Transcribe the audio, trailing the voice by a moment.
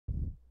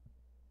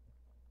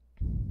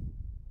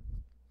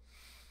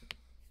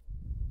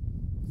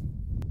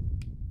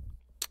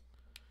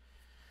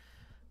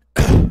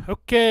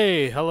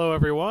Okay, hello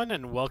everyone,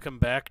 and welcome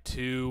back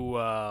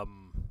to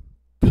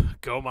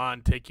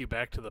Goemon Take You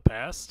Back to the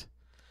Past.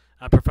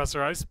 I'm Professor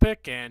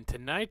Icepick, and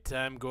tonight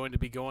I'm going to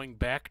be going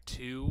back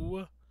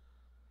to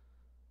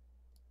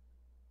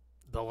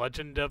The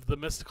Legend of the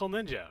Mystical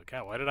Ninja.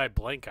 God, why did I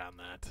blank on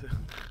that?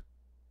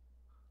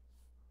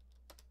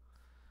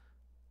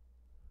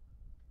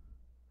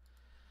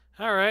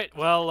 Alright,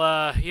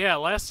 well, yeah,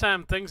 last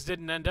time things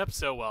didn't end up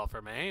so well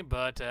for me,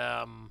 but,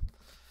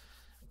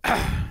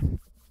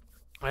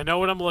 I know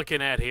what I'm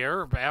looking at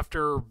here.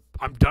 After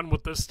I'm done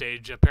with this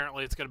stage,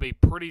 apparently it's going to be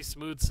pretty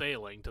smooth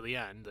sailing to the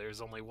end.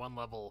 There's only one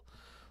level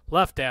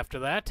left after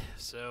that.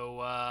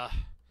 So,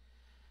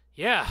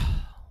 yeah,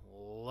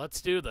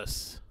 let's do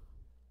this.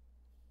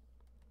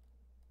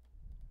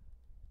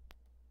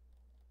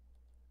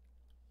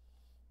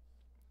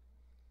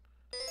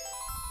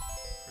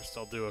 First,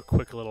 I'll do a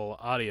quick little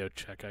audio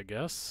check, I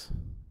guess.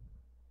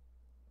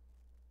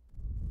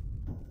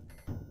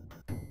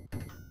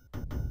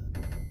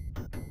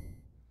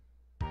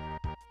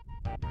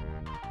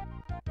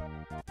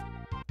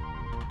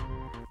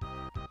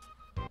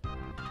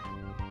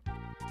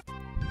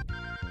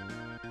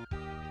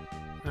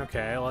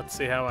 Okay, let's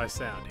see how I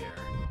sound here.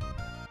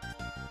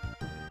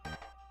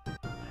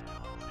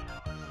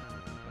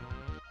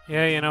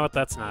 Yeah, you know what?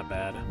 That's not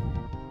bad.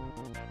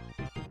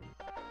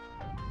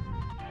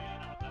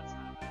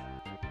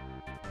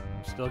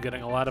 Still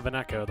getting a lot of an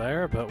echo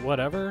there, but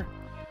whatever.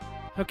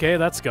 Okay,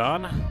 that's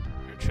gone.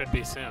 It should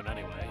be soon,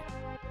 anyway.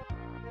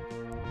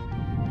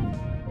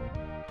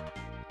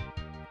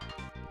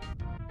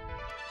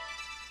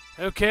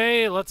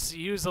 Okay, let's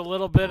use a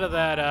little bit of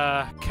that,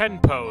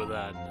 Kenpo,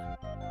 then.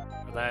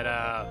 Or that,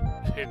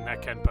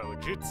 not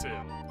Kenpo,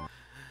 Jutsu.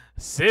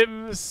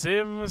 Sim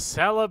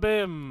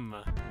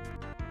Salabim!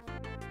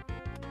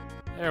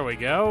 There we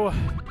go.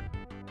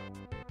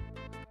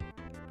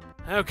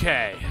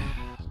 Okay.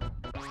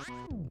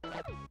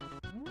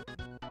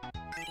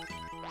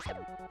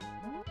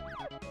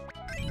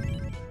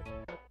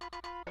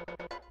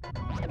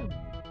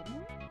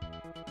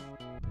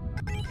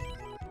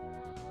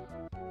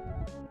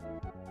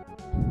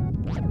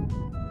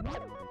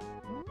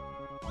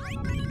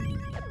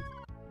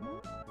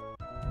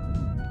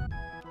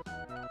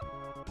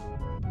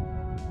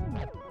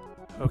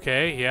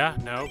 Okay, yeah,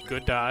 no,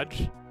 good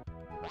dodge.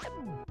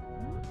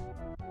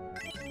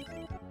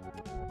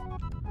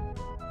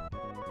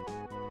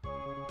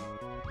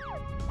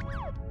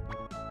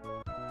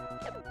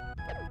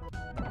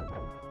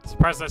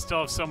 Surprised I still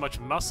have so much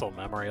muscle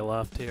memory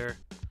left here.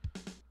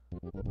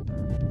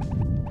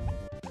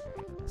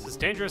 This is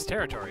dangerous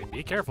territory.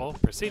 Be careful.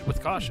 Proceed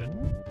with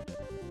caution.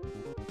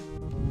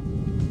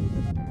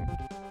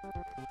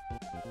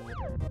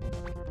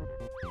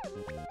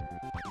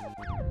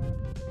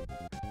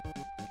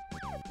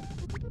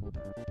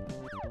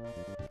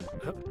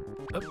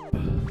 Up.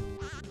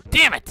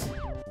 Damn it!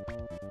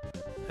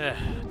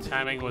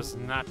 Timing was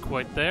not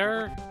quite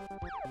there.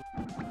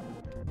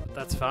 But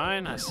that's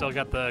fine. I still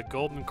got the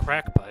golden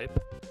crack pipe.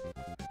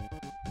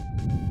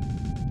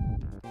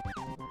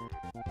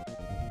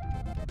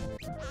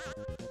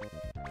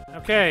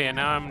 Okay, and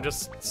now I'm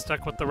just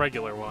stuck with the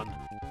regular one.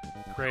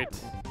 Great.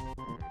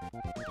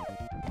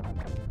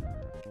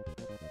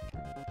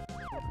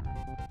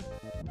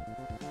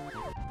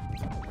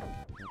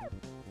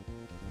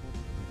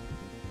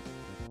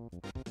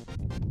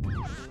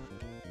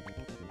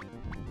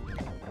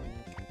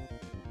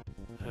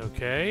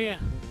 Okay.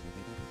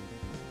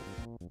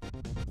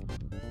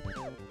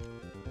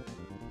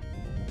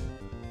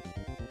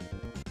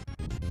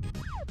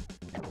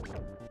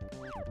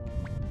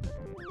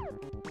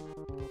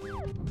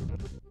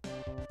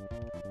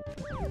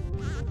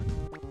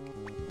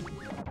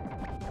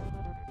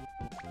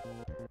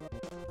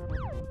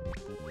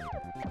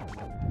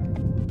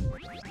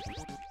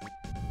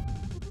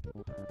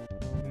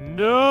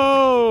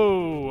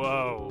 No!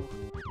 Oh.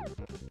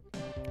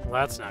 Well,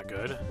 that's not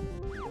good.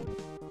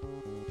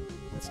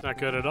 It's not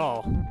good at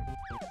all.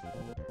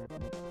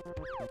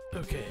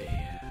 Okay.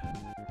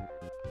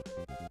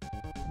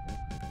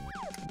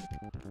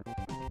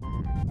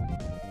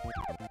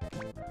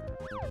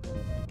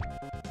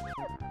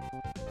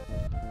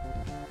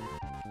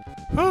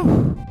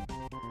 Whew!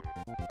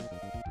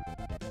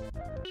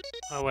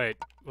 Oh wait,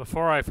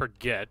 before I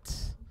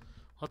forget,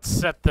 let's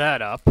set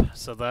that up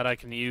so that I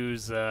can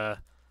use that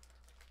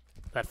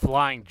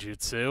flying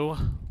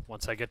jutsu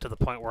once I get to the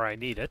point where I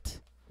need it.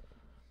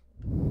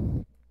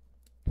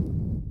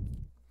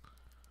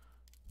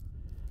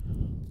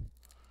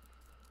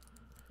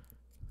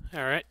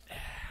 Alright.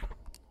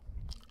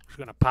 Just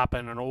gonna pop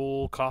in an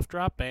old cough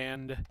drop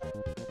and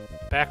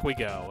back we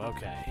go.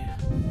 Okay.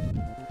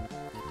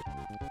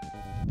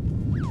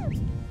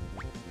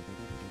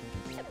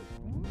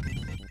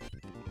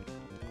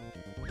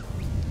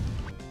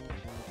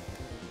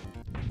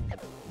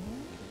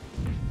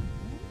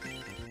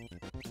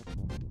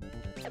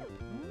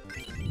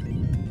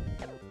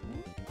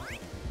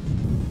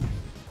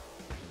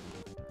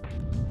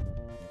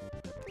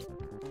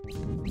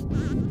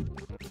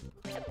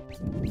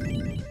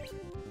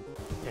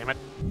 Damn it.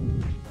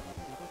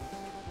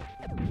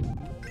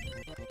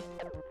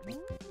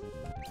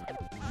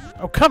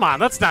 Oh, come on,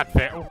 that's not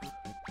fair.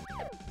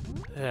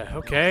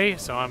 Okay,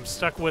 so I'm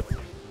stuck with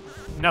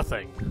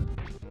nothing.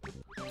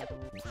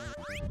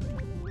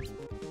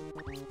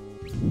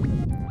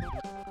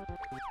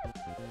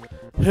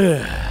 Okay.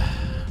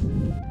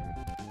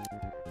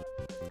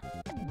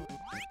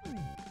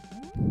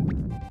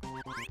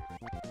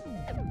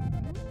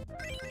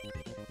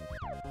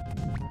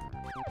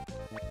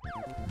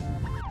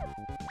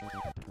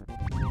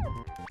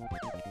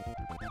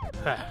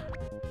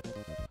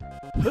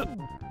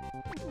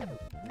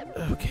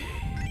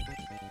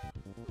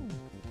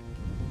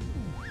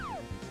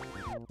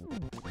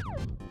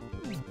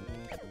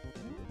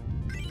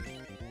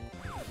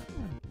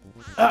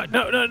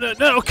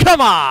 No,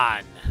 come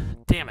on!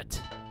 Damn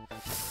it.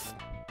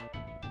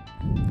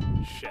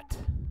 Shit.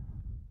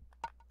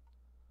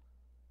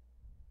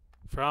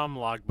 From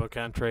logbook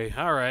entry.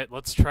 Alright,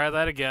 let's try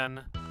that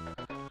again.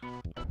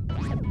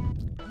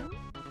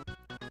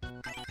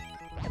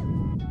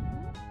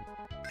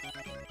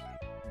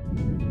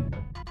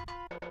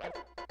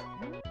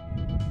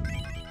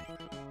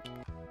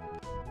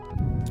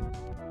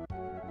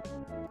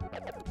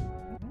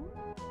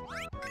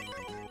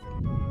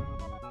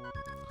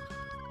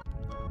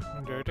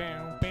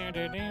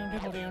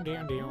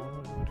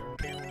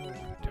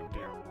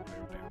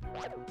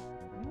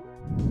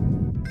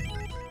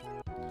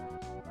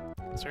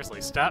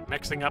 Seriously, stop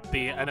mixing up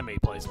the enemy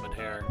placement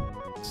here.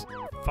 It's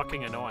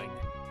fucking annoying.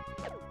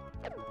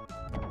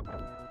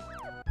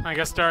 I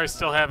guess Dari's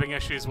still having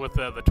issues with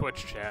the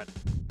Twitch chat.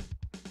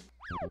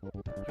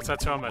 Guess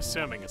that's who I'm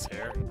assuming is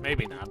here.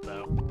 Maybe not,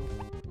 though.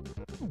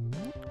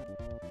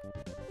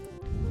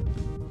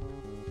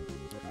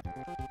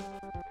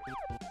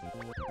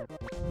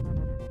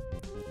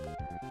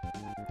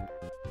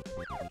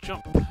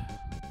 Jump.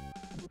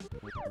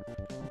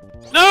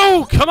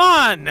 No! Come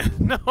on!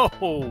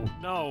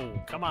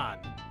 No, come on.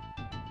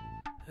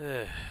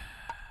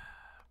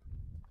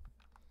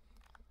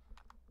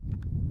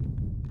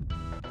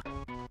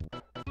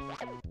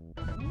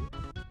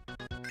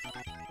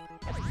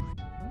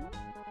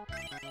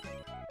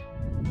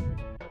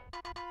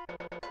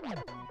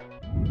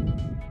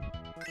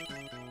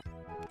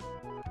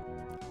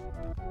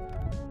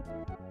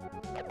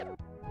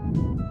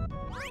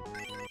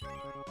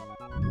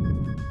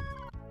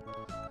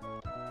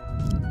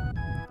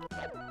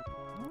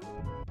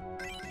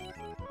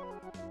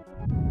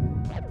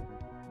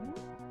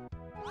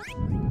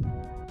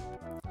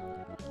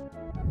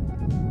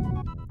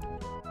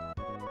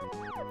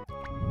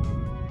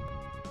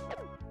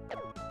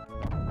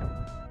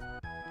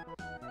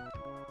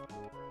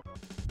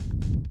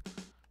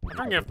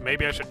 I'm wondering if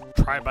maybe I should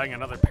try buying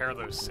another pair of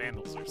those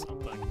sandals or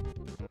something.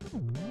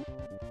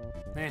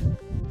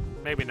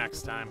 Maybe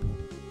next time.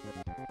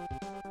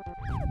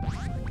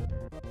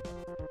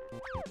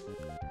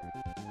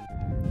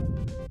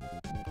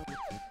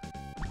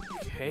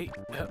 Okay,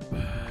 up.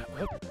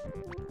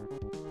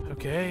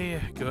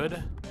 Okay,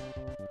 good.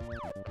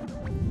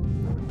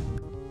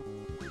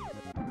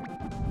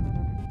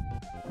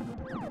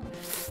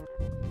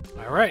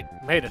 Alright,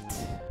 made it.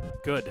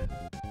 Good.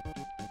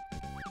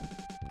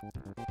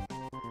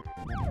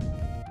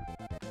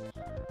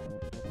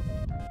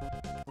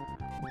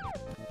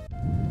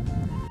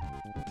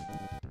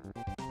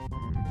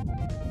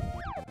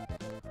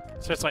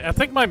 Seriously, I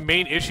think my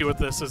main issue with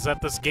this is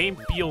that this game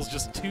feels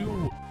just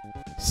too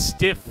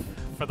stiff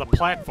for the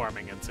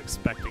platforming it's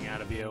expecting out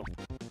of you.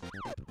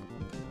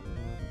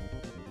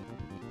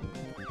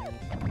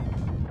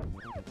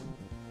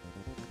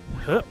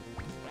 Huh.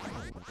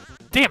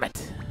 Damn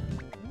it!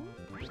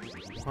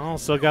 Well,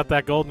 still got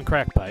that golden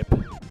crack pipe.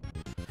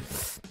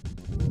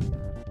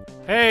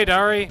 Hey,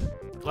 Dari!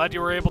 Glad you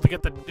were able to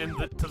get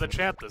to the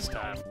chat this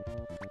time.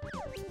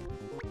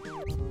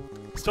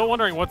 Still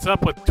wondering what's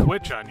up with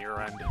Twitch on your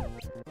end.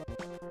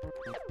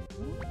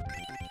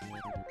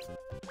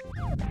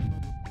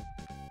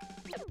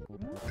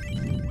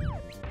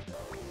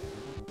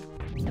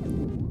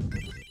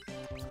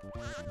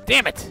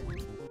 Damn it!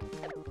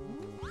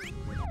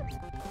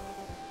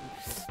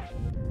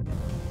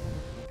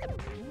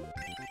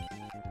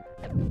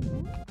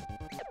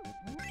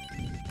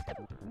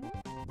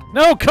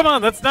 No, come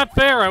on, that's not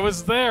fair. I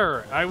was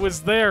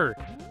there.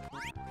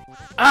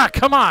 Ah,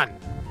 come on.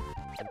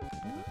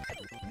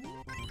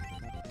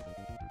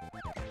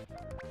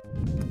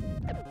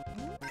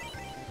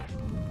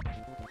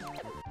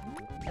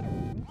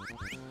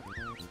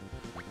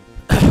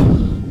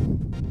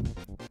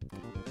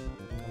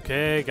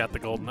 Okay, got the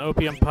golden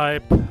opium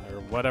pipe, or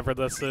whatever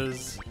this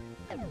is.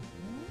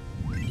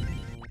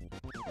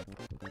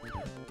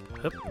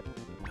 Hup,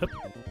 hup,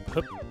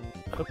 hup,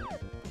 hup,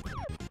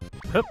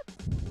 hup.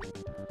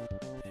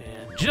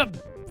 And jump!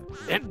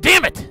 And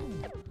damn it!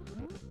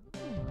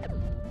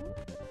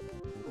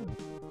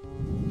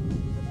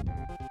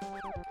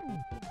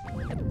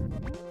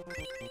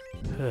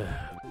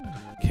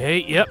 Okay,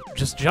 yep,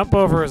 just jump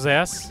over his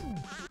ass.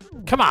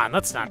 Come on,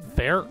 that's not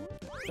fair.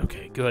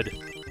 Okay, good.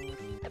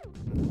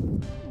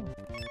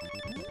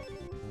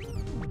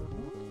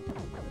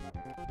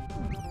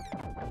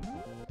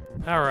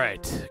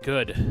 Alright,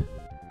 good.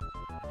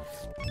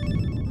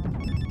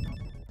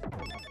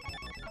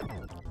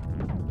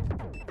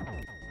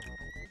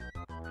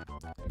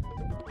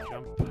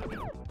 Jump,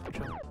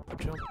 jump,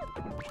 jump, jump.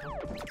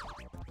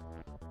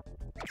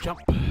 Jump.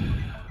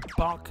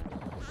 Bonk.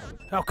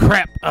 Oh,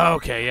 crap.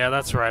 Okay, yeah,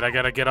 that's right. I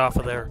gotta get off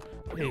of there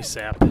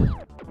ASAP.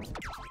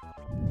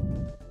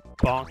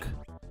 Bonk.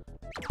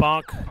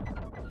 Bonk.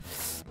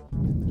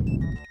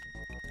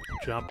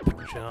 Jump,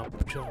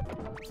 jump, jump.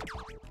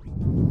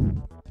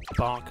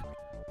 Bonk.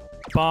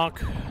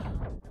 Bonk.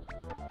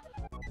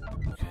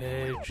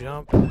 Okay,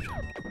 jump.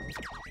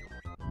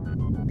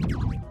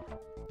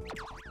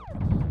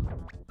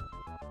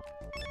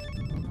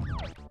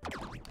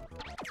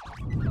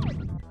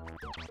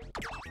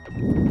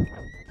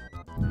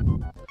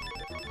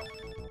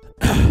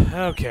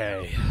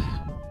 Okay.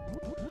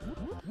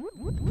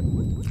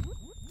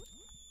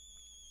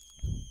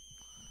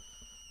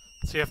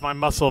 See if my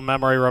muscle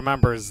memory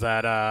remembers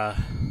that,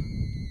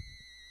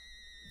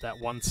 that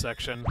one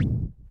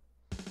section.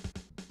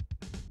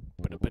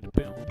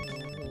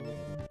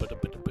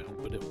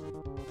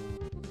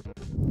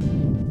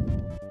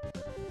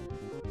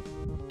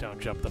 Don't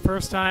jump the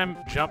first time,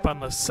 jump on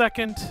the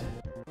second.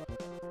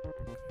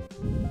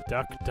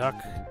 Duck, duck.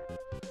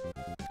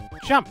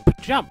 Jump,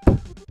 jump!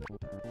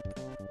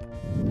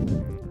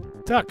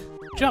 Duck,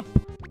 jump,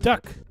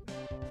 duck.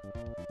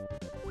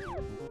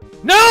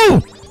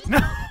 No! No!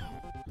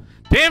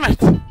 Damn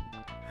it!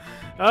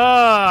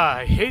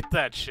 I hate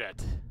that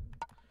shit.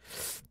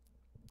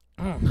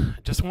 I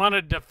just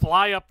wanted to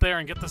fly up there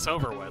and get this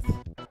over with.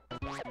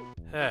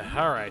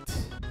 Alright.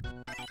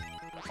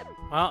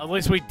 Well, at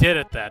least we did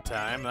it that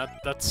time.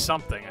 That's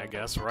something, I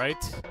guess, right?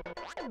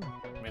 I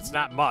mean, it's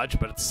not much,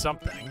 but it's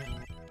something.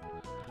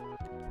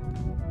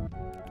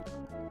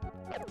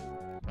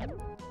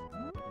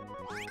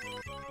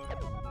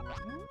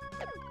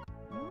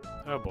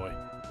 Oh boy.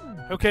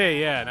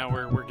 Okay, yeah, now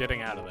we're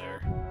getting out of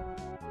there.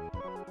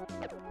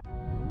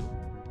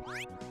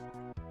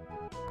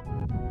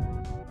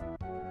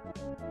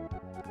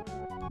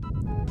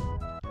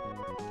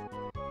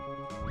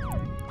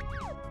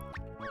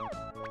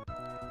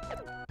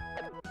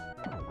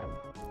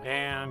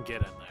 And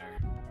get in there.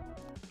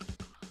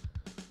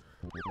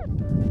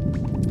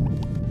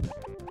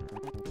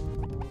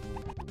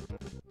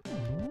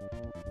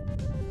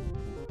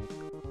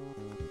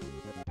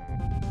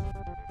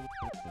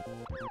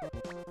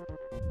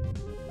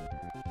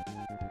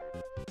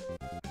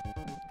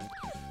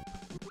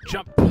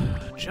 Jump,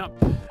 jump,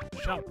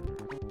 jump,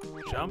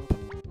 jump,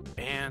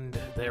 and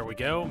there we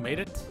go, made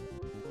it.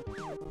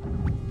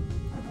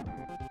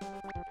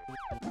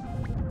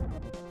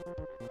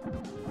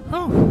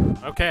 Whew,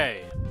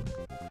 okay.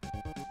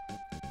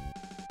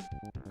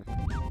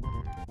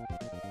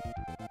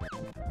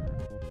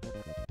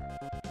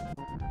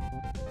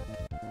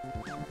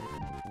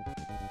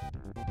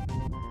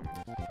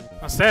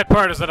 The sad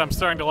part is that I'm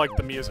starting to like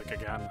the music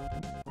again.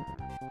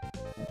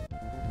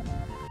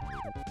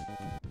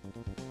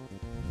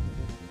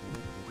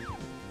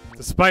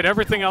 Despite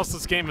everything else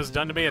this game has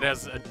done to me, it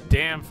has a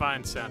damn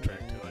fine soundtrack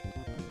to it.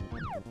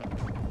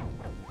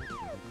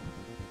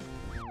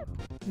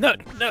 No,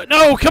 no,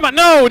 no, come on,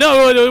 no,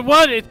 no,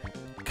 what?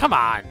 Come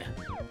on.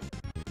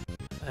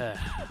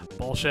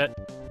 Bullshit.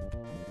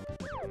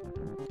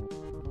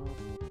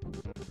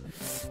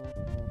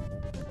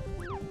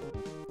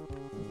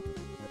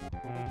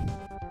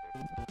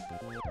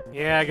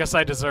 Yeah, I guess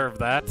I deserve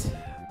that.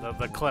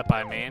 The clip,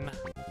 I mean.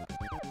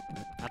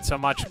 Not so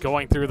much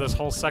going through this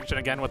whole section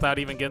again without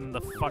even getting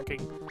the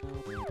fucking...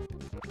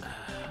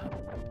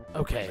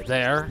 Okay,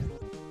 there.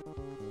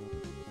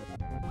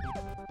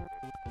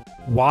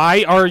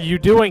 Why are you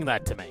doing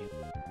that to me?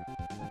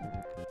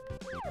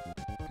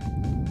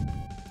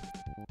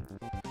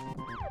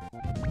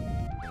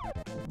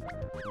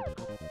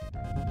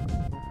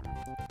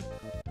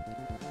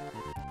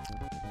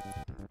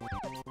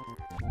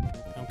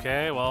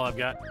 Okay, well, I've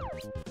got...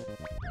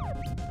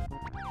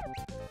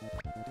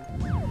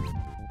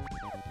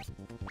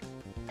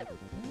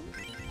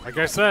 Like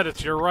I said,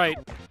 it's your right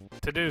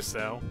to do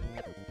so.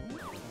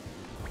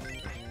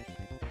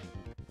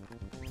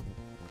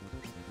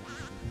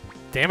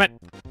 Damn it!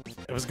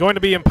 It was going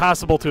to be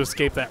impossible to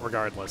escape that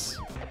regardless.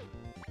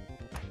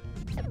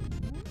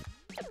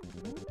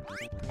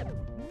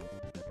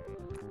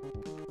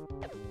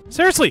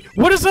 Seriously,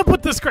 what is up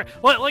with this crap?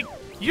 Like,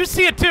 you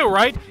see it too,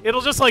 right?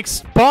 It'll just, like,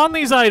 spawn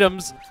these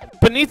items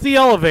beneath the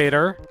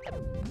elevator.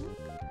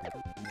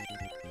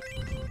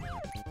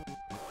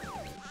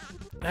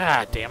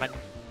 Ah, damn it.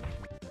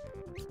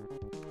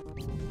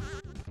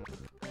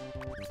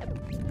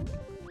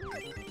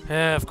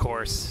 Of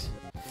course.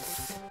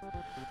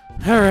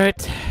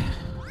 Alright.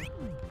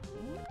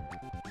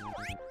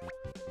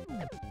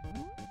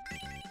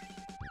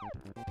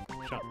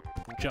 Jump,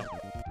 jump,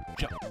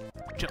 jump,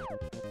 jump,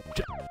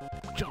 jump,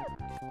 jump,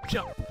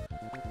 jump.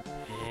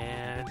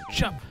 And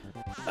jump.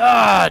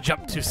 Ah,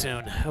 jump too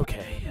soon.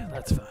 Okay,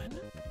 that's fine.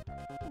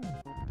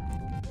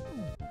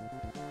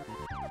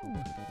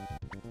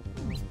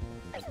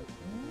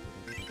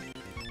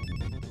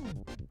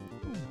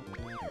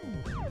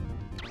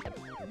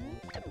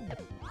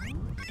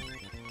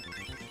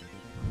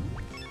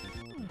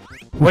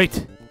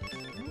 Wait!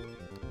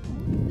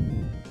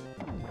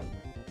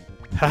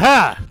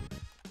 Haha!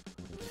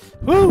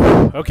 Woo!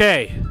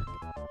 Okay.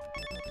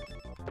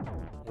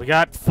 We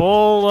got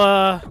full,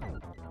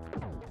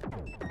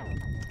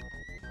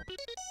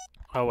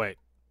 Oh, wait.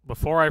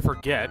 Before I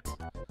forget...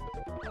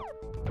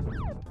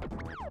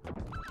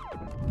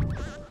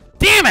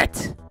 Damn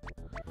it!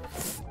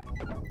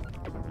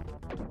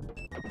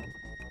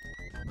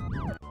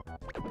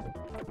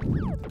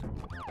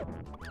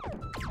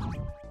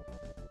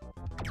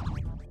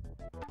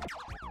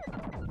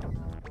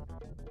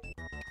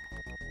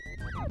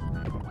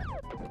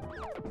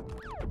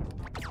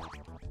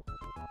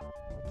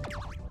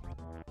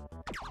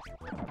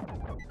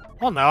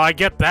 Well, no, I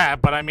get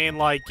that, but I mean,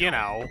 like, you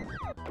know...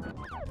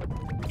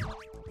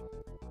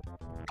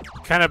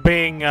 kind of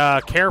being,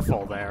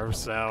 careful there,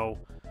 so...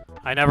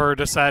 I never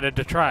decided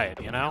to try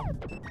it, you know?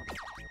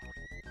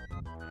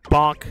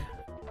 Bonk.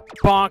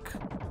 Bonk.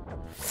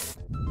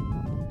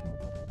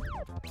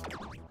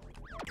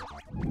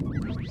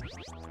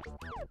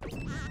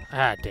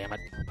 Ah, damn it.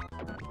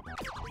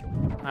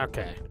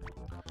 Okay.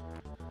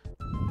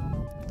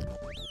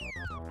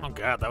 Oh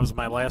god, that was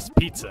my last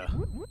pizza.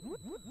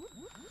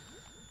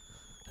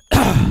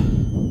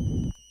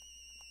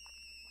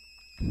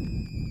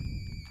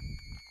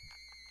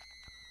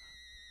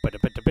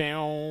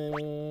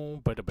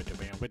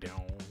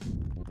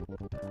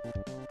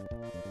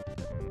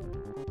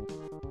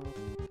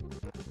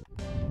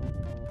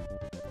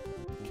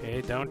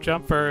 Okay, don't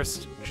jump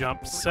first.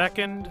 Jump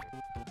second.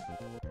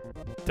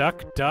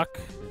 Duck, duck.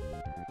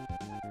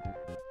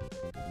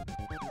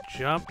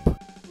 Jump.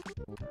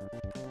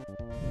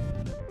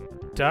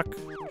 Duck,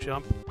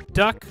 jump,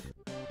 duck.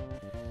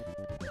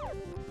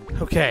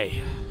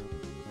 Okay.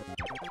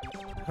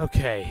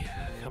 Okay.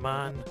 Come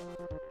on.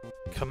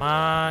 Come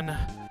on.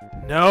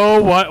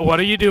 No, what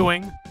are you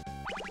doing?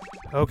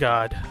 Oh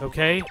god.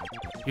 Okay.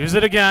 Use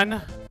it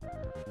again.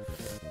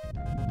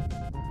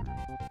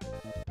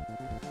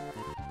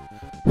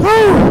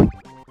 Woo!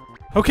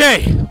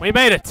 Okay, we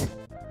made it.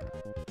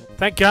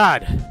 Thank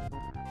God.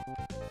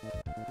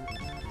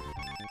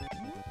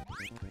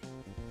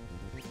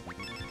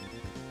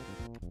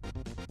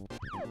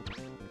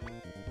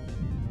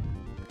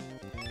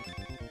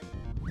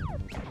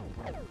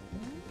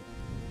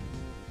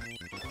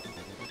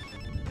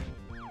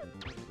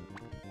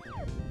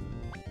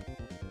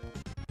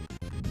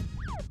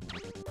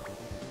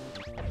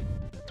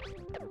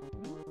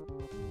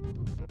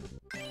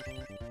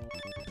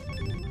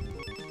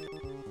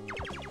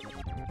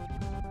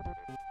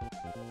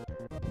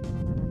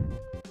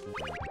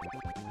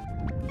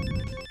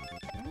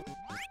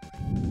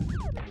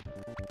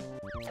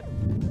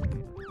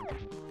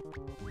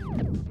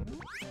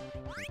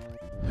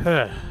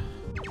 Huh.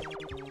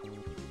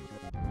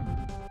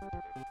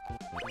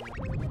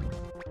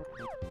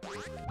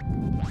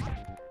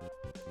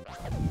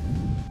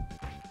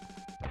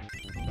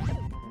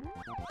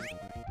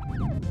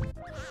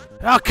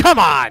 Oh, come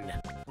on!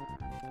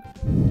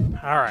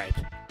 Alright.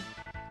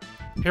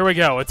 Here we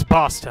go, it's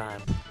boss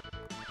time.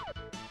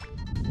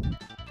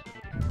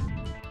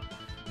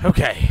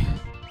 Okay.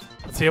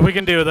 Let's see if we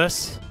can do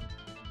this.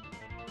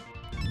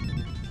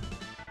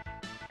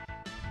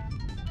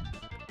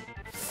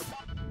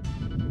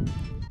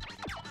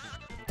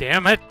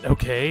 Damn it!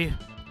 Okay.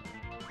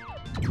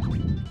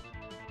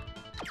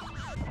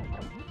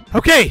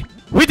 Okay!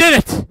 We did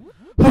it!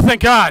 Oh,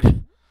 thank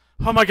God!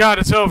 Oh my God,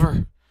 it's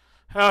over.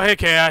 Oh, hey,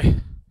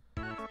 Ki.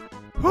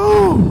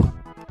 Woo!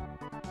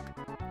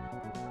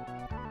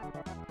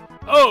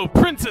 Oh,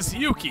 Princess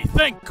Yuki,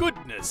 thank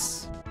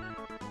goodness!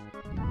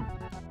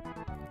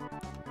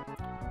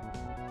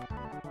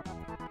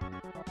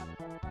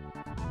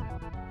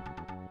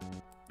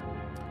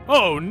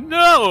 Oh,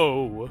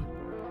 no!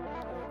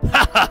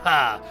 Ha ha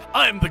ha!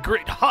 I'm the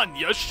great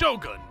Hanya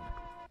Shogun!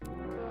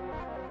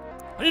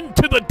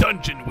 Into the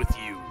dungeon with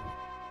you!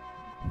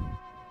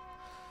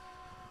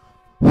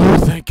 Oh,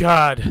 thank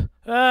God!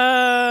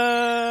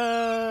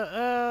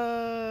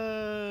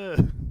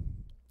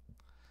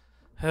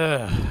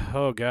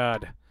 Oh,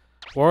 God.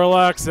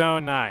 Warlock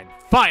Zone 9.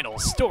 Final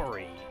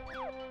story!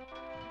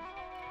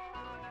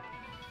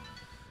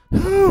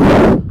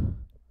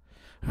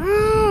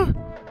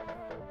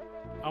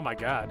 Oh, my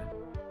God.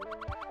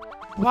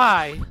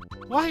 Why?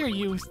 Why are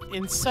you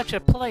in such a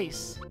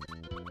place?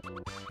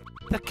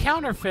 The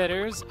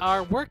counterfeiters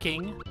are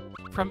working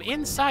from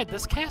inside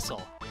this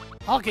castle.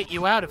 I'll get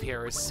you out of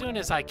here as soon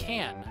as I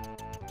can.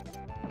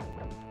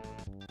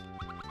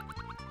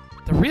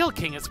 The real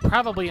king is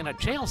probably in a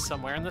jail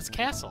somewhere in this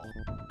castle.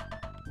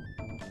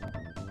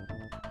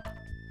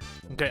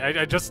 Okay,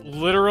 I just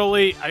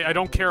literally... I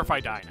don't care if I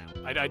die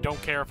now. I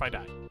don't care if I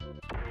die.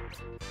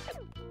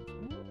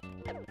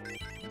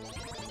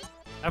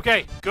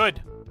 Okay,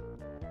 good.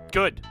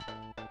 Good.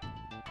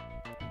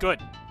 Good.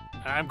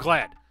 I'm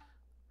glad.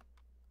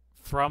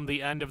 From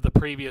the end of the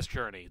previous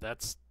journey.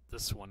 That's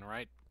this one,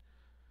 right?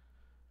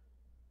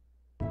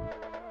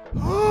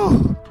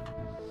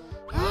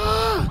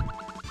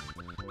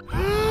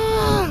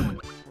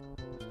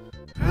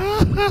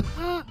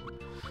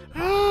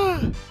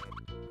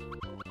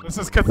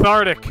 This is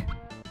cathartic.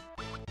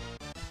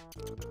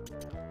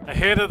 I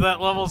hated that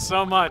level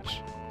so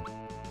much.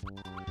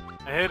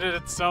 I hated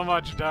it so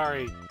much,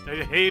 Dari.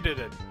 I hated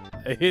it.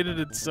 I hated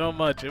it so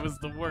much. It was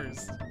the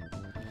worst.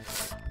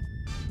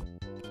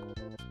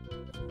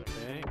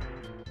 Okay.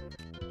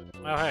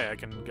 Oh, hey, I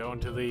can go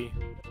into the...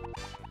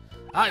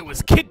 I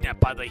was kidnapped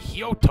by the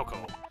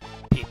Hyotoko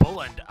people,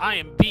 and I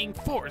am being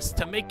forced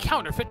to make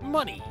counterfeit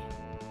money.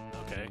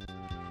 Okay.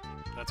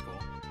 That's cool.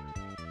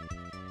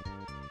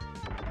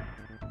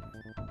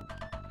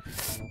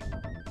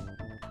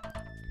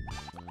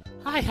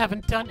 I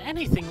haven't done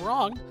anything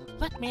wrong.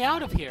 Let me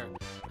out of here.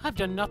 I've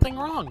done nothing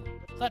wrong.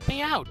 Let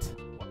me out.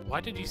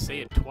 Why did you say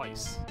it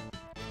twice?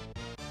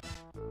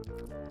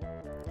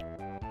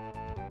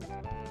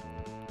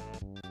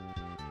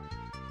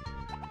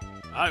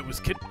 I was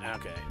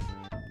kidnapped. Okay.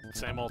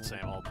 Same old,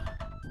 same old.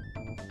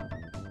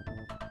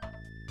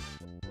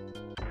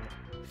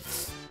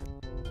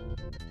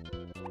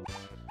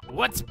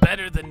 What's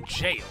better than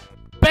jail?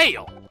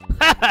 Bail!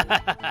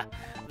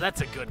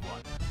 That's a good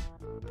one.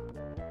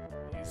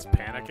 He's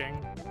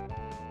panicking.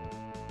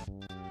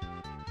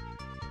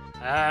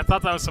 I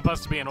thought that was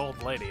supposed to be an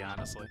old lady,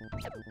 honestly.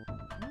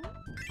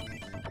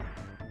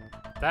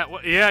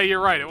 Yeah, you're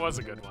right, it was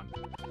a good one.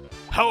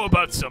 How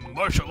about some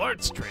martial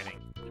arts training?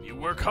 If you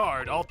work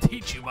hard, I'll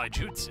teach you my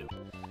jutsu.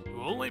 You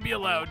will only be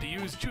allowed to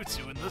use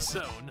jutsu in this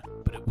zone,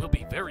 but it will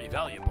be very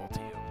valuable to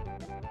you.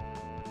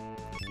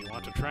 Do you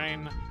want to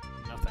train?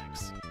 No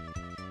thanks.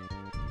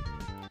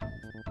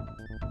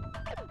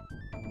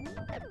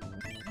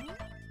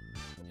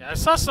 Yeah, I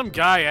saw some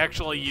guy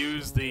actually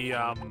use the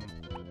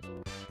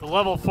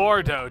level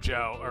 4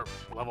 dojo, or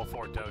level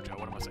 4 dojo,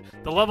 what am I saying?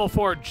 The level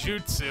 4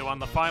 jutsu on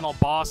the final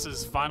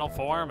boss's final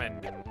form,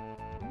 and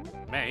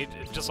man, it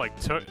just like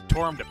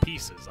tore him to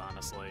pieces,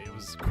 honestly. It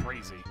was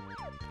crazy.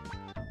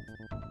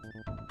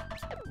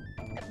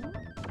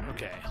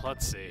 Okay,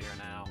 let's see here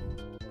now.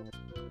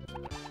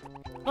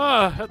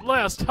 Ah, at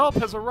last, help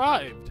has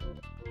arrived!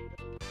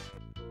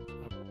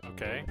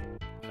 Okay.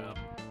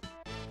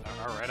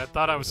 Alright, I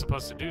thought I was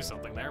supposed to do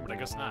something there, but I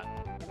guess not.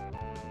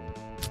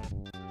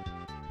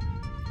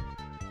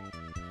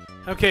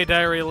 Okay,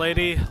 diary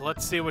lady,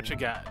 let's see what you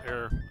got.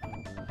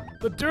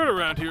 The dirt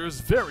around here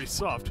is very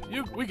soft.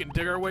 We can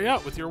dig our way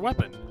out with your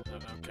weapon.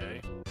 Okay.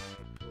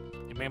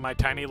 You made my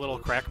tiny little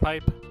crack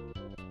pipe?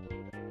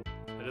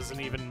 It isn't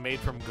even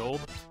made from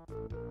gold?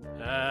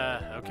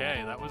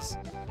 Okay, that was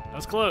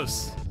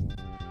close.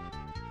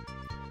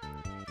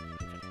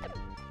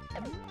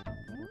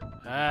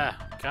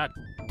 God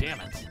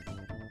damn it.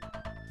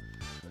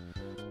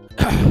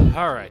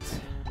 Alright.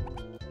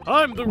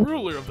 I'm the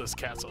ruler of this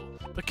castle.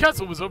 The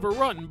castle was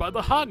overrun by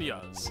the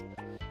Hanyas.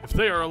 If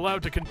they are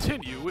allowed to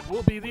continue, it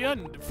will be the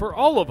end for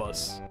all of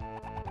us.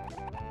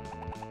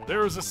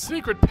 There is a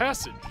secret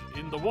passage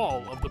in the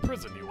wall of the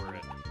prison you were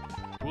in.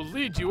 It will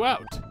lead you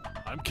out.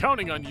 I'm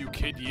counting on you,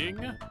 Kid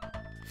Ying.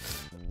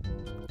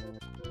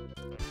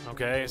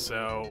 Okay,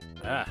 so...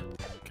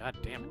 God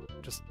damn it.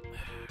 Just...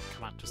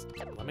 Come on, just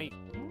let me...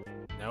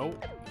 No,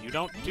 you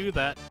don't do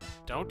that.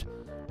 Don't.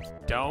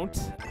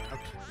 Okay.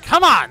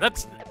 Come on,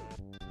 that's...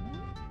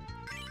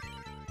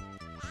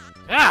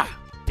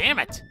 Damn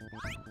it!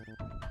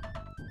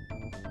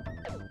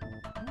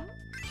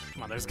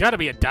 Come on, there's gotta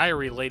be a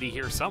diary lady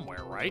here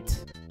somewhere,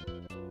 right?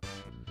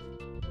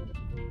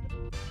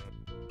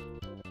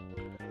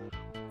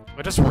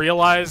 I just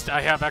realized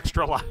I have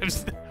extra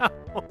lives now.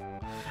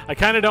 I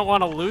kinda don't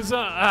want to lose them.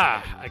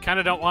 I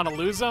kinda don't want to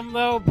lose them,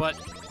 though, but...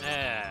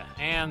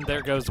 and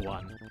there goes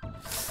one.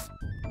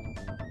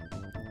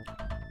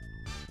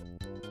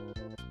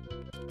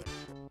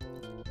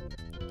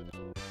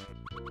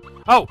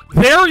 Oh,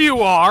 there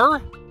you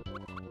are!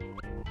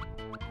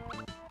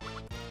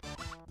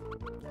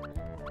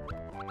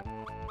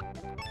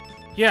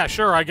 Yeah,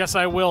 sure, I guess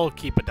I will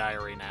keep a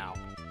diary now.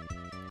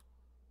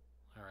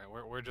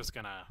 Alright, we're just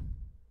gonna...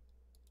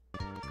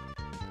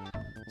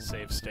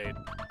 save state.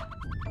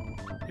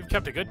 You've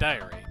kept a good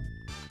diary.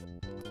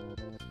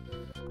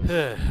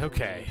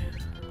 Okay.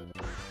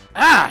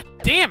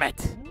 Damn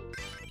it!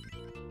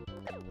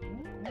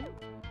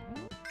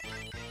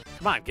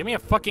 Come on, give me a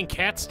fucking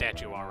cat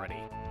statue already.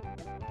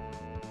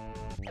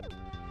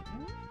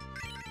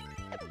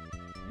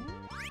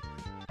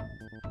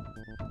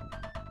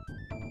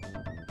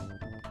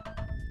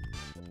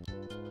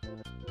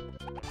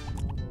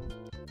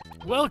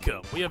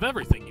 Welcome, we have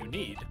everything you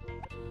need.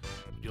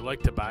 Would you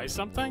like to buy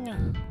something?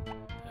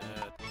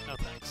 No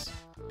thanks.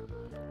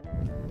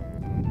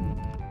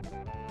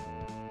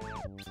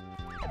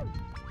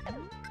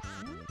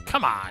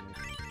 Come on!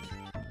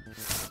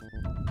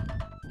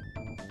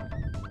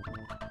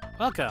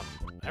 Welcome!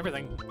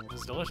 Everything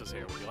is delicious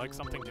here. Would you like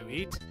something to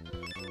eat?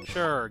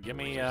 Sure, give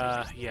me,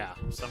 yeah,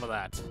 some of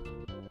that.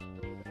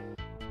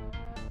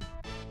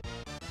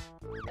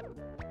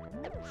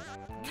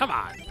 Come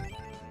on!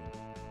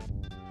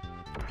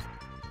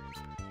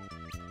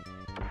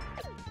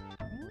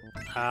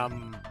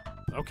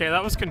 Okay,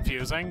 that was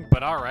confusing,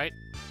 but alright.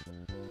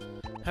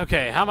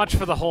 Okay, how much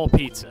for the whole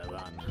pizza,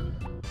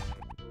 then?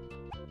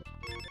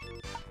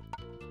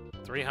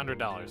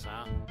 $300,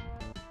 huh?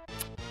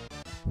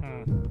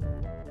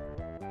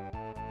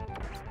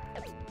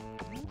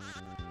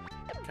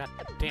 God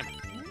damn it.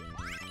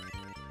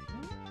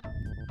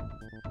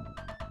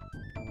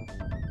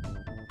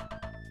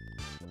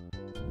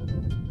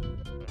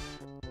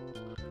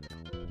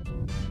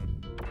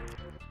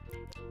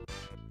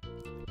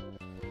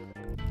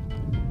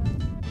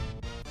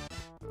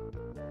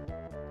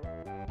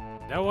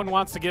 No one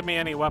wants to give me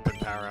any weapon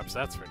power-ups,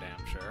 that's for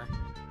damn sure.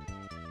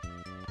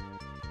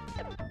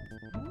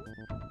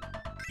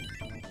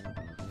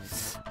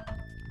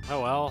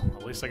 Oh well,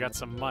 at least I got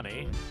some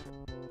money.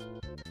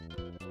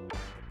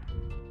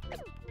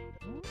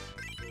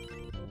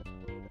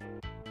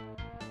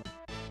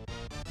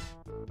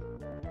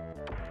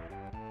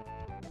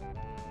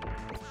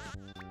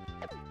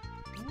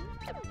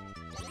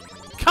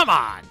 Come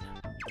on!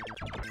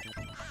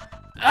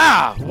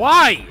 Ah,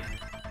 why?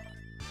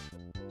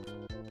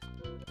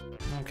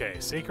 Okay,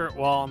 secret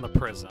wall in the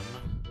prison.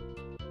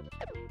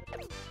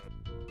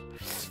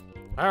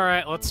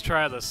 Alright, let's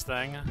try this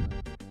thing.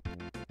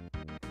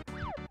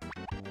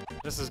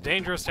 This is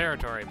dangerous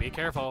territory. Be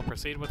careful.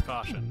 Proceed with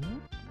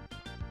caution.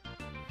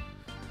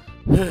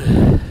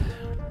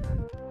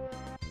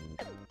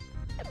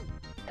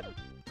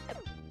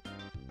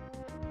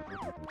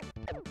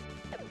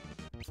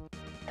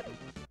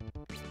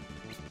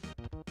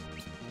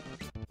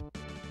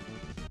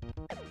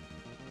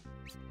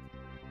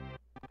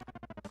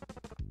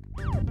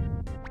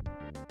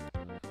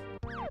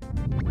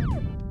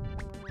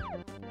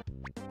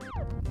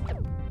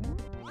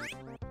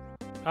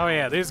 Oh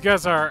yeah, these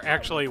guys are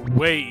actually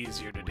way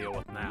easier to deal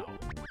with now.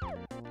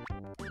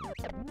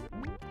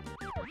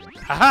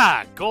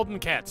 Haha! Golden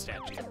cat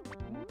statue.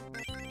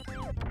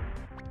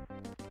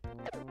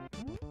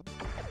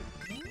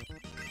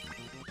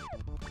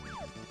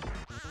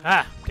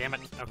 Ah, damn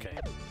it. Okay.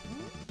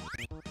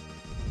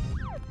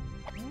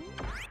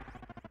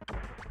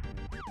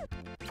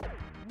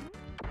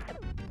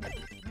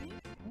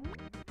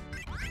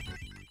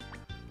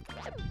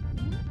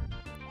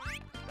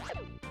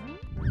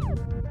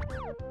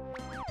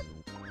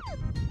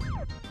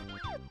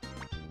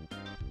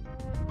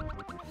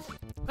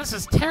 This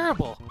is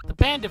terrible. The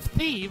band of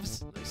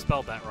thieves, They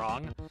spelled that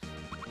wrong.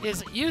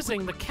 is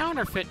using the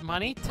counterfeit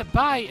money to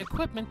buy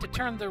equipment to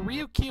turn the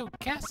Ryukyu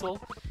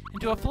castle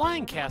into a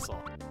flying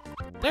castle.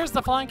 There's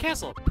the flying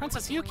castle.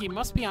 Princess Yuki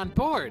must be on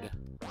board.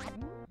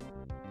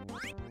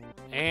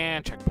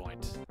 And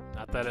checkpoint.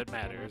 Not that it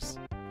matters.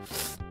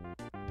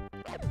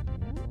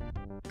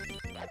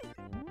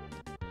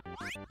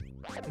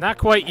 Not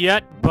quite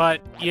yet,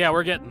 but yeah,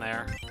 we're getting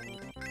there.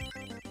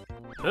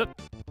 Oop.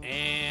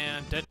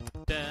 And da,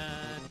 da,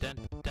 da,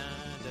 da,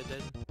 da, da.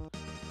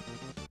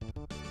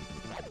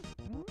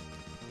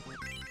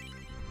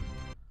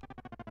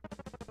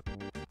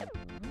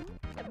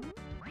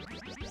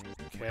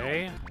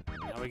 Okay,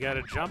 now we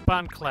gotta jump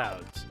on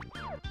clouds.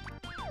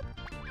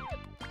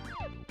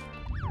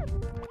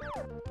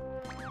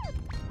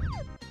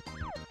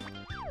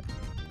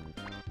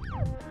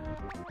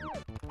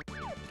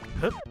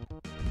 Hup.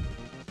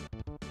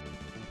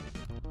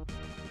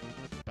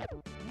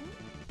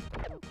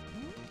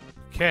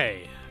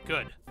 Okay,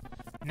 good.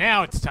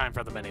 Now it's time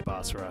for the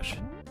mini-boss rush.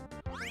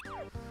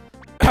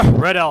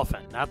 Red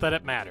elephant, not that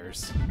it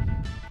matters.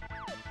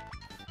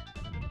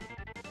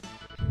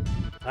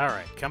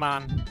 Alright, come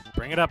on.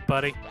 Bring it up,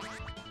 buddy.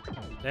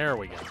 There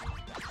we go.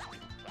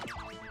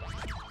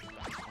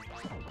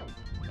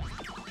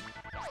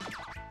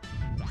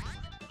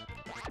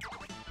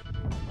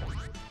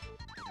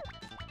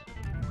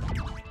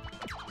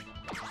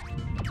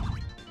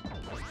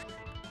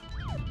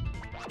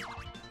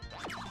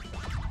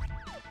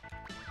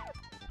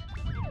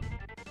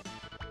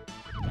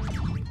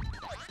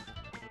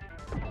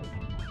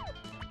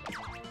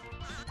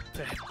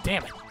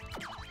 Damn it.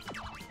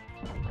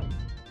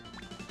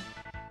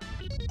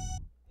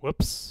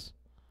 Whoops.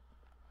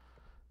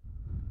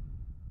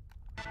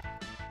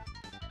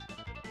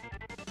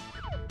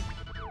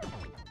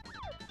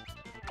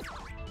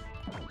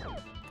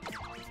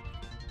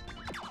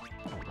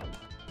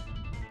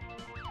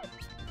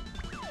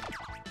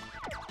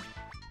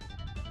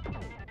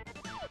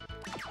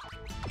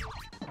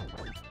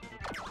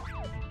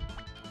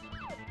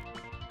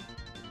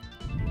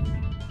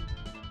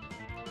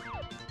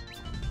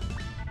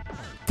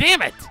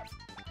 Damn it!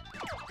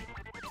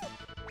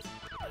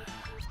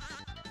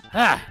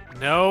 Ah,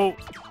 no.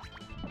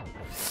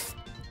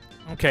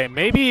 Okay,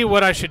 maybe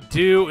what I should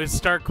do is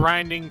start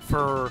grinding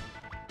for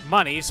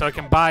money so I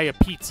can buy a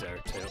pizza or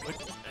two.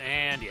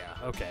 And yeah,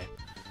 okay.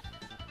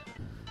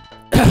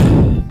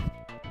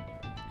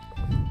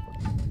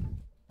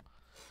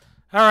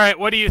 Alright,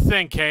 what do you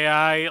think,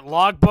 KI?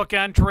 Logbook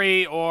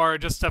entry or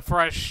just a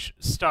fresh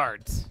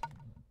start?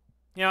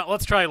 You know,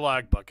 let's try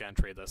logbook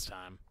entry this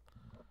time.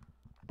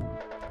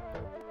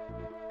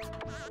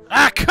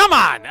 Ah, come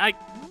on!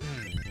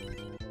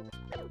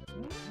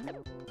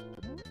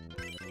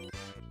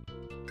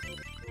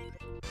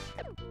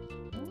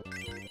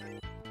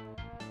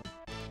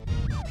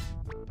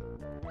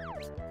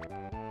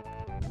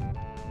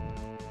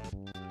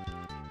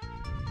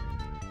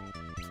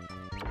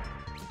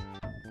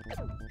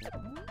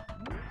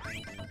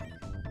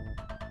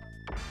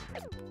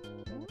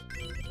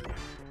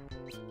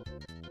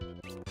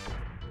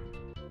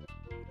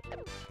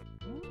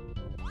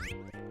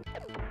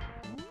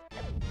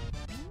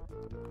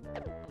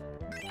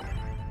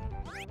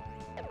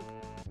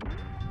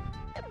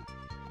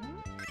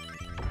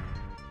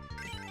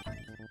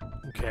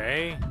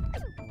 Okay.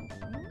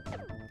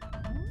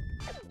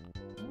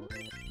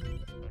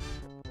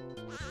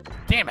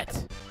 Damn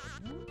it!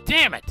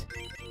 Damn it!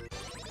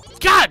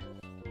 God!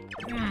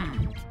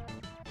 Mm.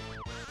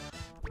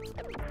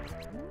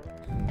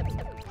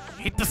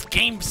 I hate this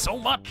game so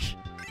much.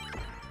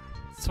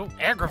 It's so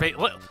aggravating.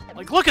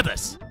 Like, look at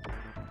this.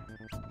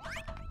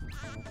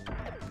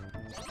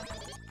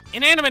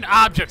 Inanimate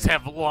objects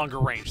have longer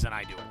range than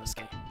I do in this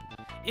game.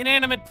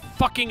 Inanimate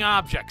fucking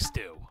objects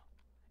do.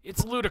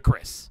 It's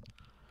ludicrous.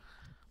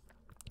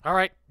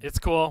 Alright, it's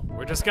cool.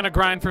 We're just gonna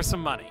grind for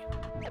some money.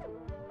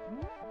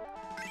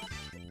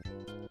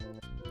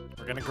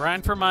 We're gonna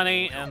grind for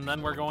money, and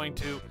then we're going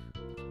to...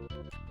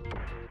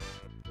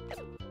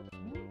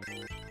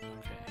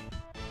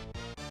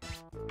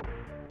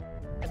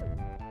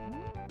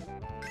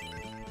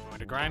 Going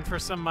to grind for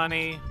some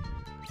money.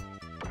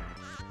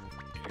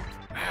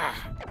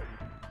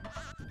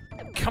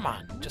 Come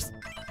on, just...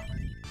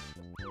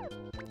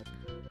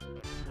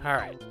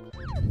 Alright.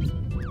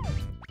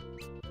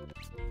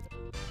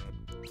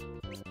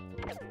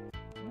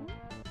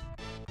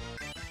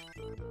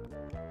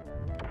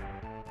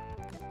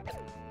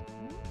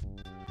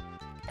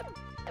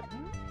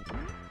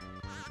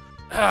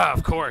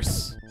 Of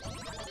course.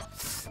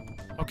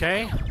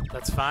 Okay,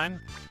 that's fine.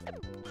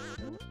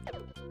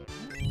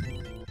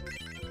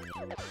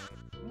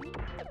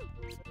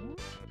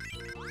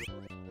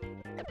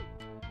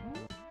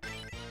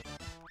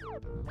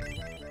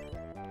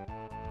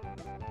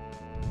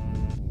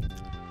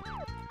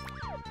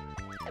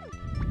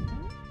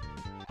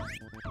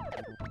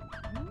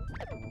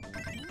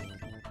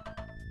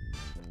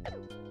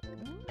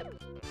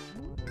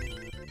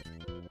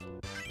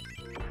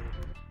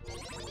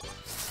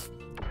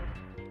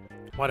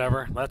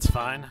 Whatever, that's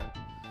fine.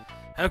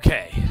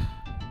 Okay.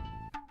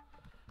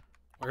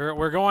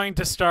 We're going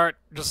to start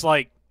just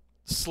like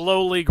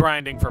slowly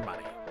grinding for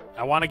money.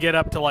 I want to get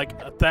up to like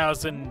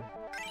 1,000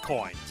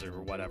 coins or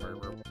whatever.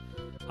 Or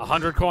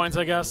 100 coins,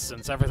 I guess,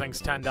 since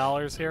everything's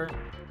 $10 here.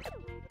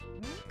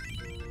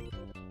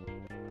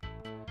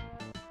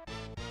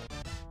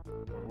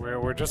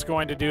 We're just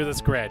going to do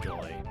this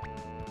gradually.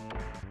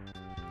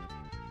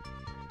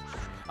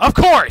 Of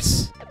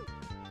course!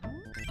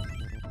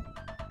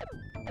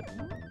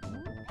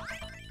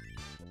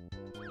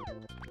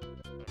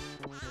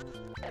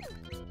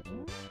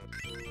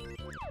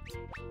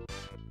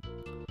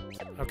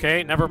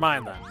 Okay, never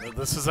mind then.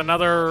 This is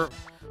another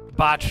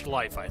botched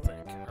life, I think.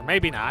 Or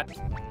maybe not.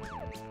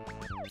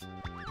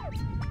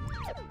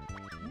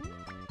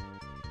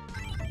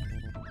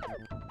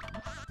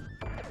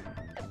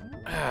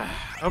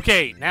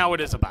 Okay, now it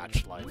is a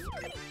botched life.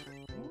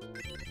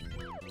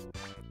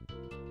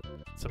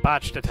 It's a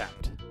botched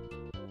attempt.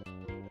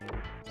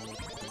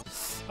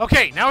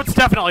 Okay, now it's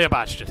definitely a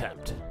botched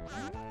attempt.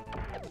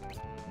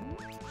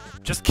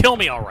 Just kill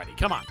me already.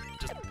 Come on.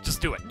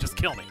 Just do it. Just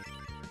kill me.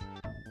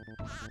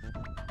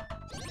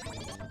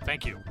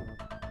 Thank you.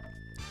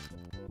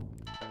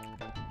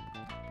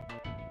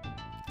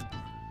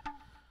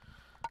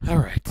 All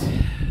right.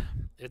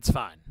 It's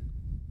fine.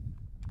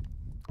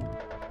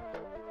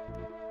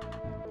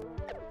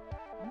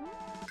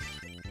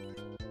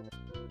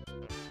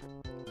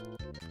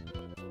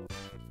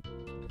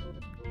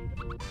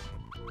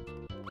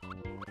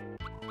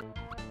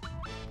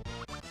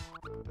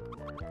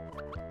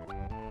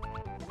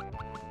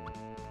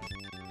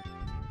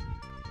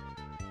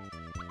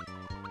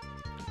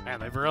 Man,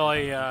 they've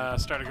really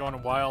started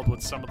going wild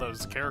with some of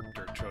those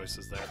character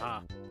choices there, huh?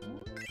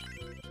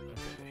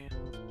 Okay.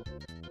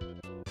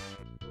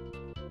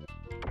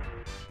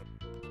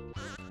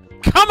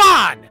 Come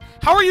on!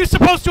 How are you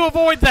supposed to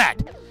avoid that?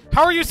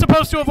 How are you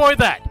supposed to avoid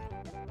that?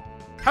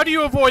 How do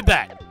you avoid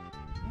that?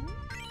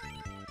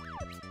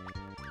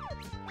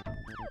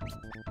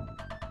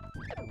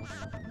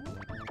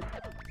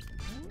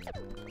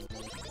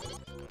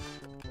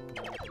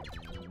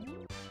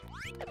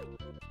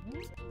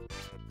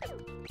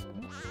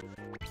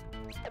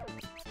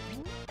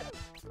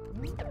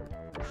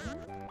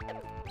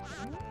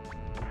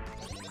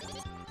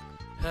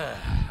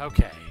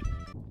 Okay.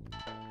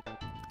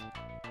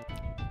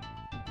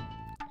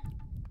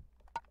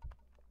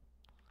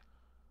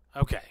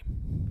 Okay.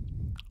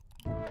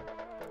 We're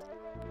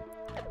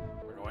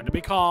going to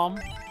be calm.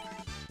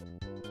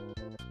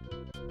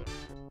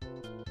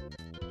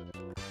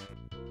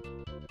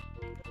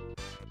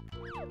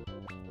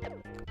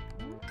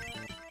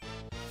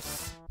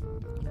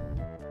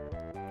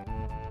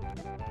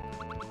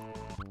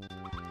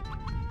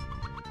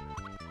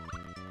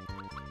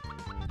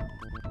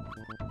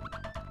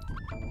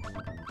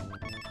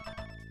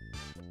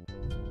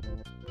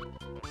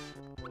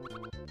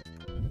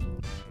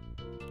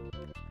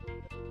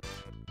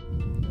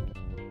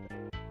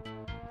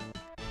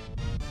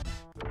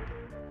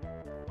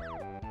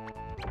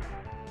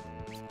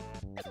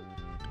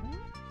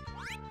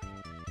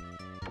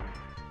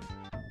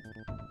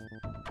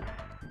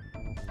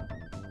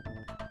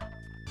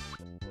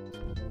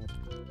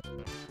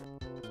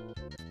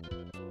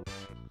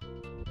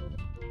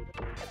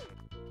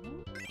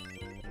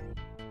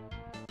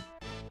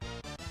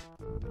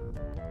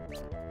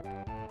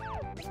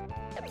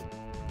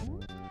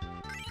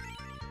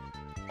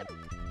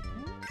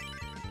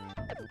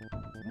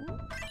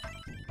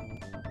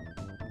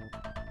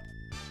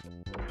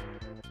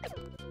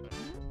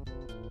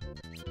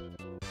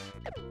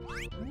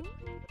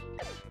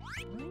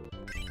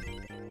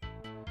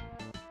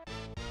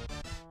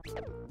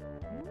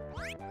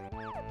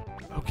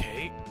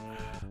 Okay.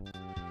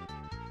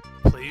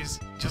 Please,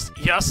 just,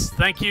 yes,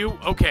 thank you.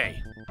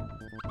 Okay.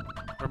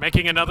 We're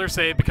making another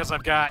save because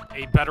I've got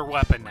a better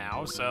weapon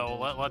now,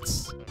 so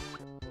let's...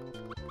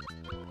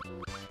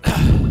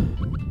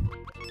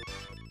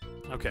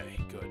 Okay,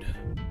 good.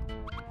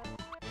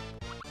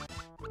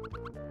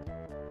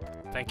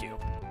 Thank you.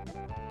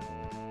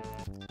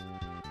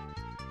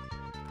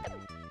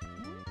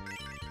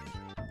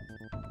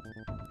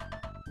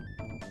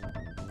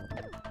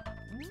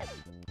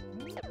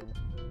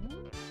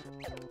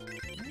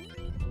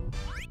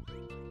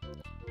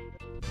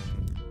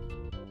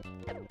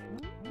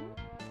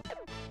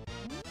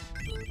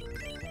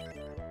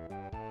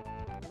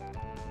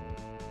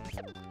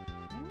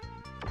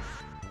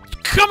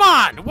 Come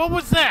on! What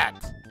was that?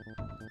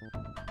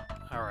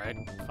 Alright,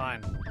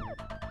 fine.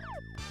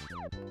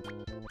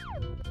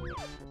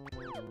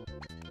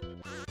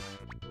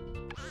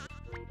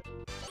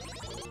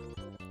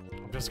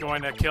 I'm just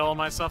going to kill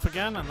myself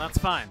again, and that's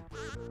fine.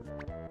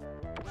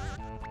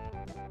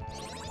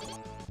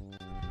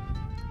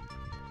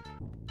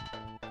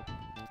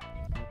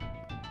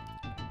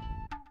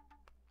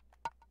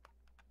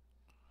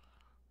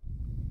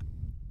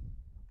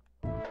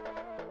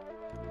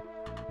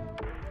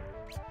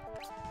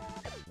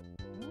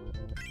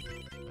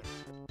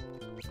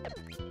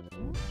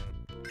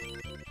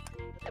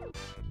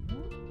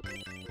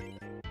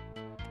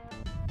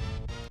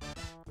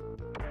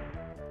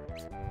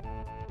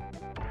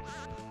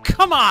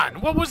 Come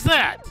on! What was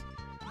that?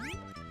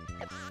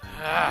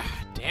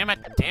 Damn it,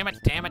 damn it,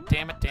 damn it,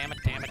 damn it, damn it,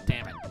 damn it,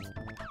 damn it.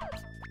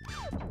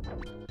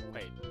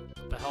 Wait,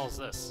 what the hell is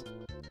this?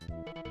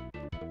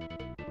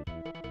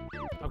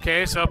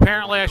 Okay, so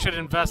apparently I should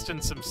invest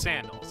in some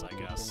sandals, I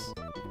guess.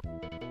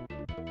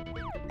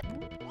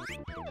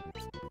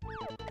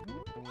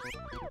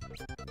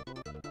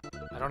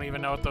 I don't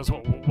even know what those...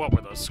 What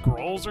were those,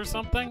 scrolls or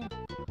something?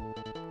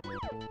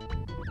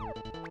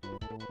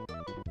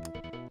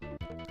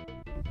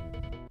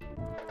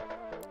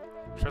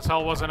 Sure as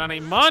hell wasn't any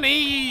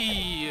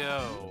money!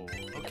 Oh,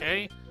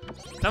 okay.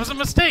 That was a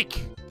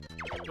mistake!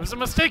 It was a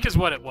mistake is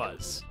what it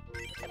was.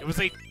 It was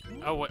a...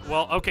 Oh,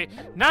 well, okay.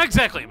 Not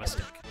exactly a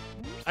mistake.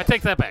 I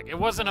take that back. It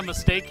wasn't a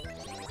mistake.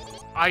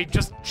 I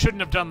just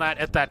shouldn't have done that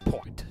at that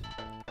point.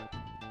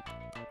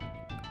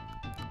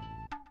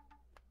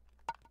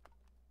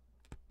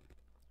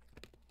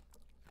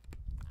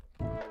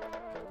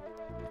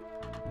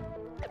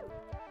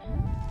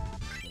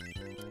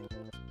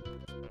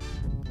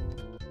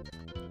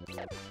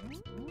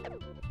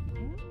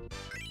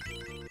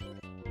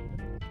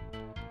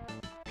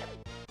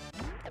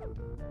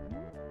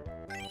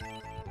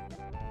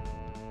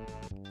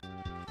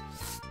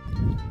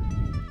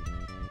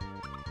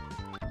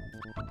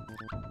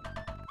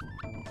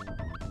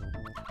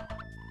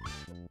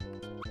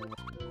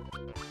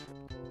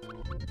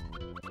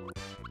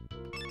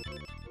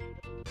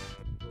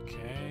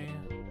 Okay.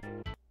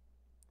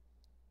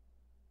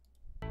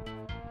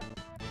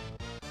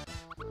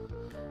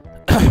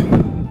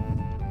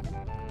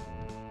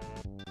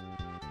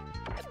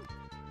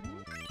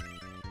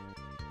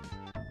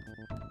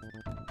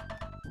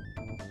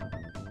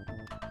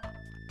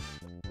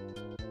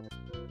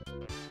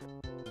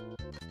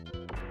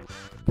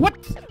 What?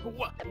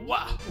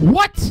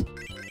 What?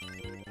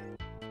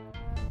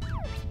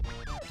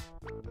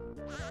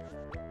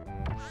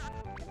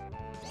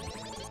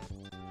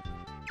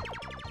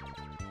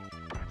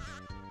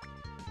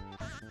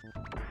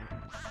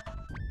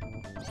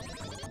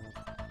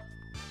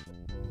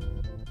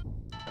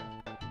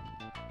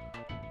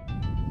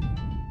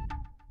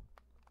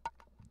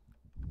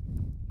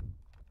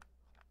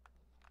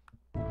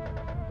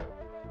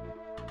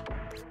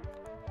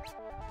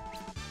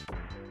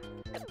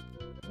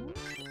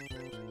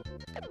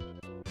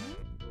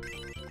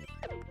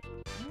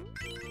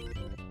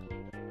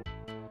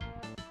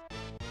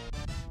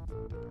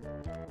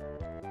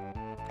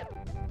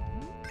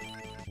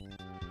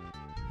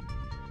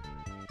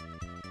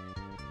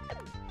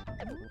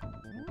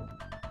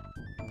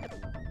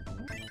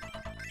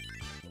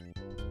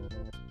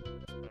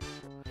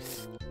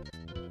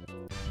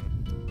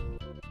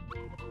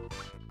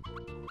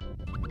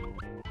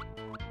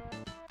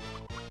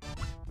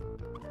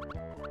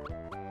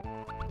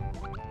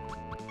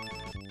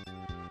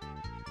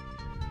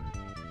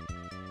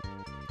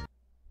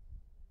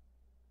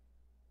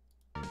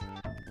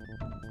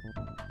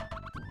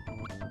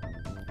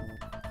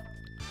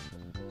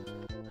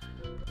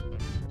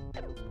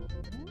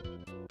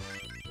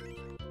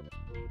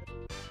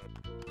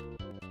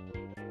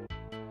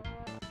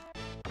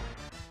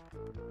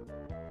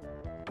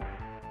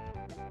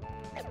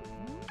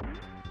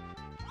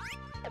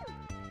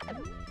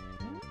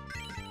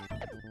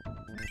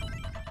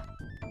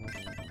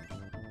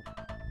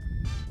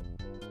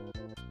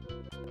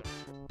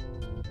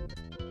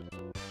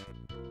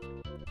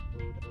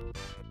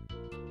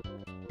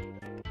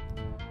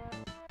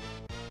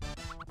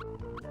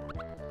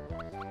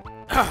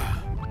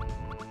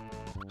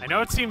 I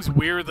know it seems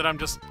weird that I'm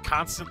just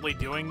constantly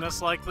doing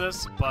this like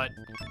this, but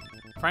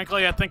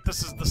frankly, I think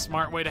this is the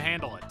smart way to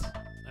handle it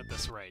at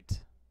this rate.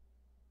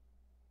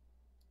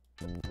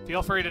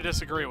 Feel free to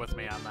disagree with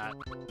me on that.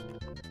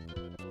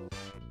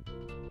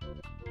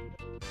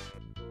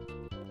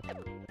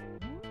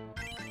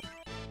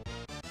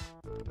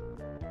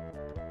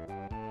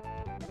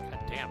 God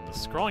damn, the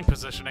scrolling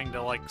positioning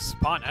to, like,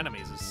 spawn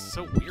enemies is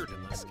so weird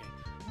in this game.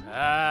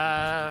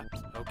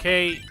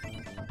 Okay.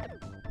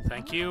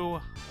 Thank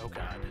you. Oh,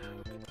 God.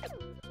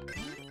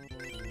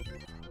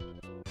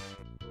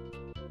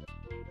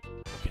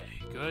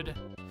 Okay, good.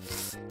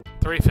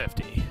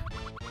 350.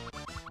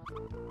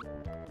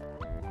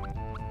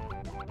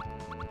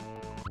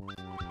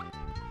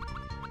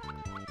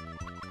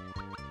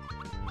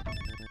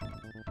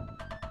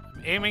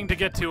 Aiming to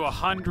get to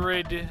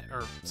 100,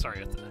 or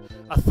sorry,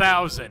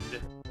 1,000,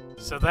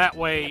 so that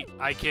way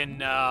I can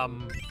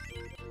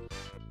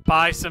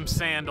buy some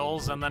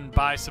sandals and then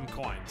buy some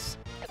coins.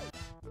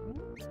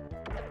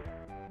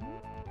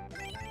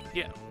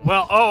 Yeah,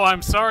 well, oh,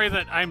 I'm sorry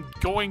that I'm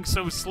going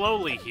so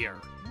slowly here.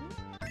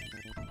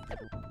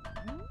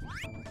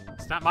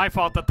 It's not my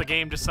fault that the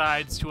game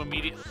decides to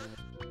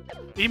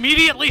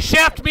immediately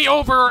shaft me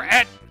over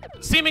at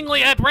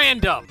seemingly at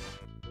random.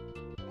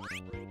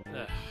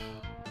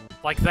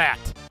 Like that.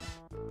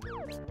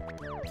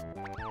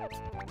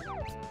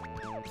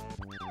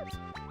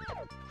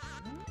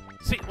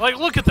 See, like,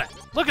 look at that.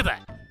 Look at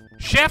that.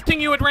 Shafting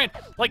you at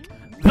random. Like,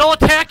 they'll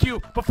attack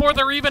you before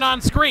they're even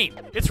on screen.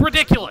 It's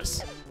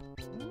ridiculous.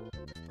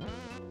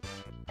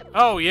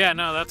 Oh, yeah,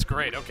 no, that's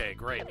great. Okay,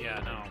 great.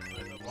 Yeah, no.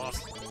 I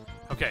lost.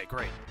 Okay,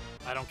 great.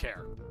 I don't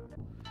care.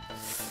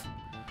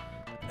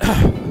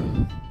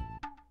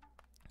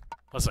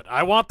 Listen,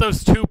 I want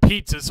those 2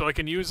 pizzas so I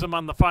can use them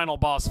on the final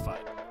boss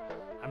fight.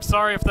 I'm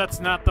sorry if that's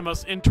not the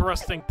most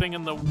interesting thing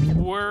in the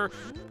world.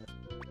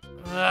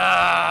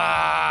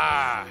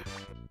 Ah!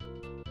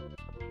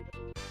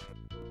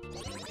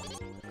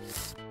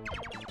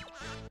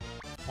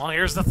 Well,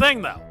 here's the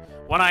thing, though.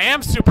 When I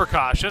am super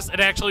cautious,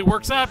 it actually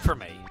works out for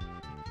me.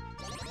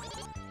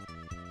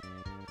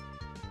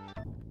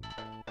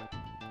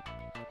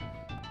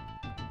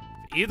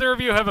 If either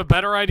of you have a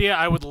better idea,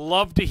 I would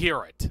love to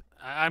hear it.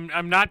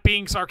 I'm not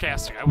being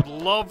sarcastic. I would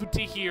love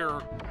to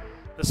hear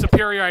the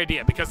superior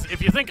idea, because if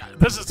you think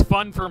this is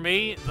fun for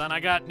me, then I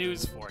got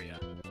news for you.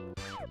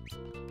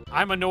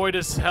 I'm annoyed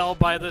as hell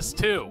by this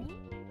too.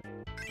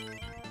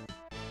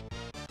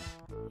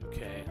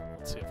 Okay,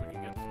 let's see if we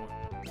can get 4.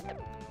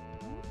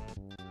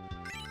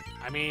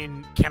 I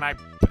mean, can I...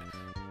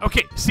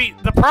 Okay, see,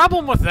 the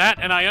problem with that,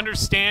 and I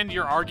understand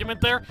your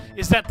argument there,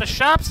 is that the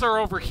shops are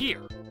over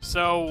here.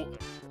 So,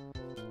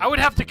 I would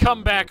have to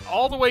come back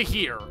all the way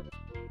here,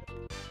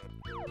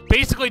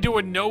 basically do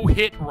a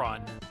no-hit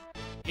run,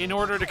 in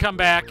order to come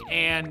back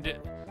and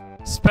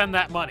spend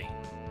that money.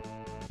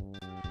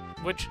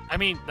 Which, I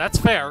mean, that's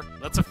fair.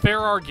 That's a fair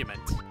argument.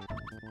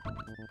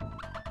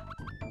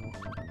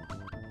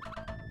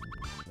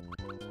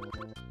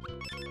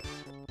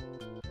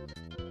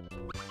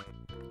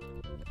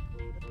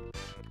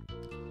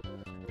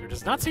 There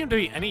does not seem to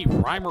be any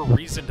rhyme or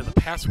reason to the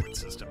password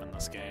system in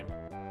this game.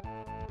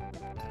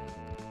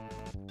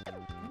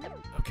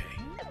 Okay.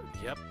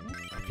 Yep.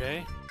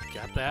 Okay.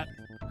 Got that.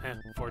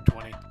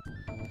 420.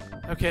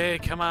 Okay,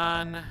 come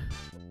on.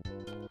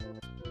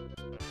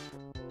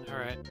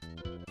 Alright.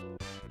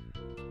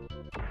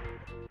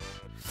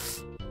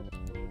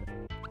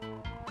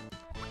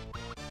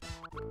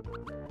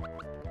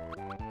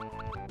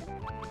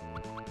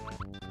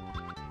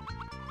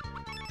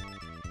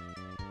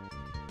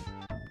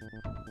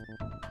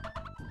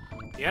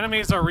 The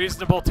enemies are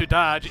reasonable to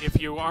dodge if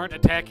you aren't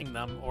attacking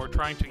them or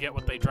trying to get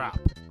what they drop.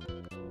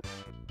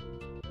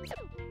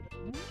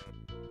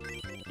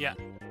 Yeah.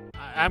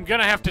 I'm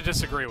gonna have to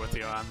disagree with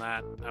you on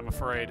that, I'm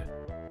afraid.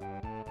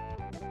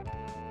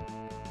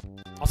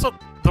 Also,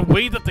 the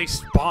way that they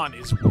spawn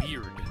is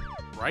weird,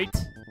 right?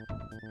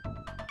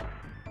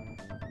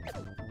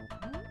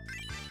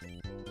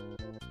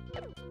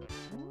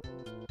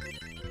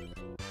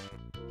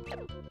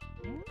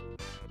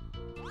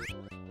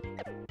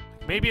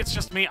 Maybe it's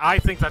just me, I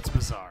think that's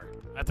bizarre.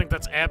 I think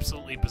that's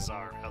absolutely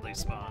bizarre how they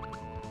spawn.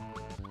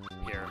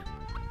 Here.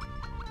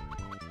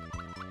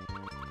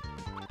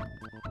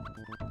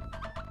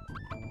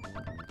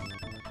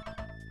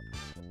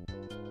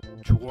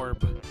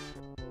 Jorb.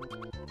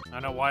 I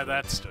don't know why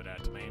that stood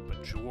out to me,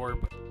 but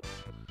Jorb.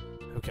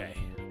 Okay.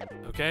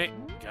 Okay,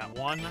 got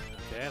 1.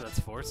 Okay, that's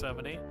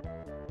 470.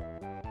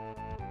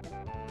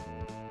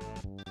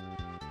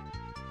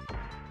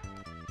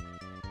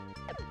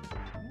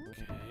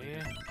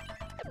 Okay.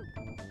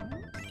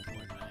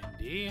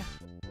 490.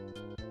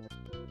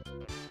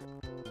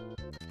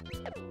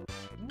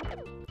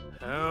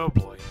 Oh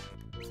boy.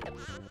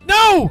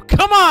 No!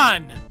 Come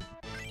on!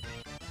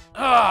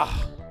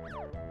 Ugh!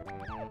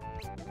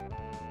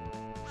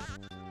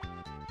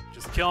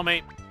 Just kill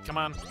me. Come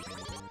on.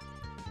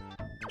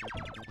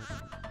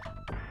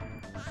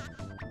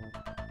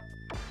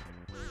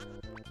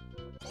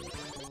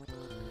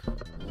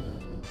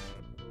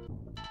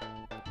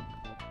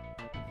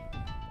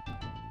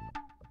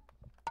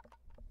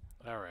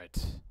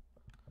 Alright.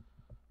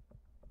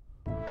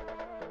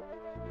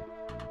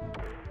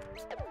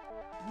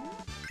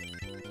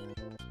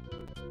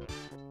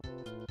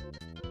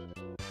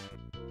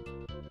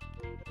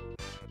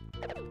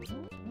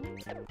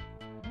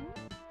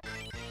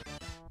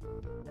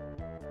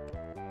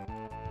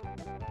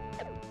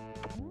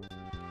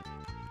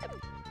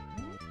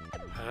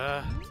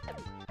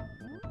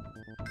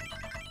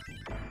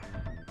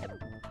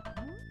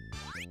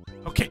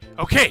 Okay,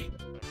 okay!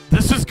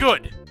 This is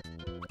good!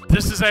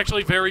 This is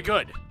actually very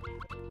good.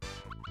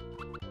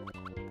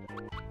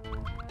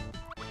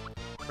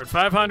 We're at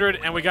 500,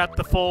 and we got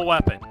the full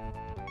weapon.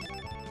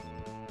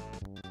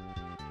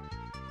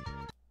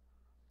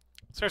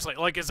 Seriously,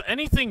 like, is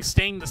anything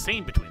staying the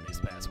same between these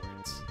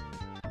passwords?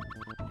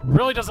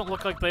 Really doesn't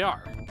look like they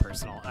are,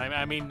 personal.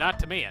 I mean, not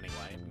to me,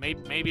 anyway.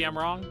 Maybe I'm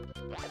wrong?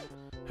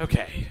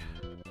 Okay.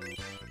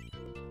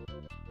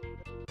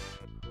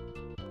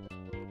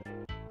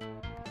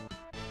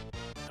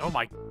 Oh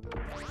my...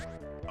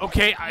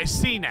 Okay, I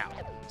see now.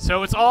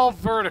 So it's all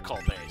vertical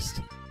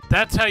based.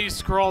 That's how you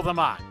scroll them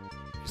on.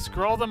 You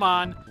scroll them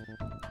on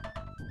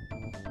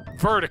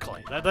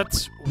vertically.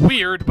 That's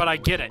weird, but I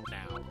get it now.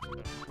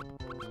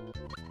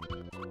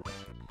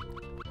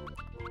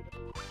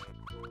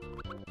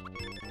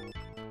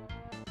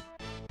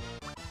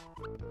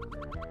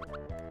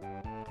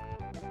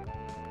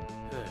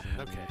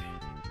 Okay.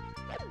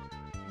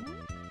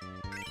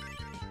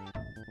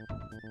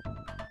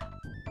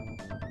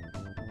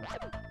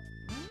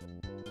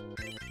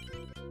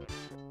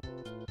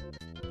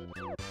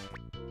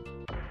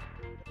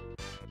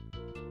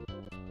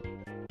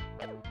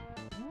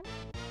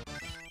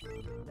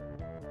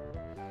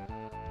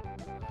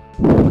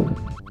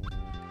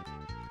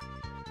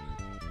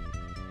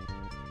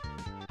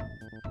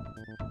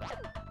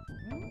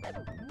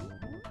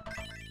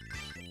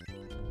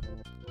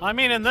 I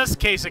mean, in this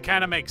case, it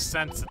kind of makes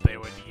sense that they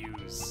would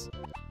use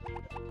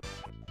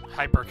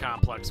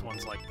hyper-complex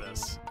ones like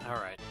this.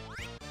 Alright.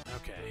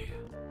 Okay.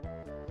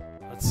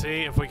 Let's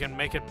see if we can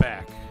make it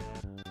back.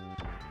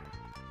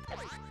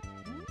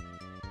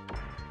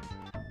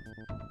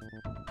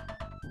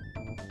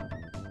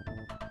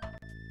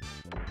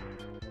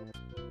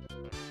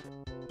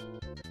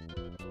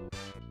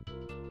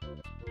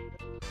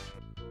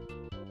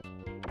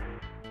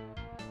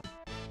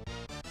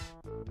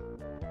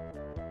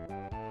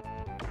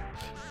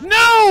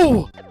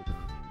 No!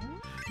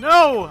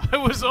 No! I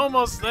was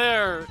almost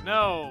there!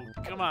 No!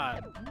 Come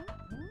on.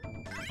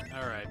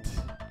 Alright.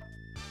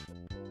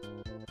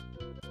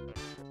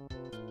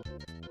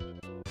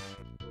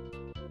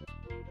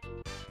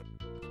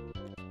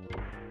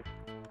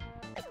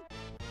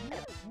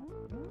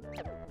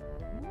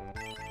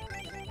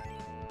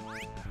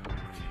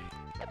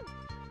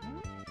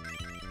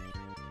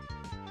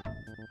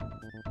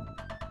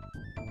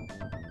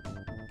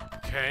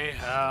 Okay,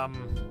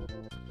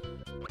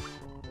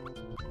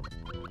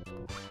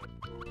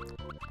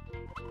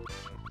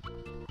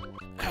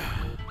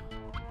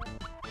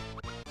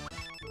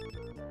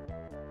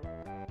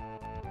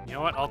 you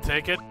know what? I'll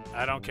take it.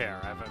 I don't care.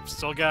 I've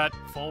still got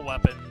full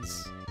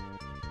weapons.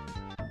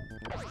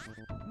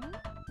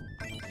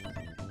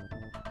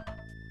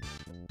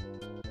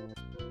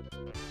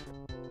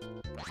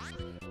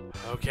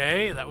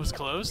 Okay, that was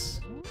close.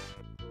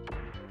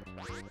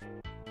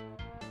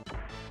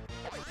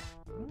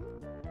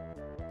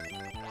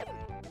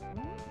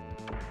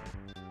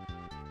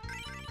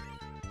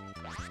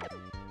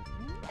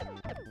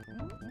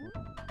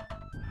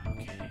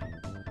 Okay.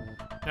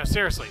 Now,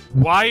 seriously,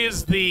 why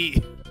is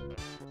the...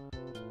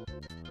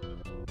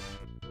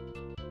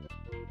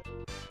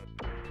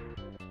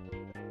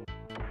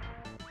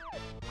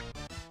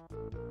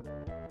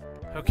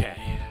 Okay.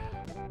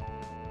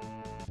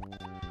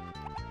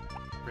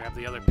 Grab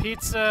the other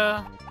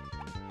pizza.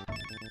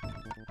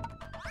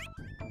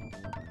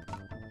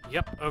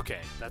 Yep,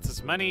 okay. That's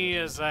as many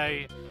as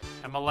I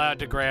am allowed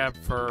to grab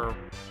for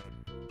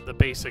the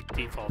basic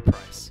default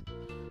price.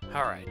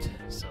 Alright,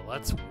 so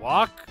let's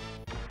walk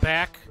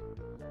back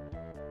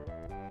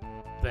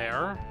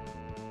there.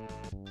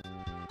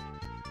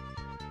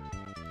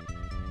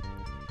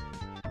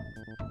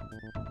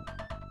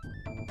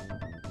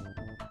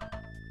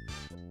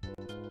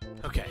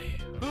 Okay.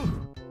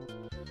 Whew.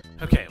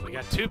 Okay, we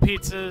got 2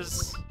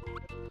 pizzas.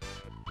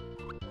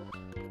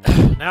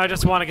 Now I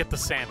just want to get the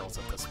sandals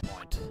at this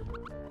point.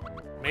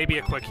 Maybe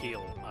a quick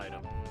heal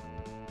item.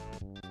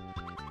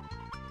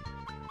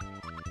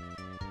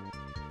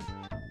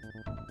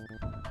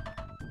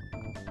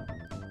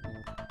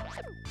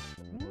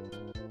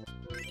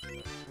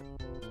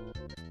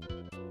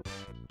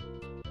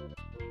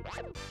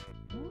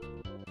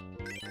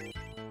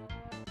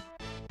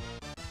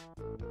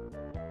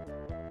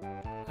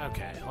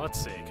 Okay, let's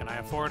see. Can I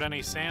afford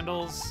any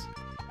sandals?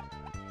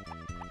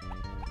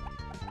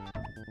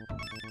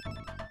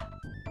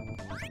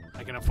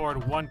 I can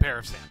afford 1 pair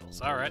of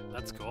sandals. Alright,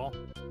 that's cool.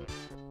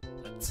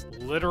 That's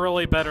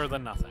literally better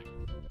than nothing.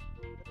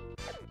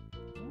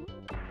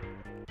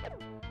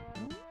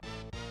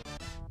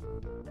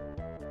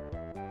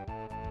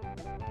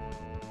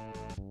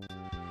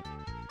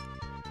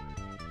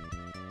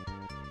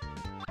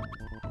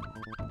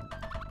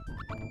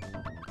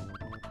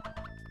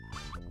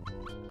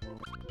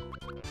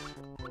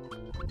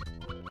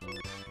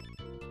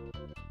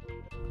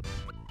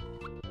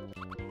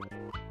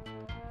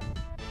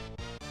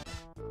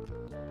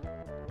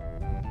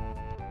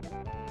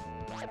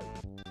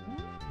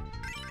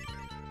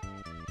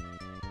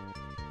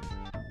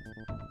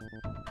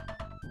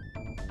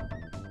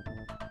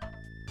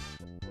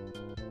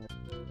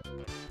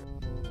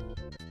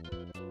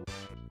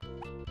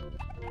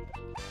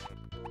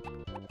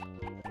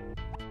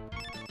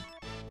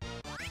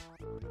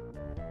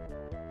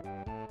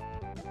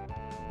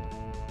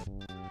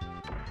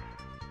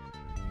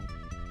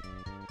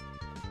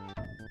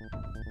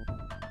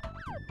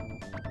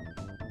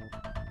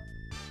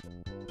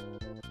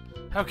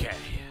 Okay.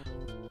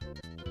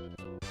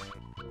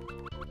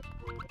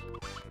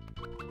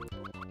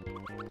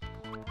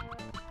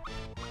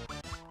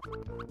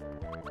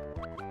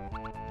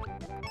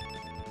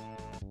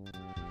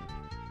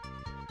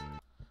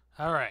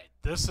 Alright,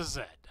 this is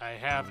it. I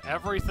have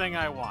everything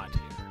I want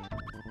here.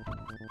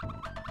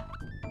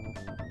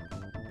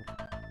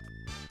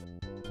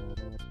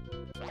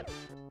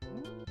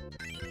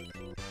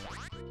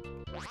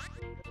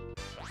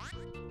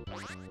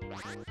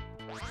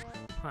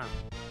 Huh.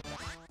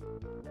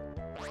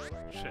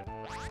 Shit.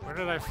 Where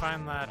did I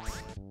find that?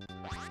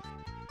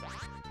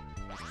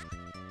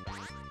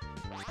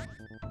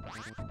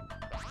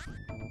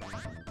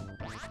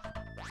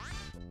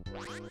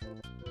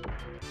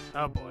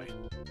 Oh boy.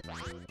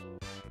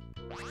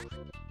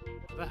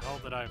 Where the hell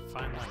did I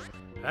find that?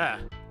 Ah.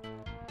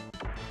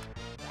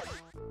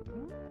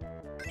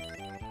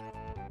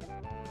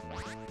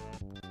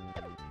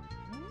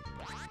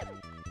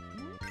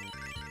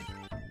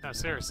 No,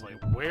 seriously,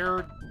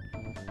 where...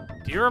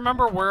 Do you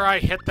remember where I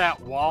hit that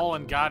wall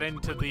and got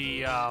into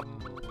the,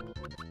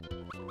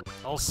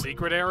 whole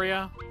secret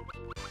area?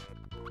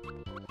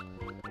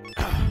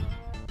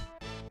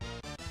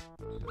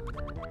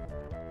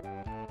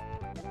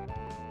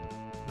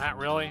 Not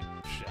really?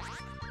 Shit.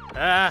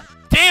 Ah!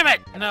 Damn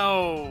it!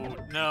 No!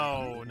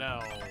 No,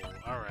 no.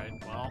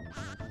 Alright, well,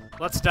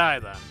 let's die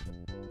then.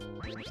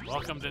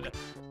 Welcome to...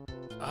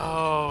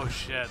 Oh,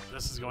 shit.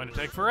 This is going to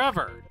take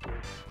forever.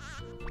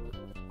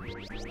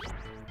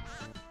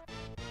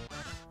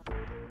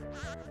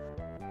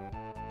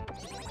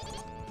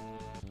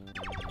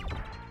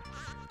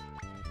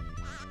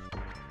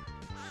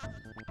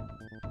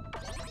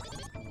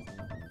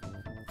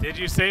 Did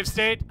you save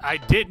state? I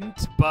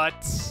didn't,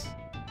 but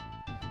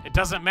it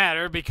doesn't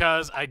matter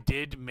because I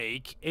did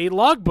make a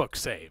logbook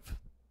save.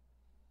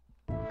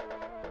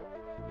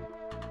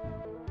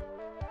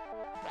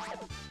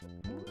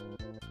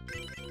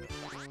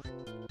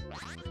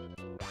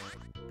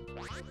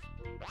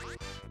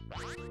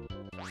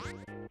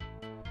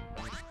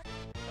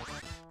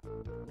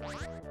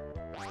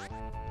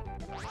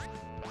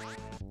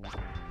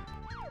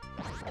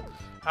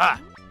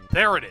 Ah,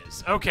 there it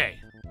is. Okay.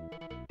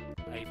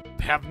 I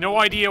have no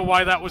idea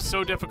why that was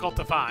so difficult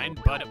to find,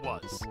 but it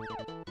was.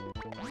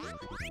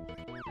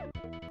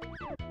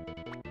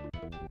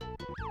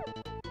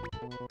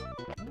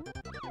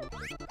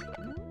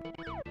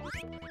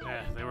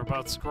 Yeah, they were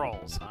both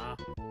scrolls, huh?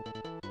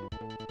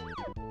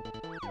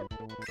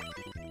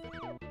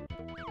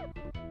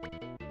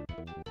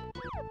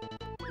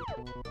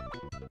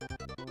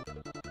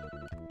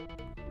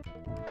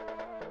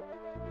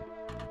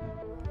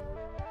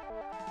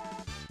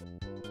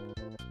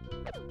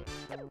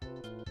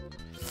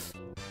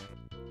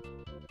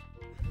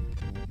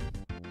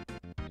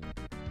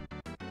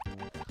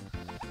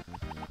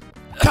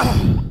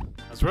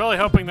 I was really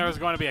hoping there was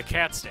going to be a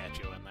cat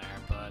statue in there,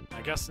 but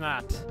I guess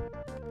not.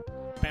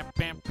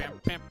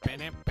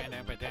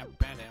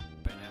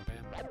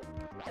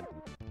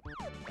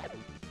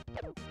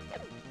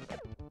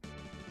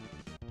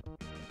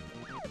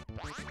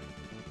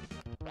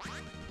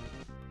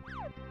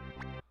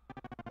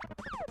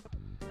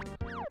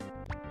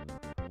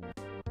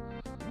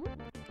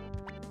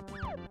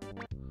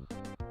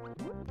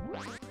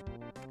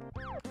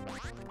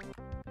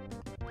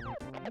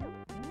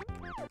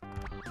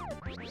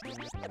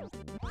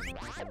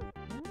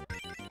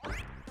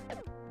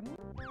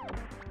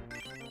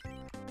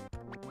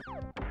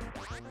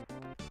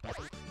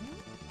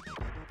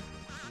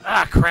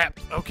 Ah, crap.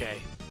 Okay.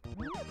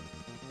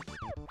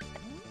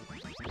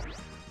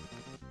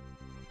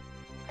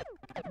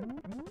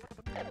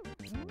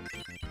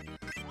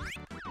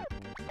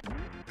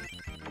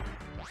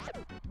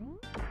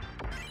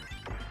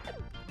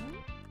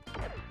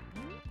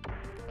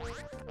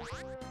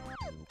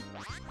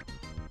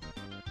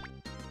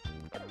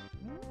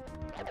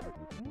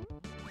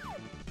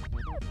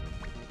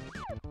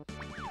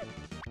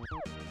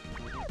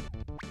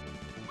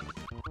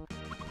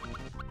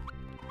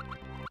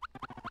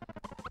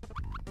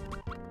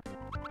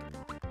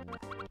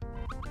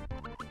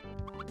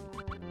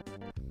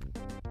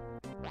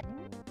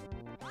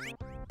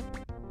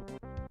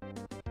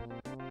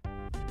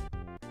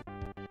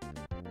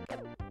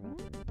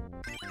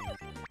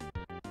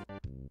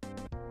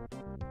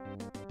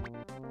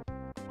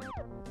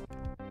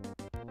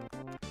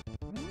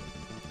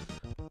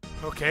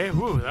 Okay,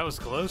 whew, that was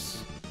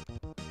close.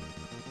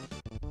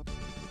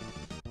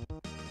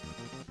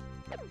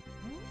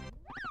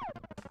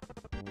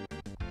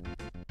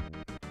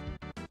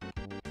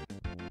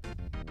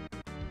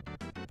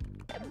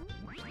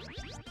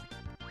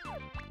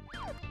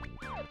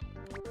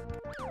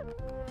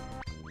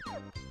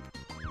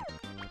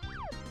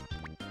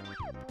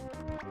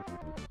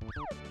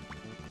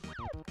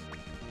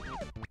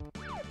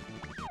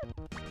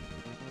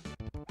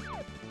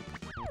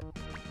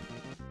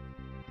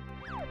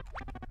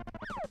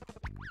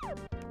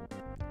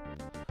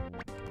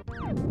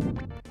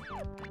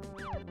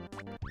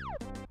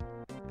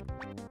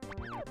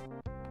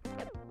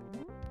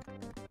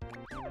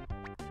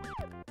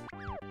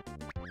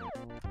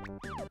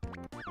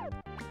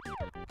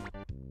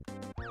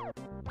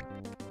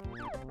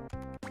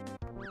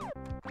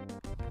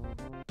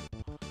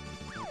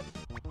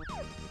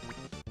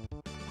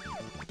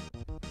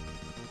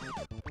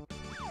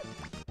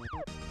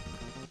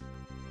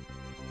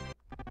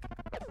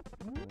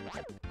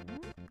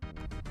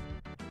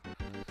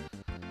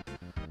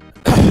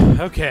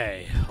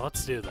 Okay,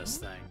 let's do this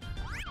thing.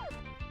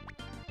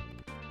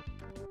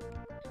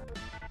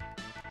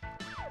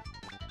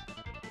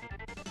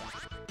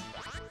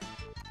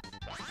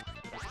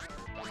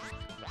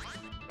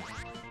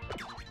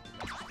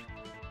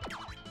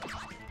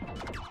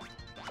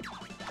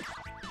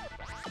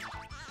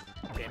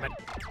 Damn it.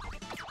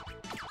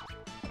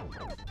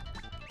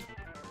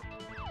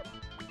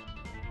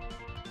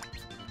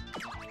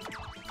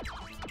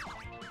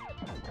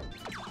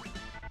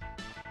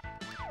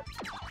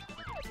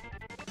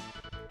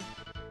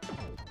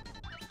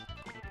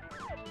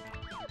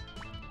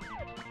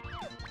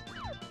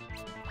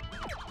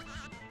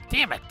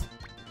 Damn it!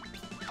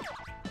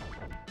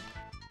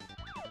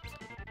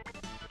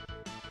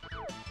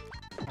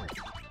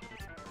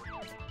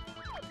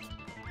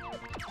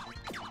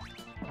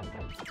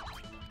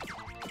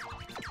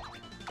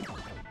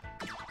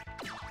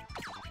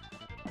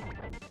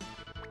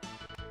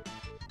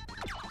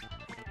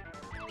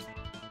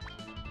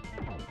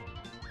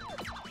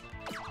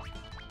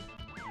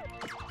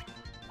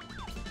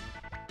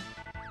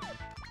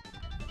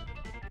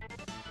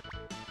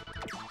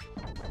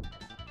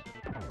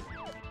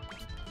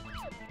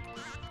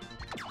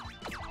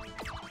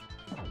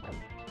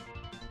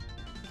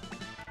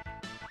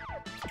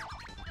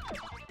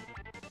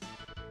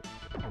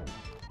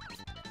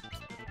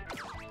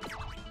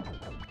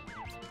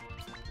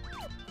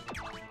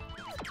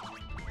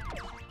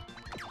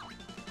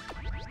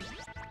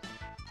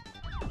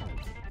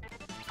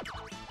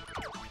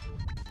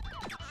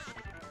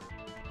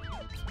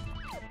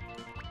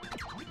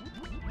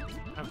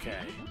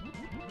 Okay.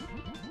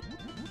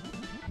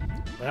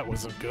 That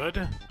wasn't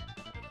good.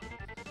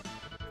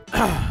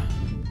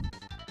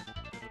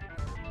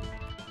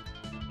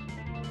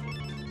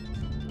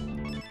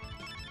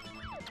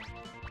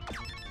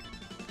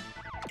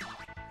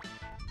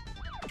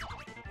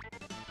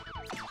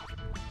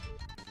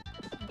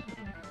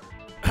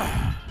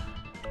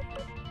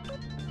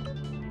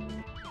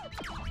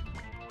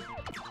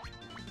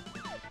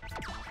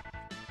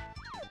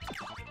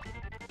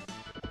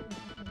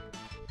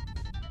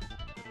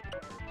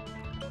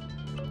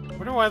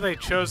 I wonder why they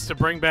chose to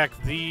bring back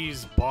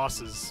these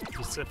bosses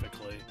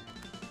specifically.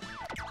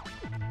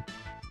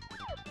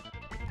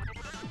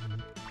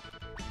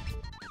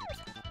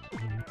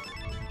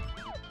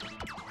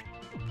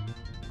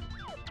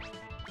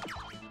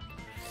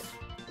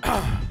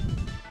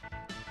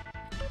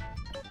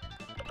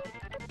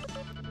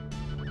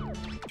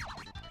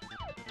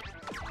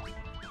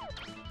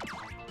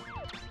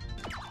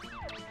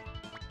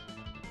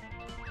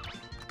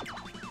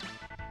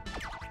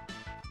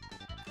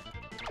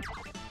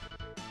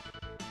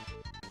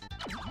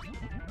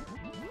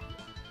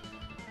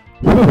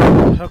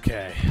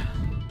 Okay.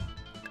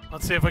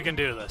 Let's see if we can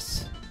do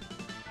this.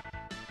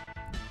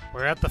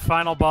 We're at the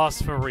final boss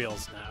for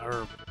reals now.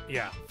 Or,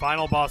 yeah,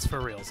 final boss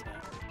for reals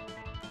now.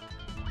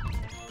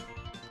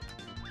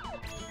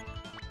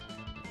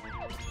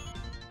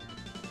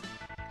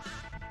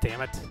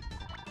 Damn it.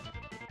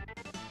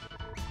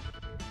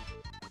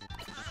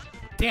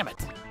 Damn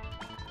it!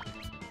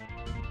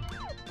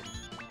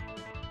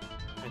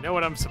 I know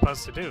what I'm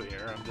supposed to do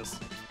here. I'm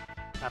just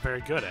not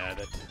very good at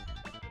it.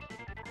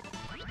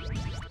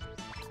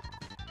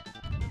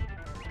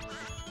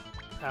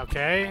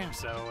 Okay,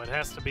 so it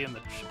has to be in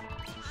the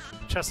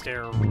chest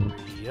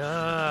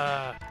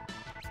area.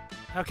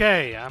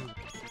 Okay, I'm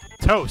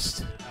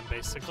toast. I'm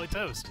basically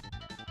toast.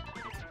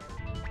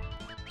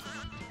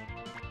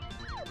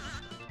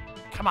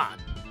 Come on.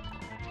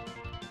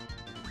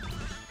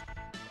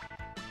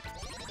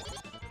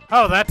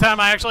 Oh, that time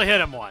I actually hit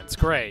him once.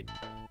 Great.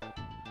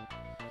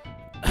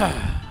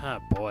 Oh,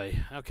 boy.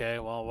 Okay,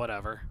 well,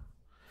 whatever.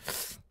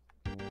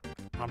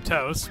 I'm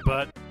toast,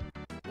 but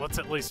let's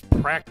at least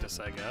practice,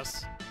 I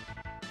guess.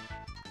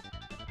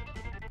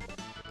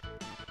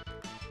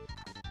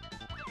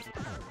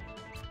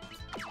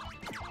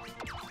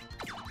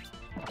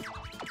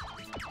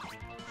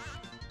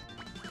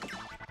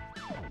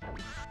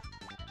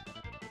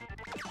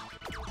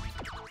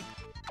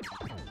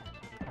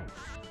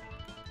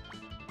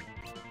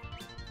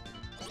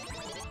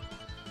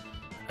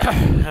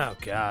 Oh,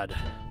 God.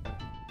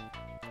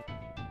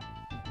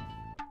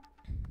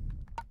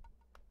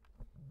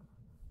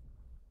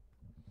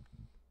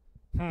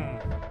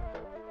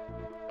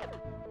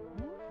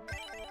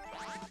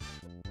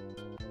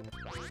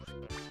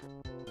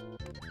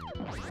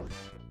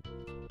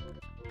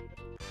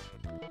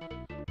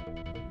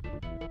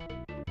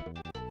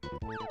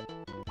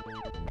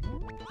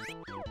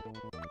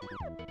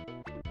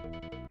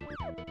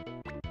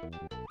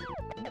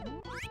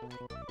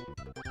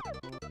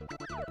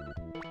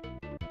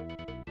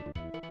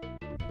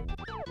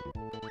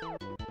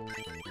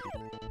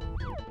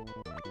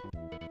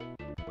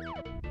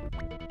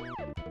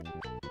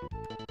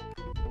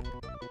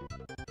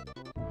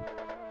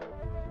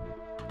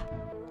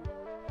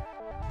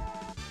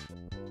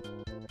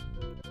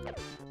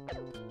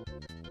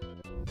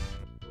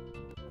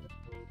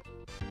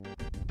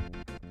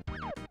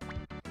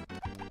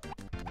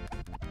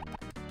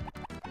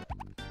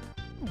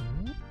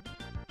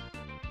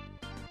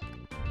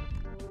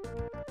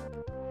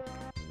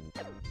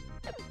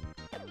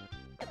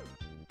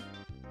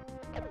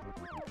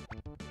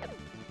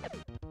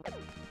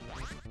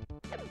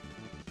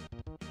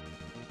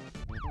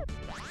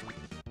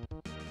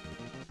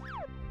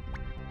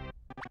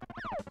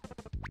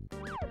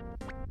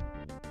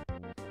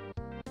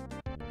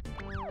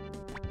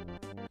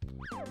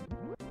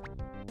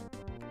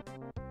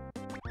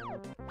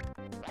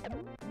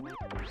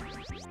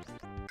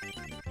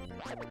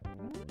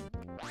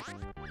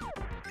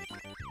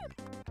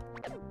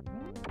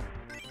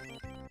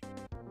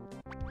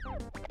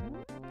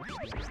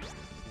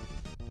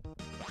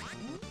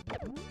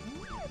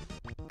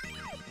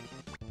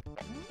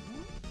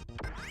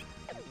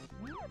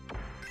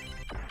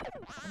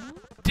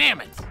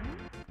 Damn it!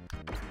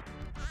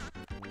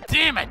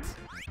 Damn it!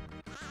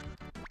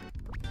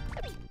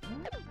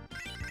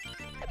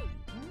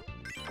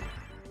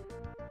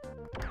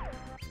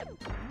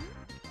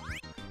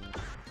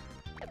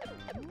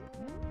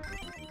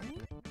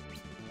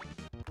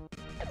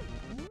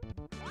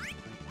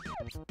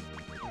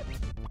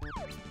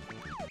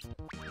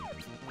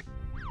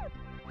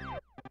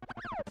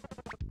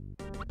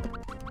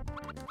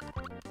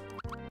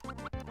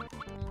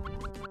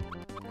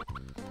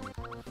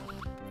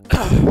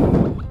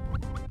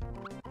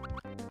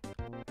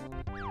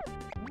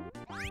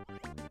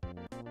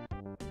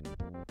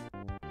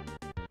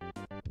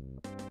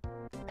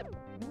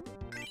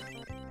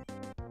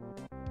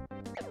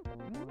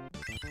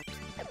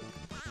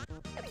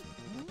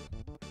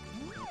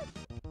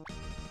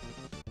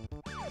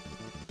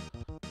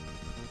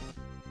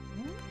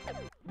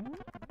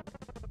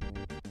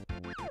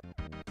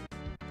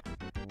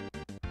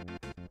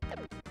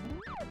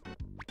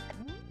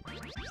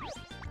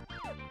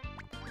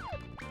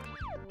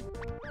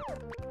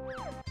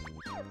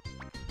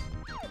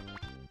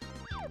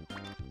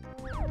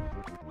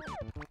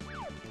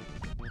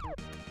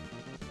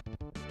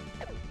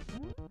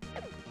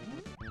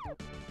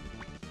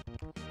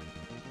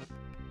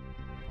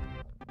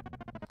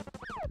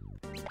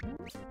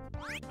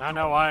 I don't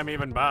know why I'm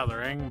even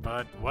bothering,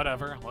 but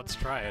whatever. Let's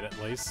try it at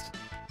least.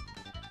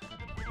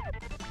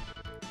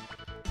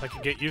 I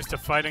can get used to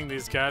fighting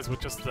these guys with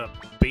just the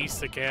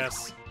basic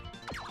ass.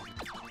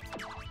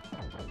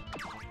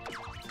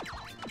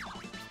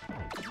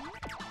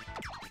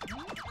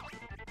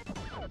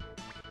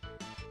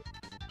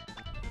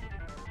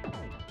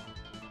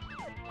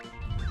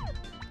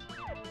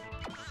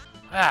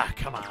 Ah,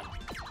 come on.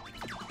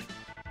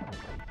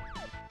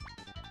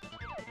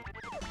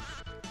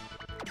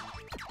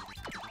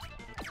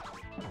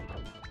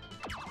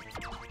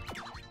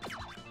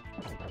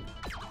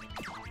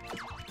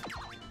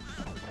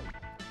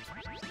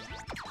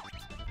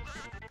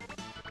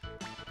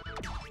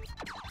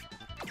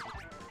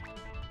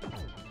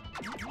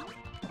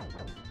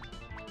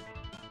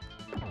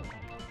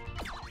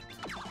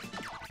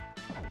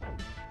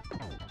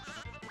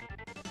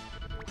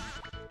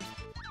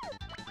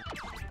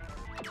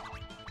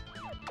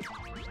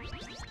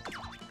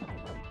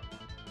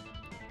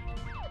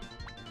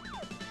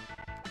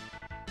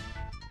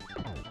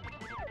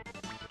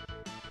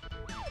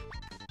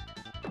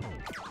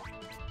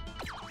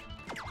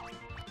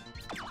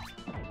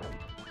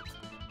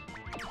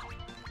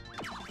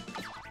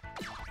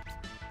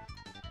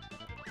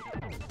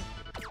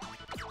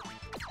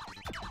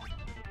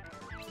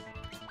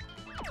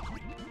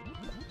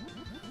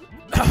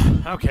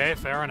 Okay,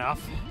 fair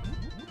enough.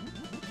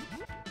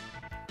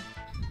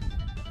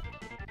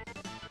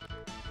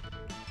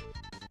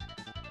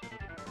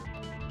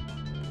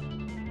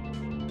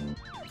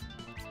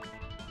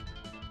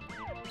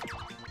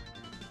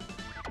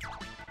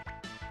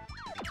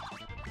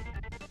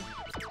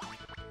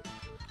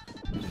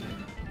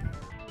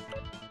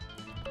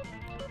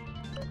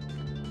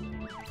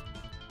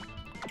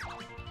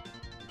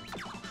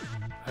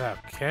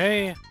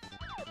 Okay.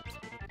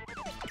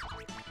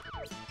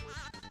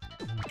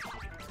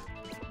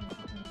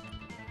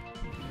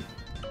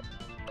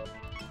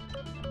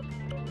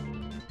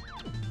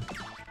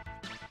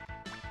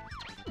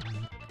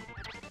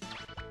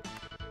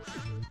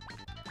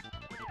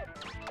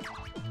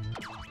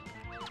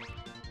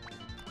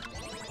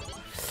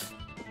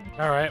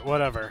 Alright,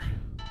 whatever.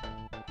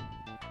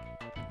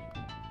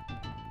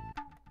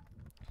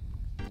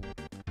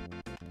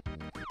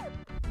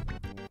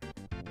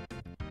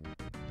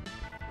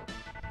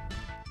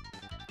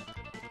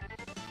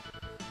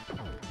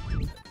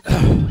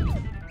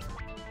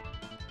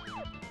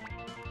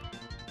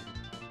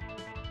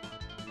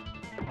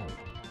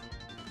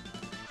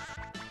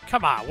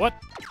 Come on, what?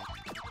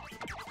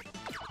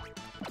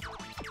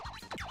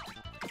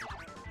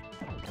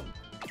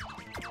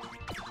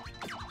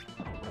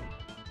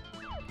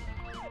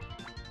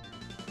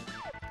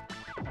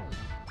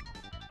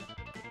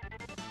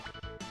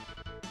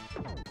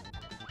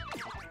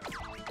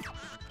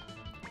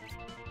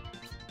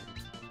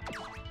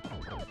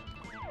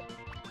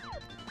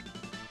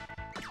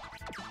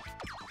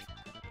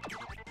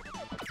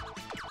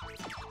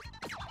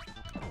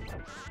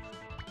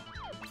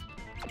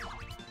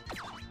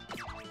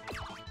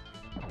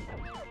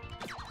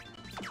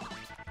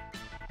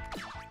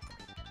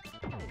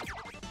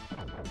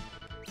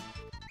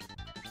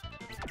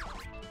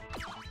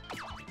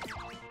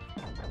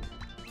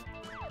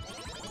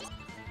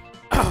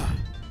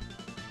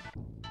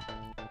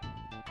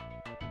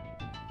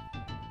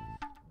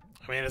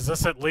 I mean, is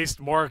this at least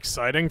more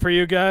exciting for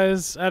you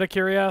guys, out of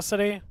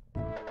curiosity?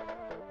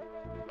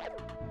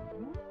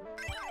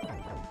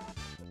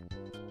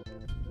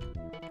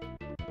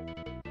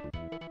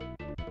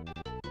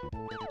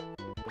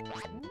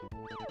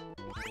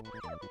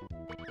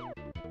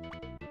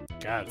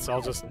 God, it's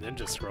all just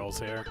ninja scrolls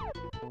here.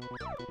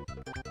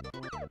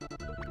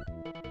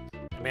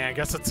 I mean, I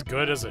guess it's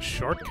good as a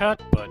shortcut,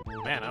 but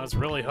man, I was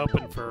really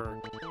hoping for,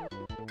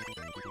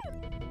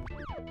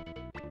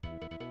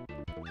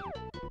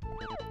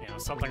 you know,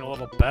 something a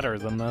little better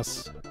than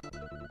this.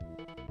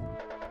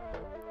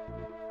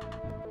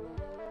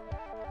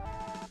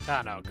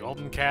 I don't know,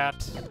 Golden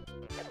Cat.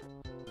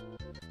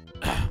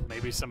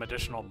 Maybe some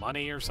additional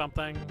money or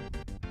something.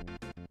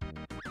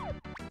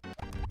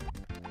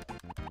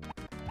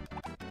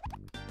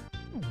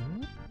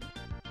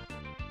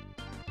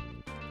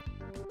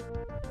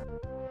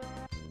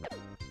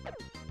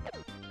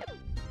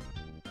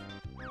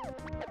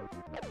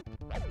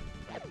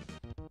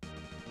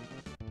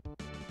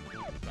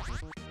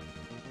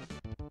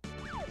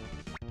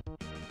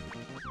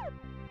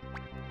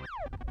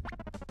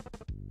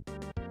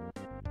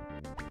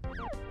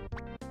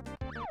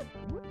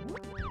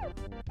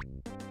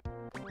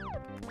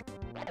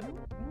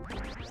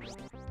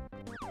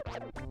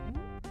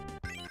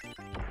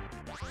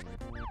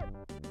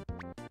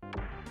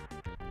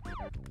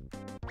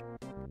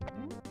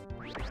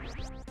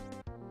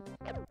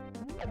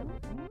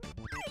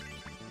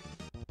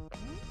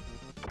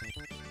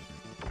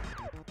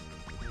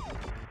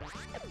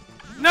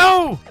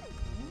 No!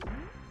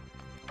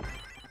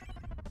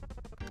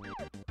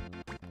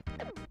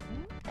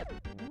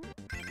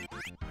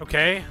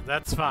 Okay,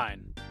 that's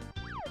fine.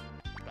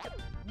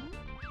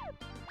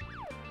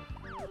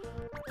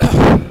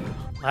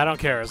 I don't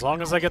care. As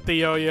long as I get the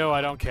yo-yo, I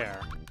don't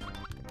care.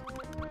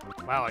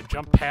 Wow, I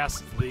jumped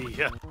past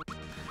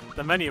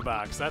the menu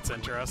box. That's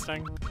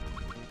interesting.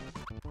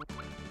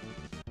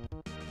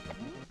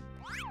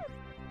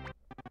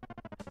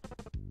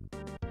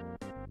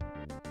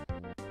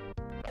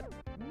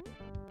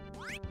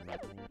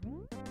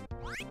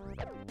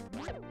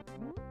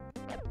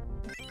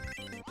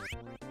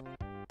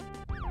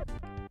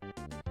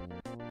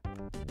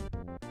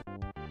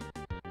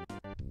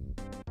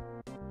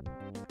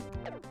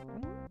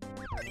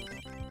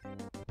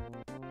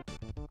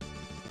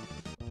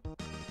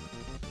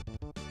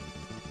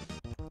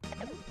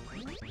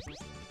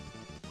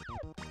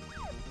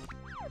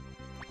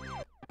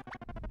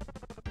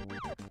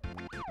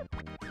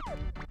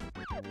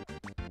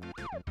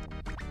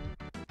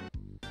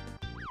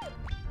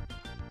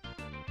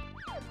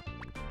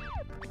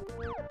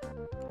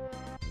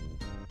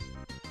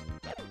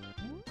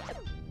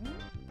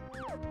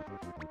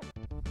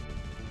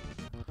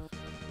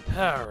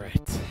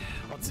 Alright,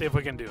 let's see if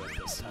we can do it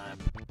this time.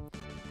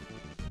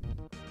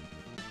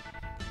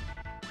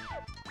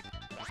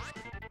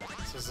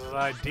 This is as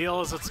ideal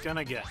as it's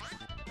gonna get.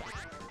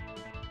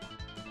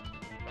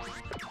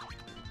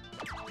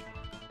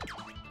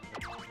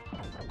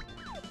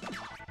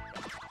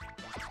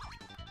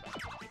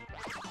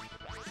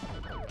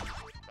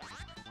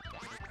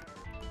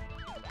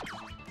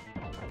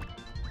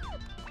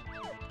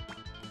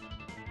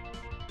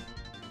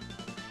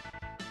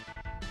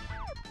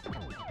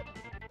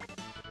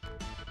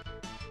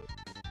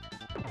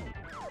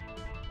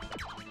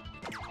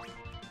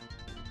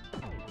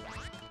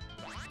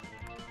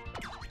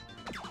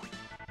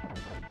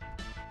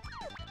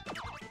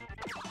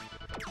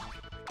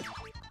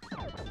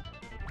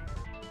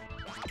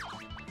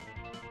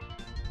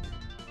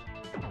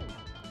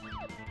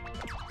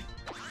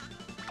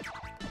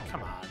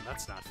 Come on,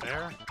 that's not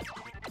fair.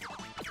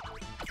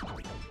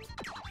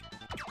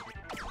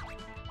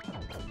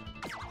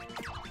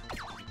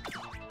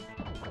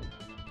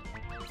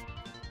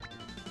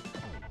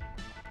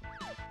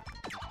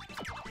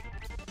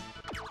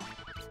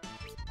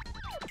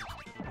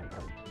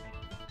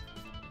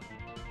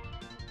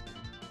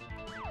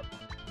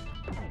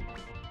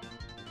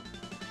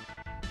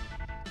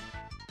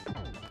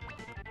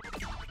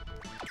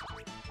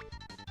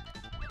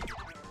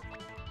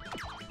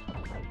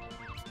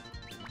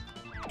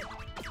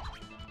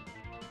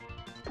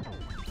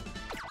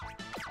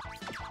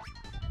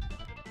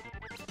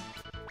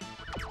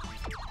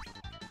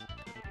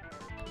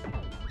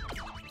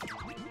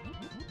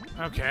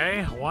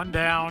 Okay, one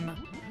down,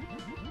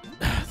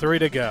 3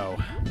 to go.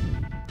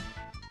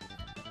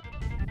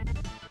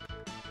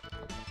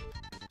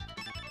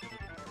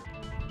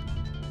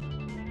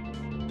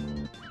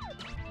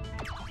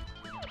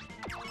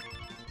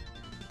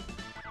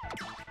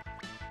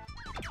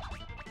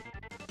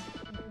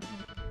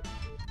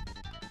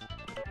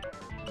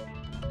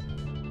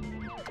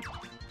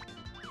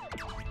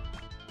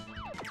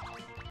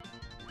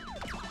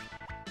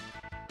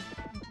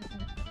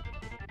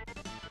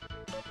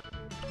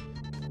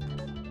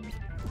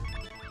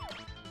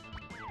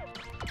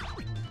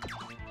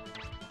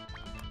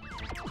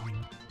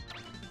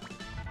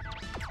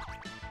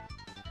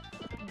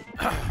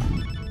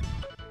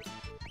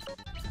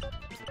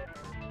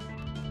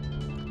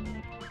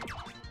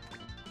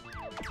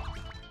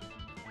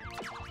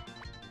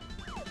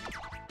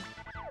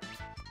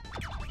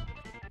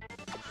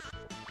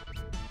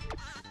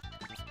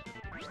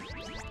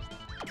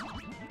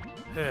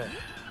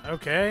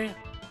 Okay.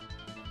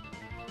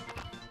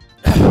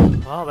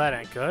 Well, that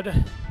ain't good.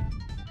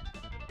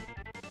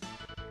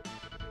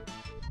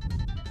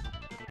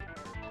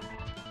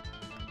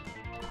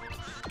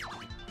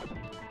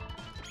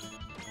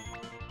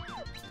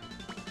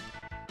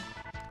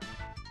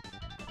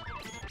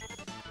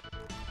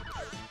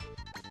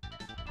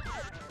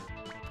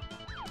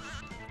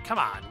 Come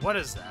on, what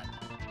is that?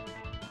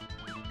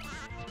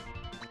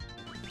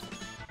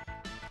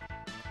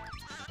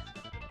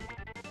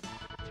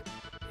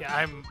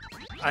 Yeah,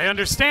 I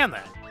understand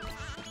that.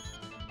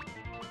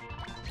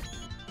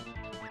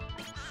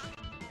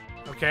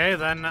 Okay,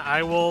 then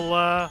I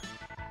will,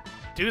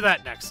 do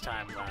that next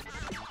time, then.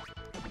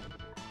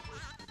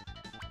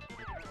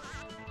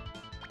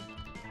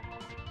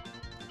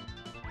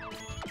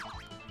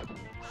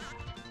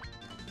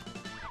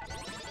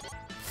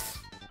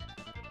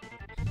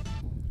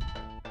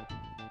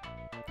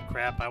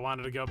 Crap, I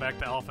wanted to go back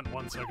to Elephant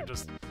 1 so I could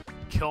just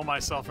kill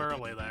myself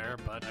early there,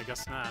 but I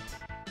guess not.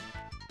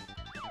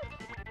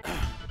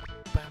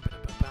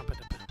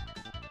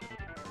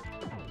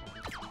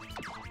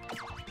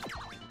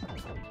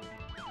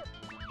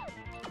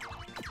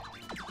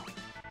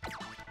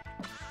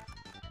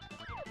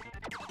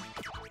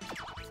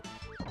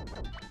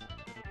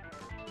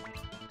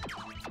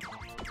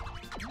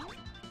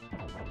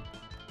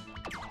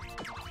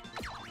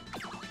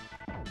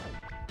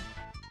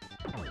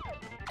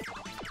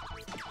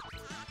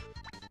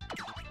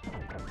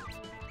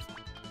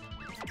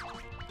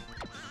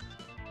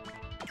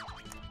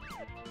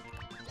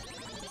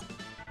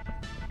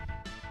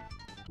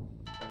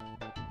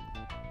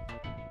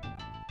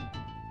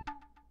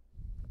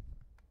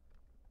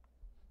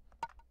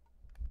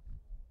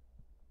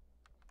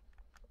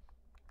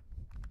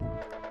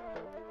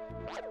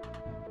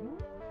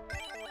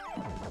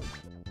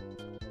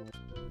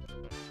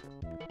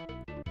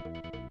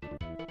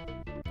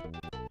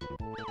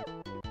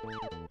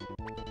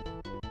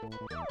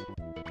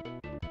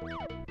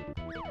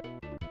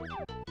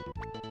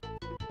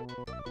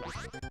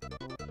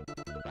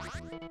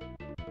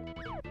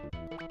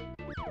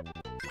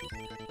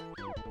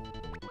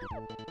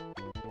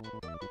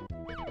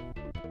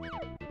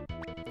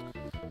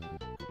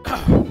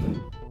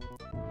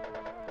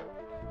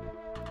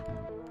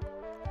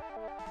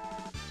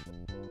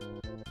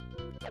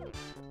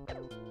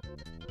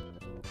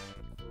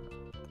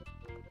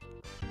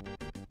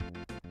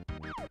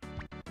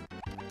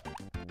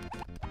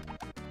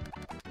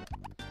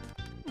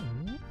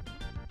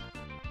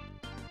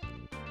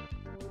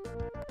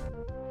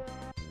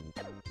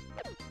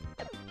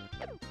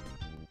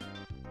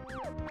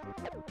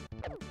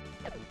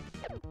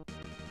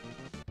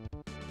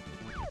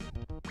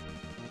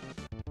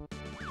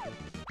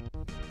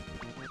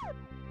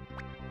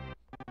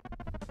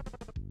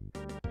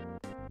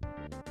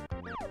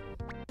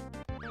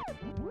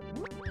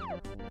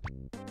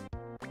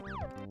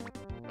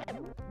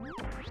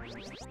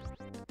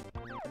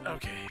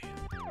 Okay.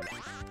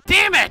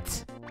 Damn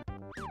it!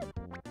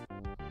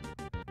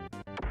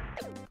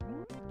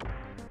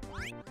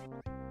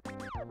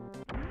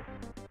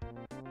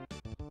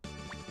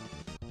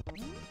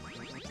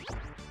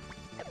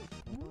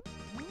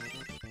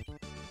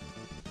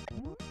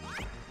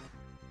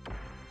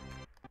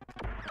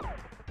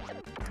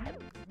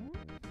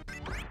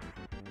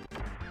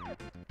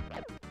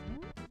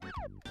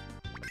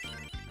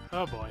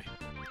 Oh boy.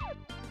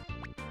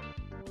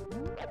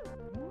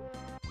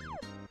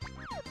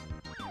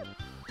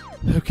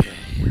 Okay.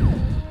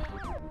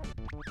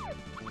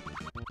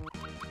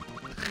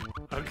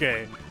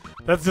 Okay.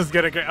 That's just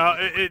gonna go.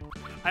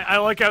 I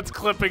like how it's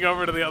clipping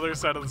over to the other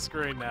side of the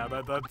screen now.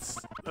 That's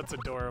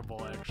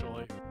adorable,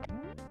 actually.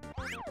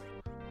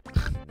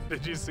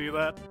 Did you see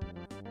that?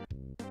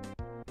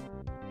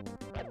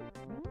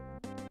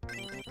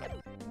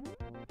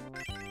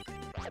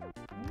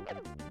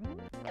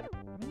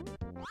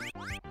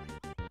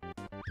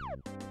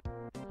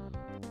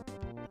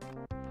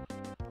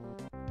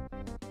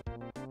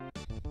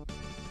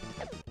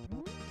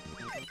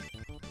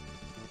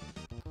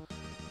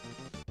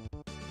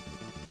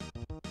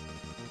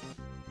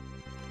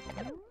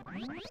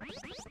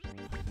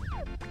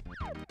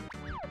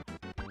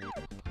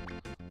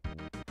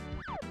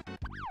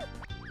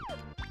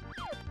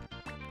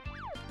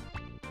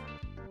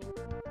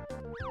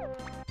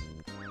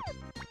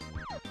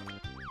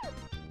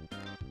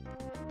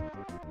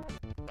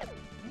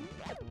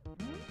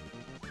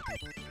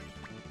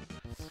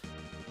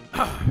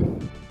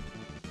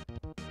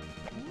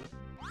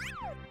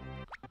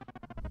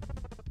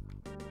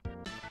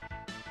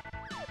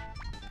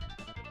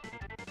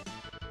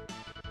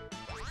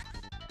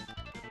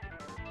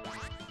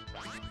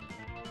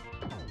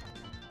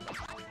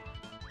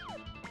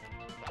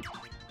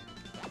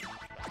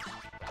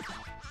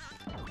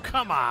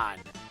 Come on!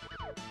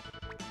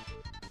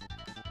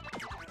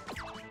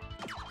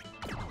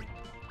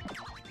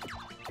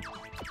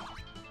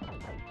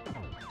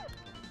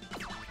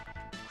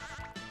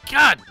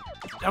 God!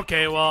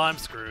 Okay, well, I'm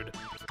screwed.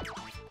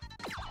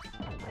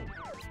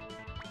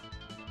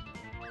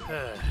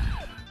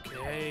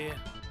 Okay.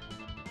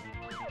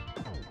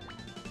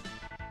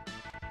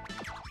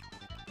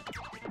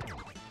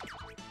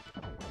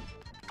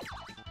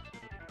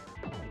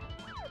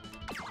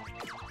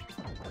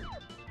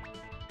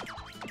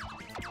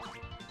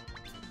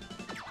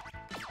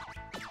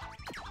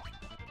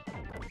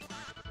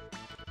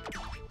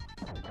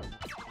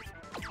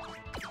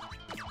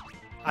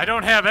 I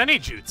don't have any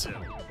jutsu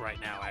right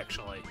now,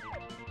 actually.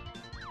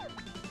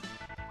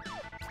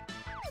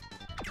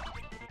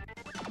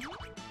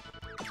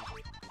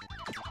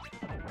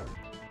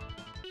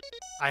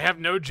 I have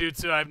no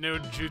jutsu, I have no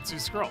jutsu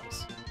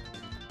scrolls.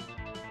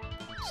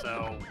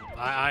 So,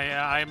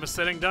 I'm a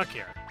sitting duck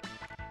here.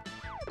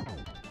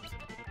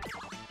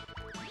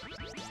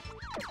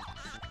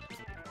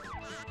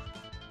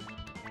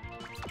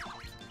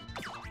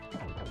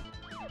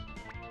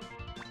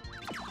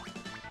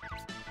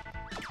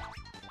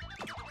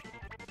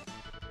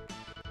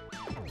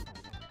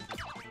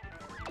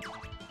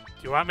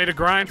 Do you want me to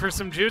grind for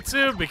some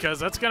jutsu? Because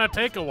that's gonna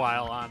take a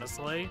while,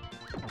 honestly.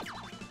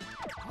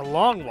 A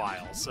long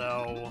while,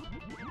 so...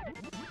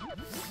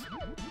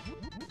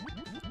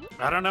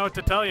 I don't know what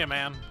to tell you,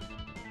 man.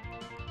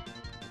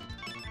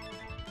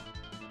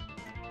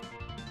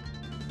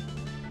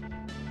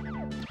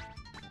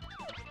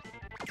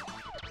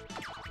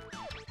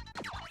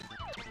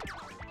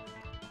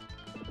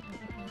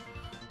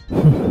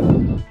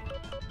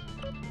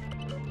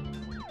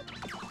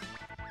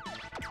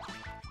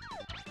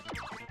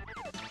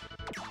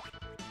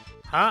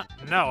 Huh?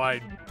 No,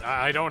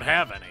 I don't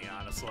have any,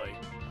 honestly.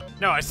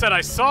 No, I said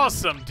I saw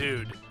some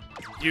dude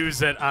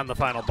use it on the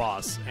final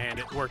boss, and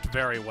it worked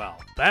very well.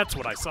 That's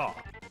what I saw.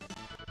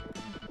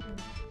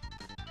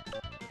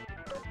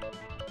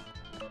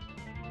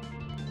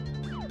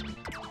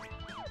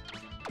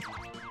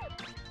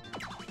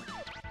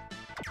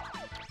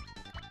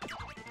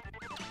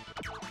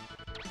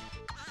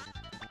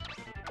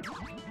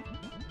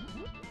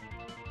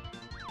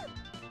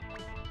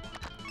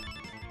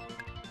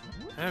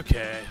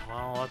 Okay,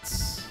 well,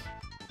 let's...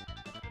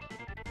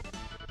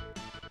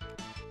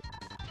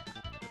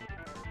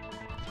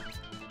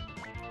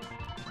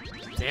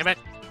 Damn it!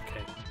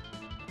 Okay.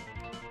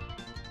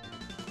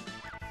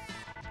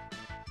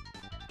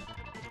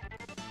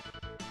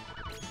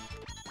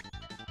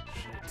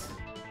 Shit.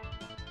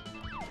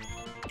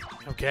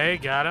 Okay,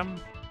 got him.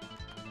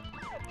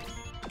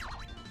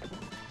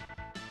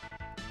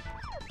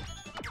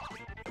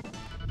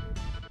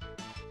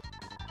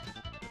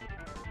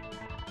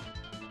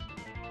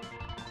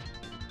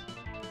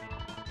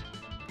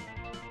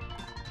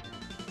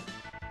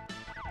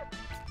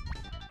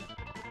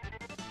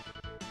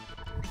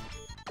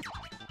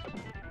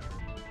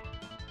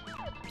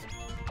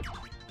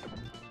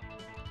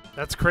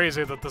 That's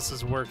crazy that this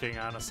is working,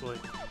 honestly.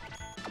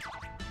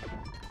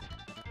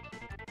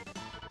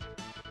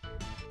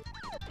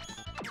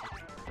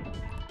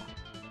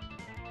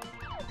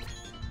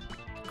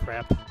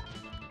 Crap.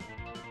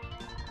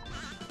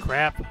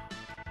 Crap.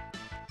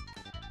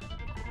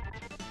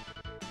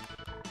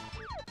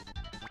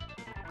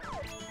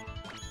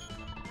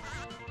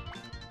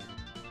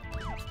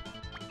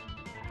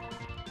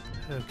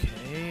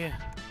 Okay.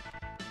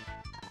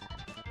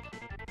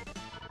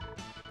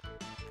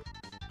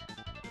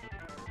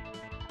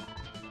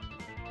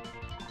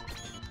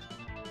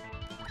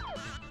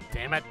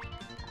 Damn it.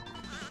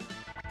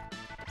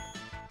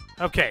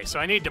 Okay, so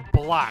I need to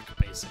block,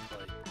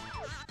 basically.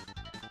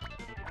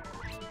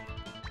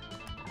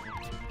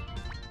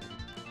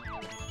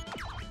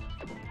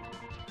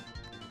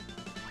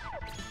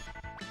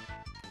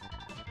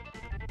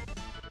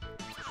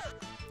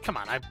 Come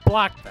on, I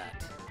blocked that.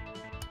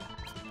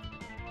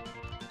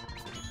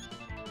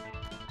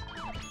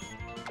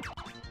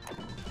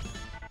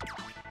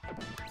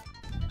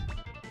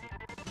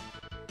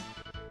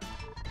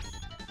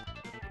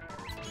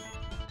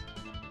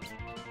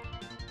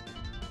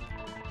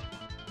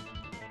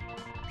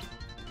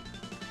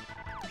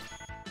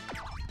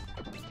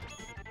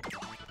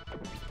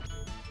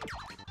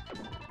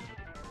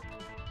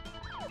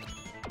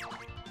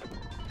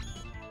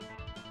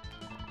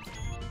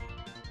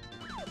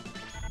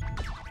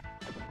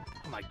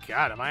 Oh my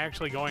god, am I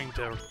actually going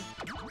to...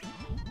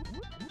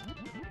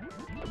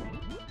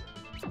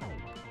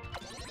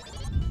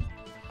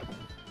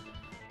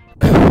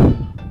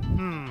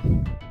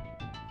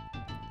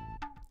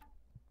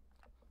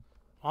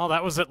 Well,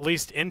 that was at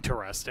least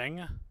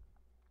interesting.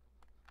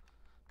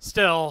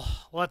 Still,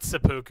 let's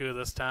seppuku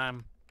this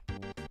time.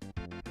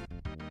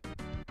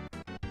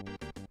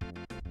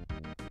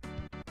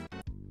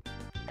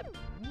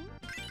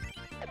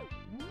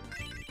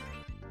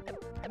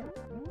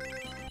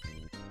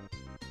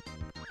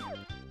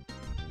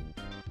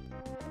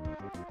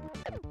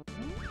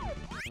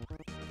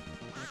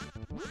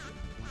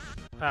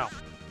 Oh.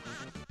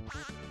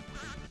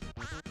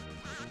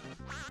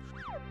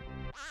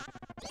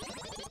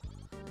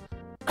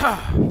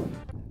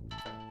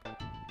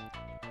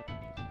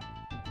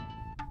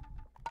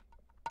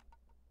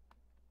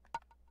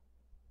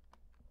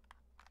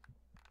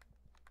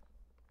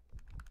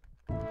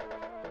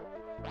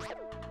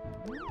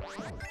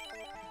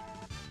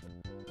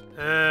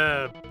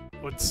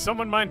 Would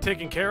someone mind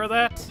taking care of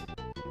that?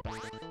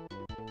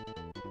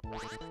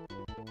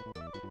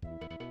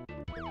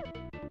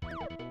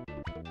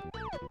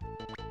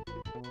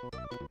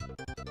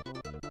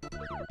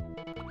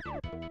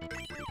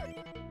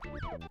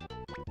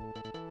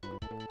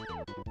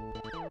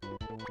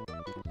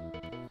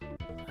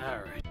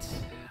 Alright,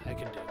 I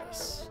can do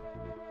this.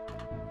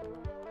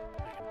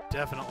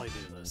 definitely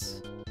do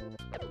this.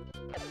 Oh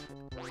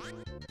boy.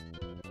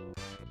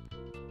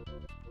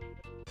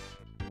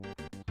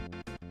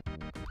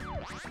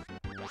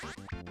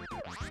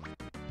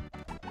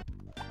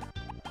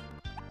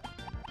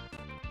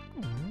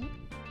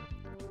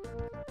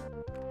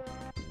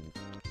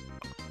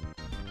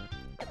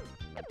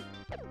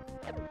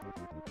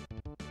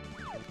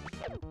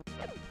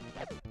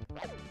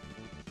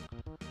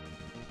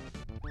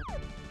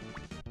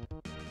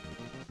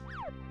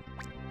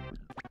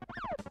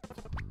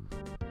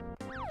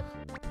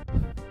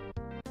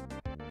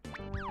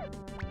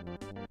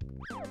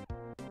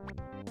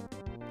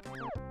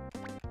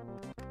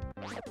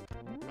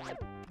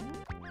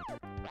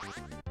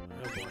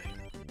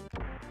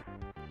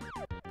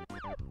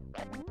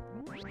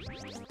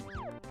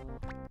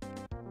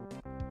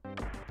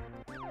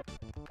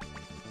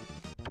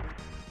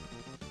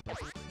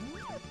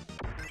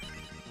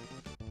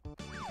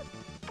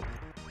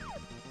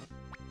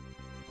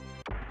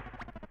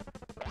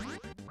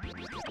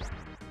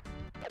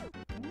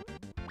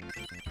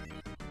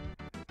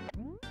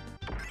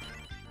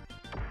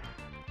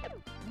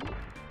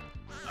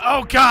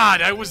 Oh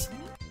god, I was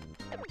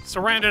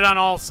surrounded on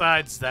all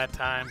sides that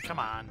time. Come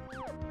on.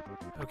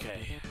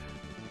 Okay.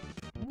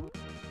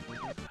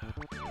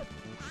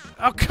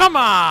 Oh, come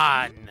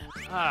on!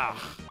 Ugh.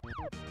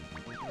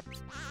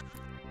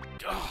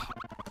 Ugh.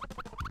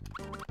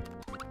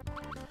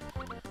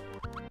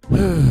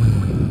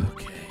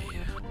 Okay.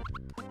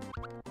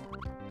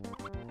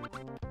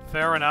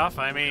 Fair enough.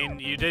 I mean,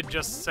 you did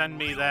just send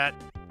me that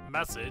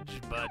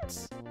message,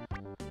 but...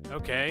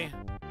 Okay.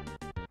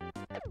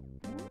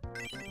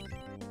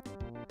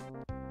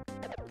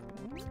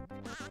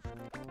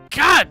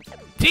 God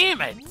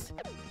damn it!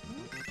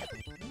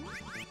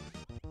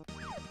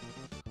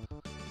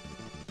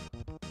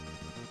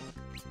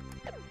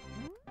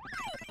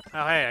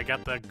 Oh hey, I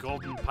got the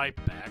golden pipe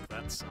back.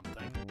 That's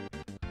something.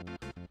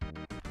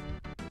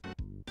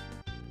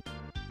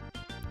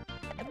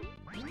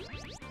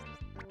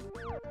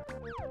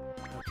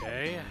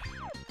 Okay.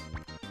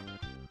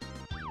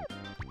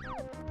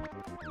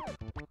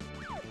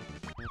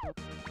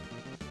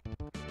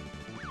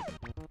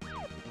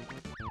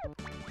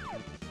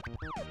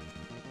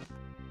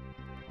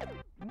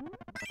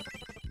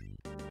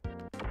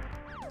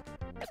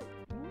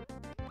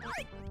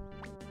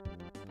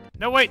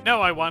 No, wait, no,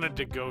 I wanted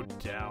to go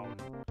down.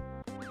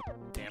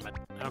 Damn it.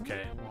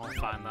 Okay, well,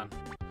 fine then.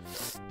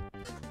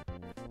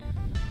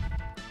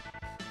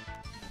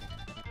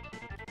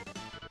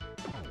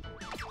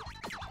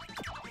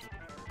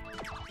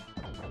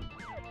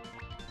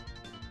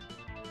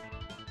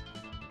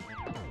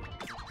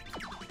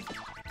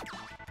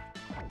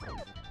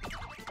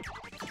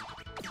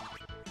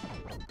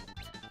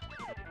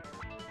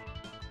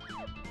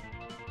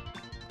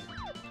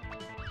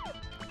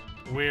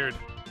 Weird.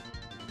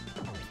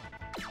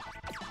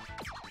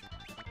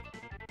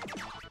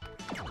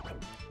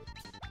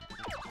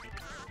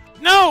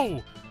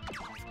 No!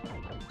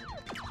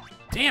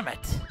 Damn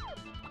it.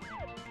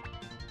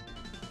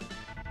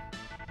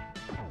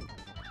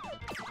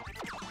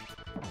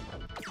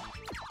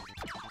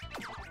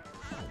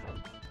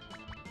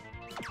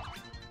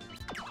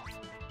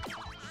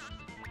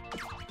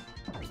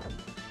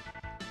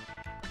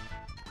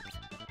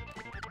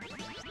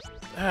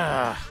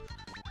 Ugh.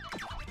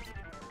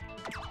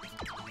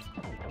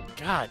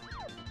 God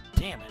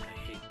damn it,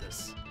 I hate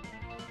this.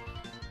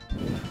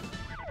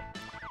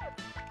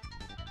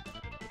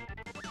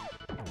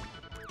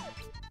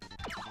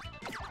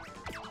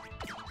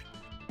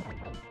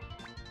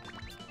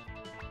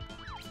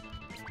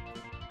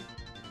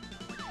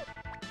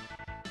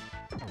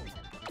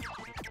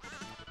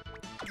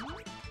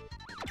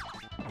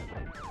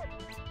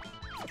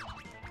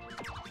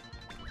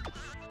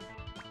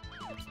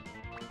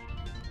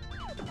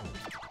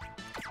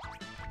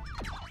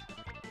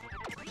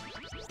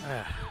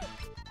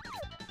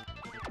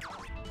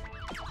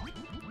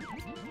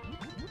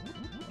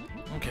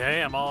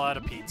 Okay, I'm all out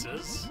of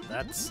pizzas.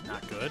 That's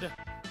not good.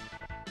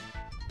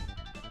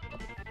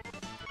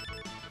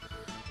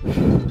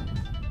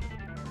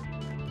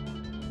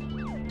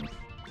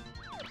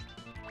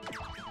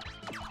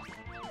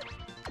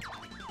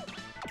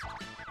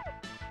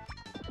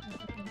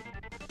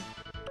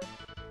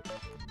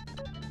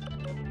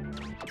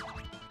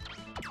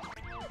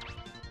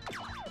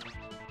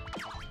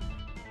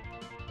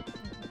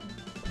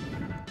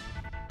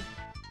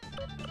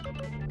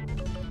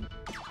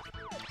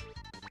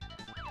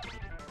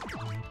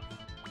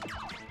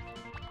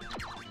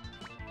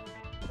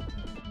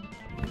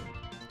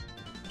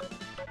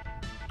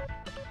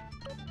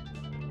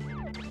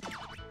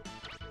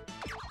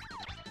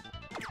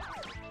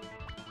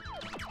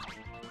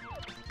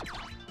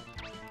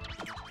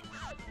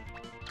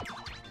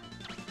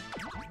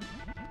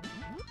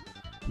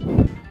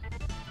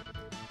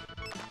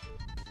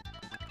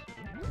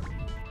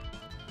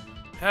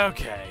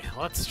 Okay,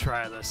 let's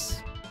try this.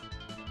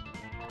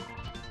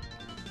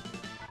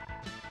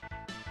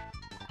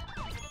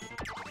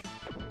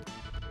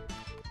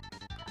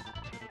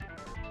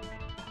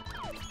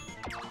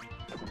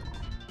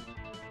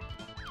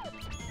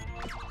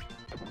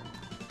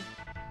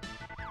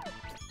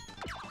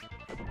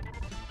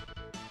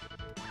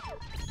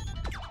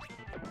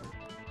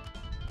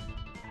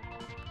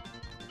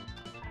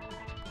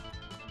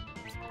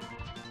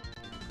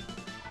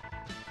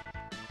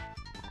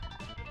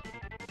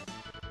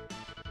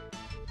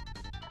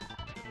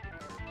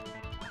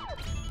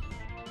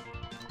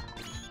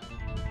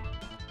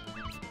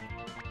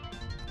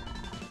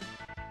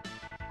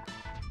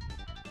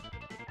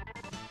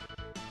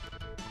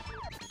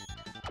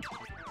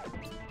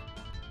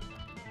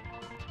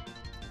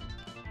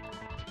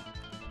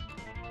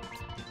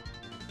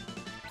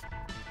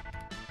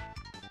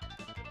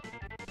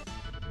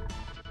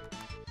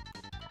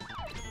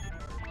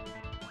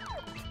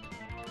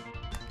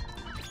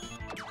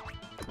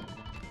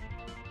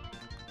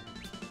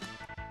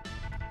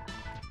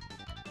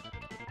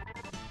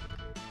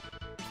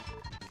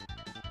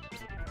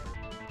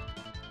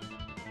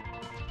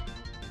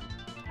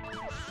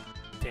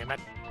 Damn it.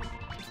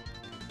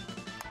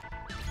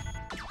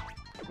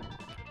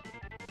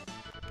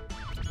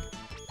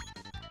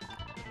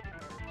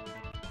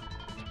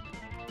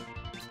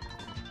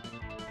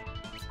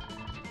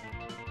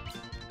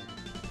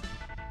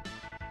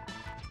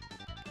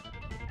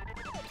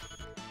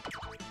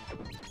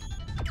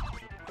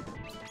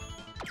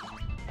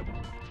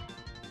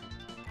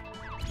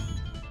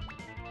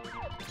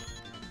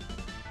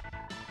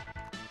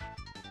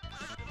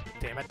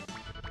 Damn it.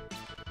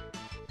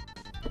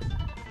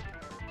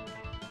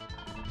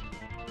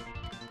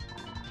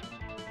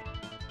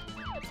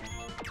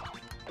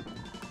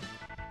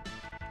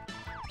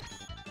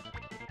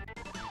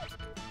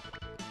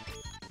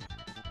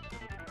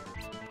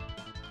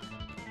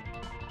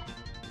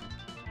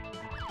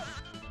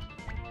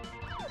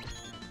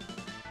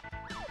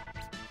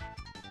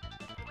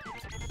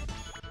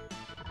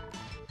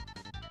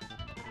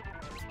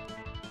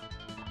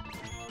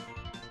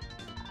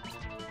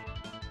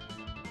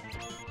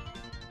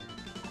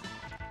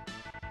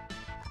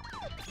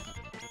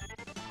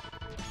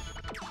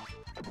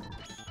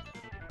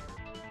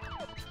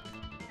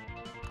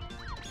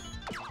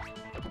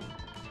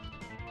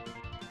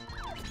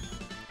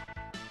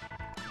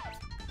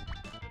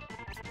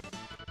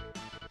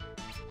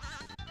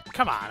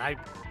 Come on, I...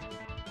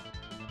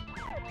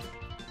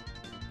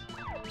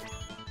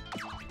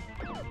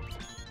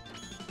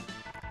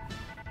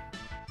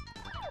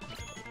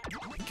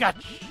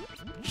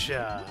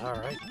 Gotcha!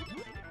 Alright.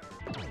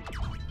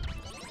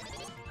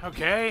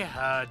 Okay,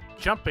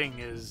 jumping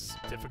is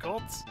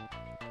difficult.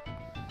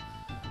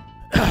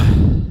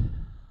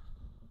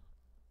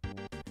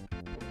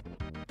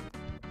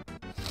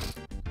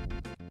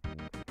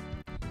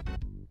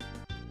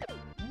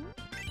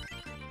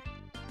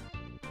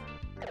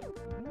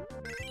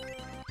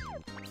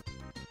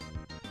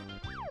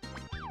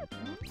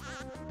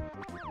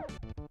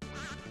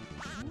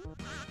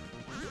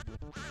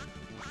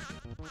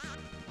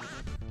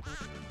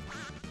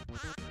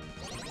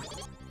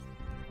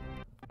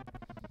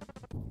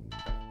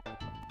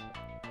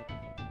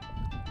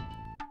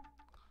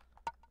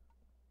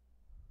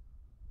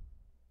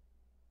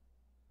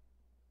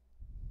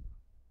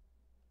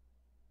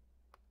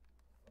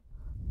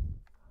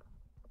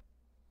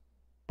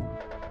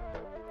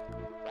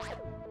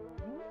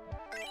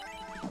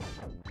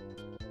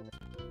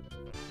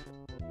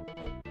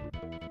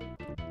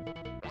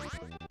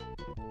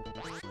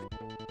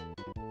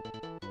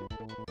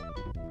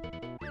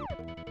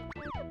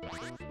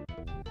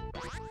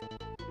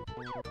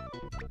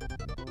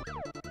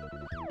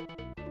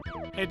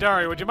 Hey,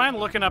 Dari, would you mind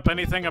looking up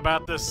anything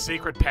about this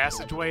secret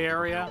passageway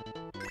area?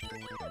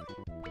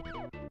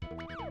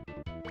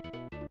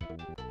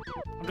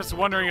 I'm just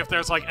wondering if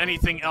there's, like,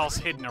 anything else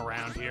hidden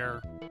around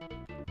here.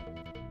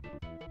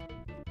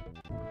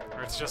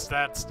 Or it's just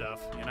that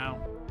stuff, you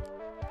know?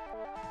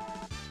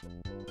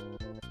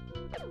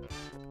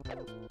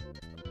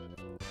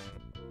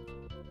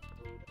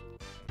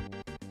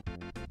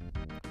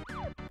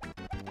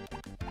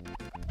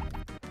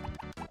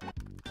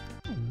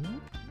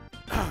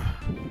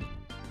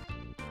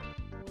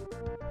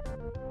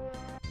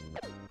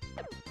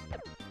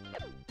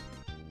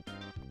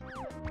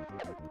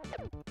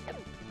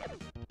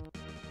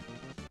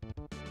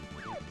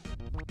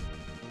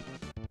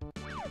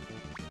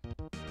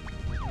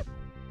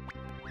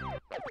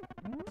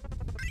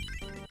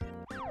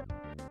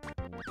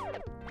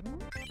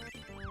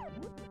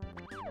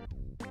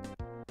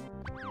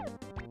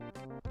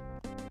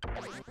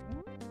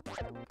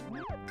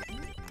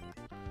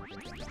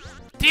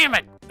 Damn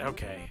it!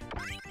 Okay.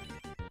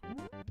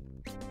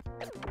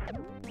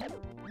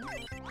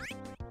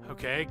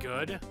 Okay,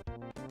 good.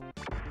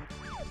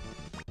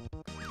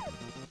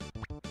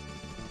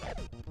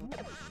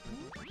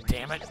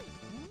 Damn it.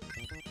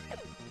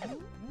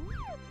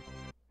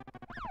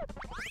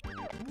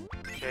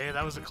 Okay,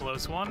 that was a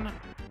close one.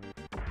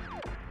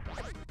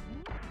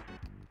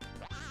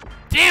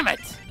 Damn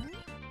it!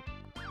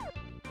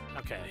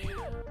 Okay.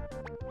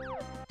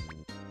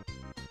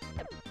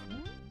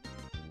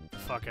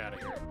 Fuck out of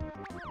here.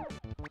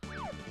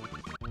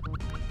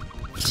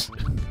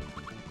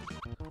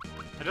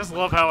 I just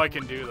love how I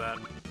can do that.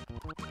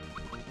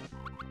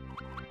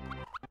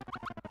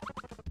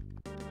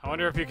 I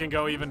wonder if you can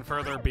go even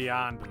further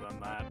beyond than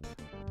that.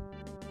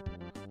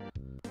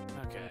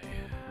 Okay.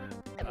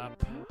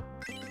 Bop.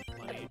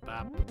 Money,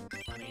 bop.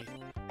 Money.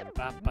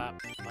 Bop,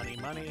 bop. Money,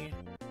 money.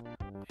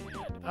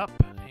 And up.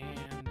 And...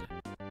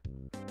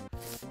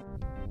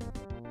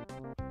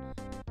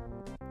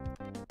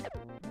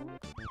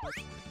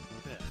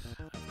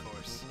 of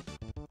course.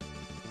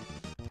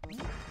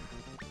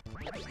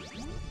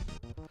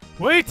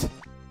 Wait!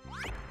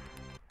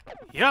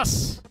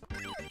 Yes!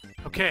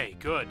 Okay,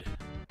 good.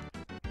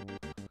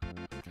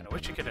 I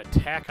wish you could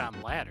attack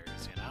on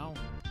ladders, you know?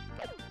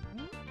 That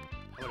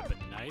would have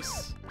been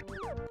nice.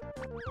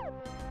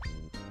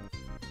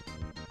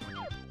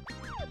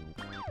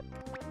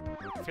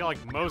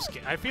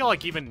 I feel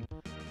like even...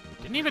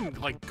 Didn't even,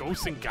 like,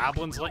 Ghosts and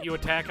Goblins let you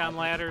attack on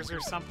ladders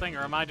or something?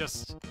 Or am I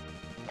just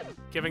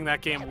giving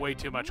that game way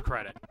too much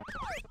credit?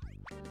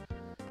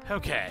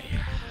 Okay,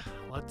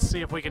 let's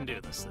see if we can do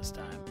this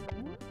time.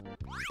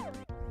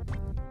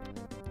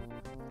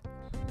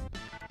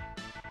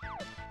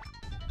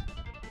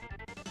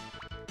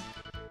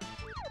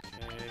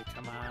 Okay,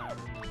 come on.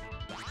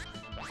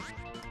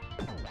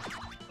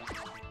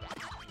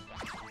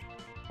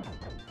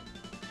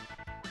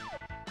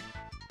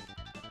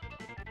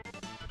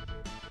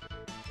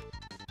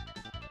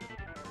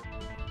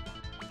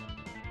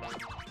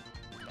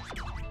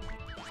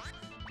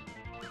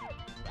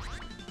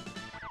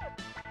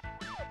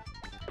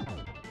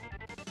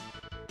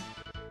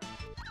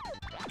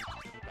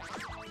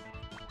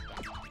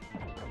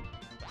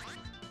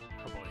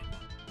 Oh boy.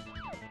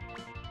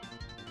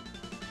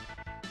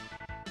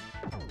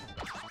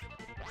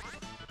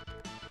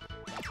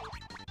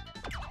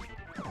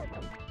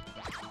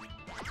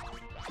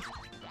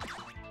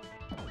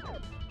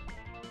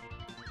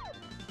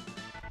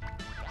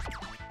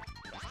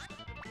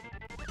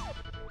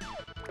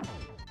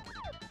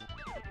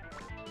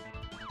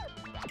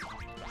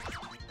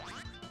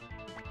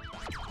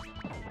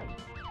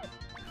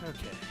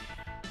 Okay.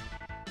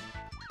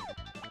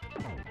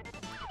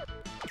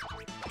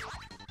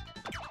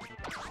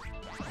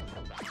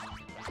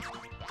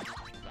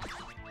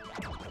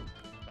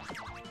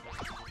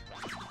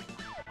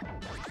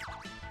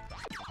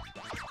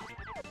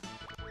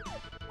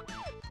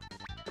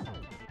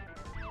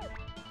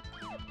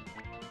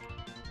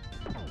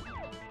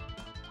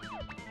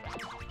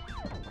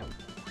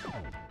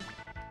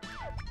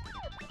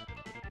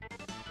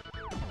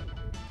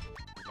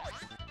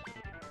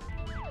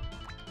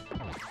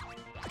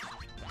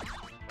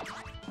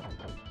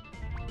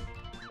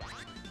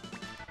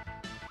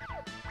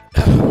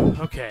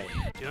 Okay,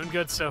 doing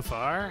good so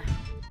far.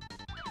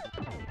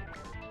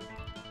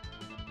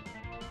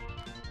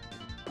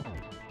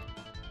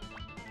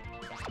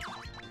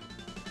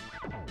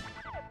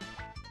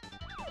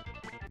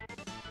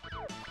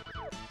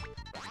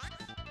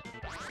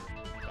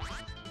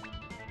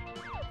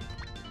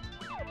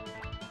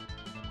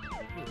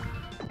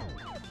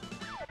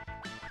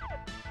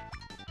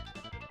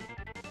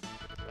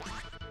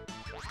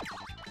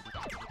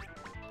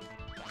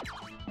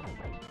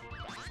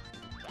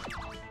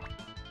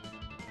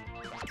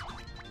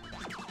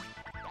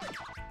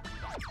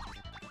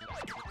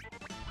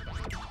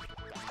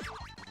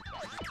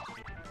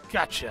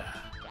 Gotcha.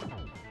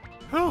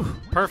 Whew,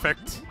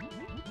 perfect.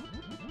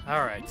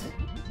 Alright.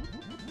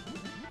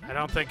 I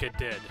don't think it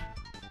did.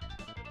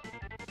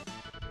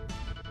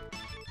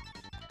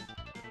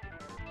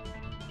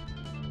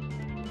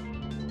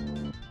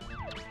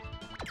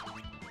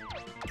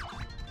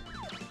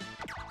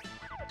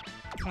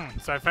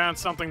 So I found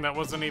something that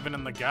wasn't even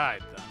in the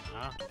guide then,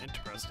 huh?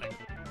 Interesting.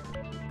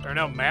 There are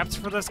no maps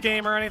for this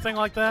game or anything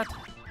like that?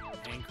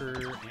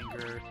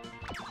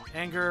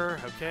 Anger,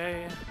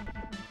 okay.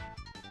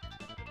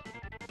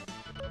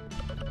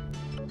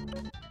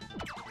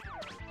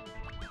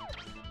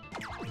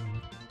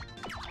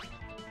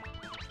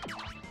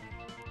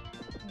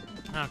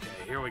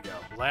 Okay, here we go.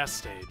 Last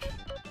stage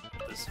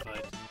of this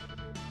fight.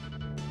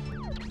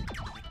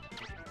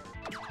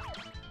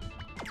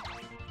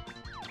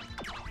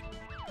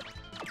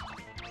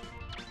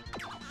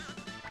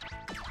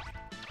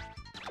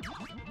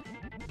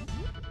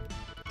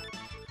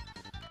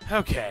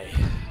 Okay.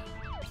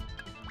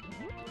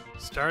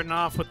 Starting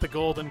off with the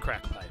golden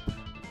crack pipe.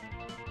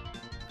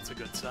 That's a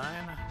good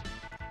sign.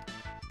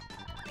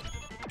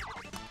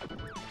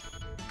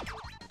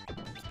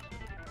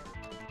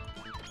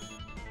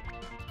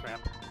 Crap.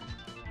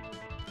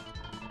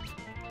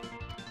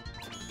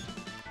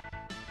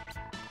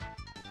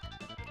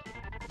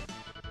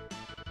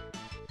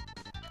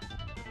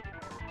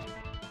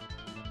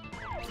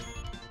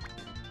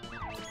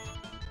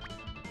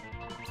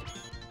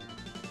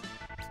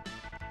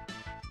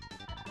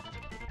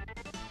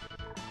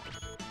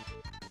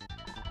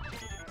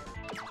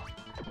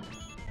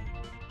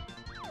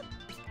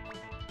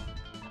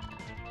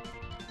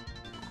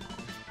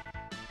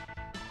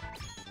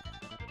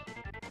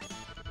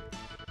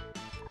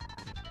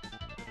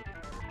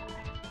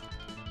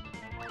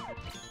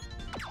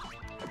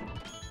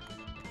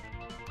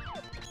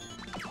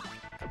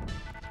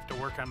 To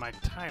work on my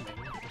timing.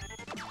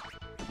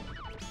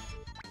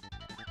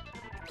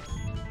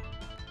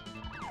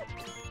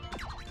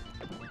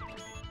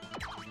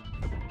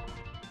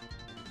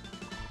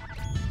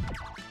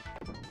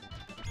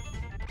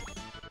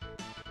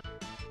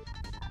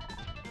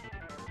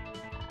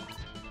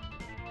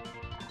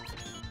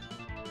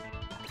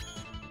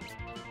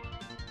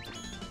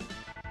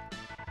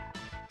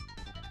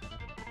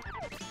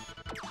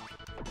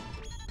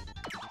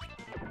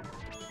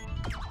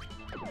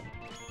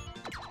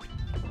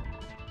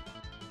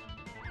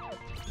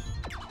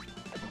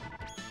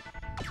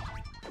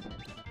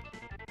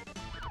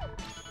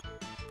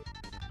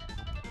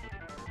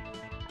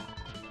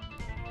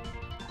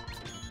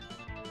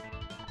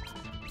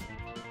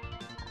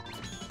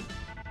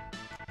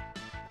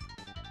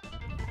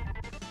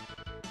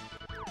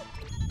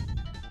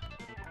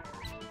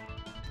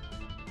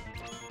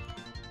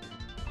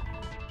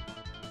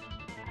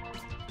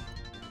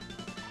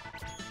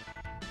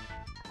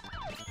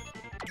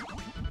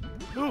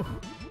 Ooh.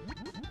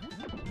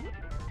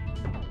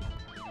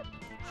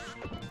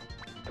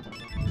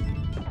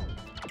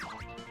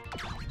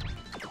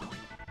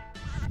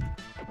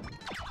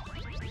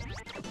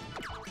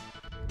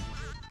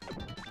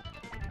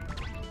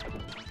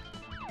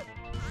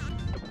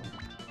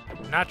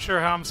 Not sure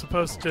how I'm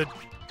supposed to...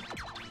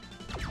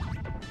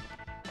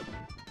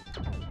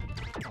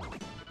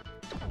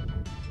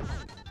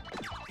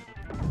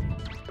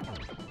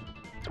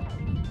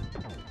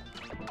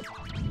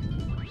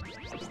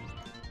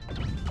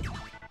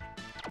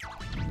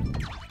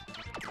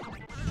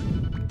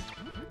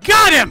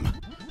 Got him!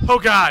 Oh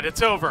god,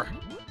 it's over.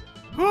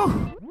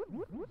 Whew.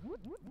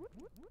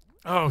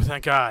 Oh,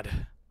 thank god.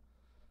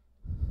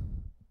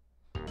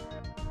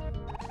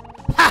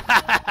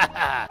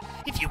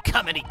 If you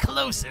come any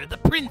closer, the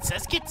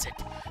princess gets it.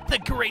 The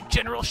great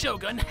General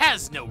Shogun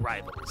has no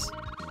rivals.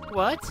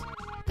 What?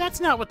 That's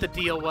not what the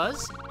deal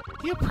was.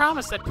 You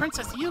promised that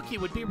Princess Yuki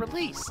would be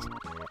released.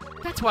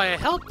 That's why I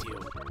helped you.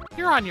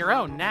 You're on your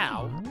own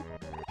now.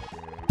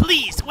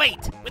 Please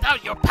wait!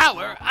 Without your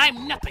power,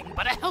 I'm nothing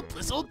but a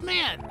helpless old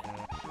man.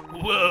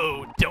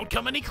 Whoa, don't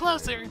come any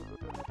closer.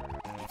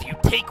 If you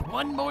take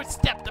one more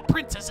step, the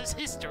princess is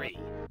history.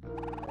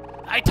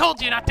 I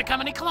told you not to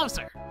come any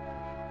closer.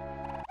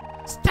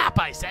 Stop,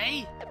 I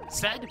say!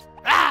 Said.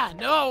 Ah,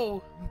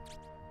 no!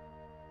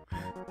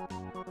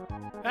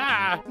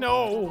 Ah,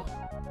 no!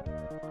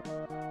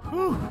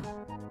 Whew.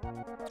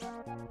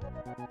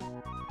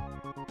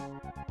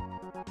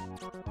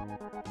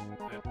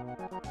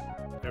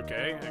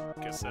 Okay,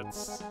 I guess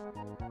that's...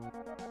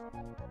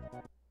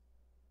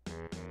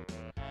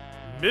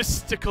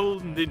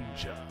 Mystical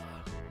Ninja.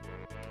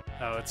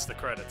 Oh, it's the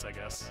credits, I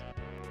guess.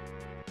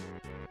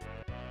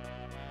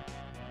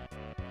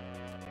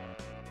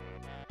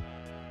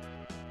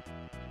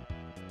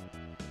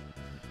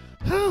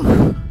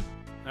 Whew.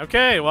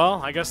 Okay,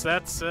 well, I guess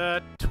that's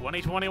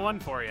 2021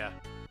 for you.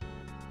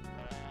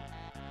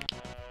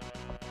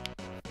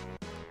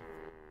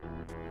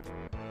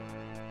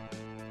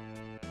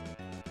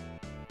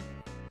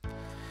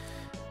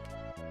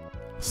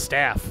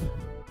 Staff.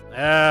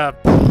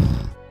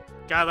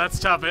 God, that's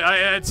tough.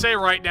 I'd say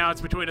right now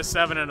it's between a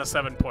 7 and a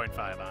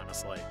 7.5,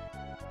 honestly.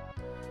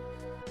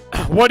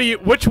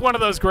 Which one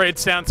of those grades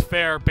sounds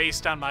fair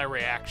based on my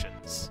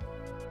reactions?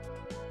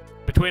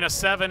 Between a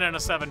 7 and a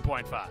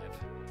 7.5.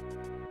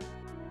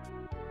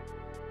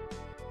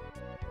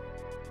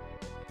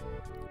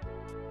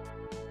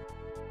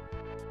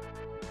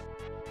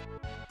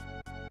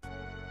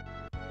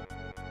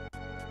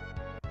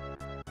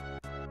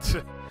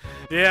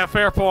 Yeah,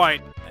 fair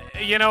point.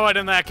 You know what?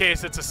 In that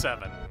case, it's a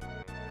 7.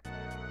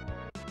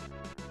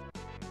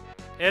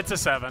 It's a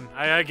 7.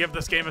 I give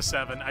this game a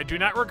 7. I do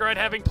not regret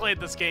having played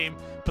this game,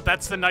 but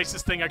that's the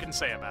nicest thing I can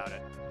say about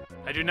it.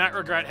 I do not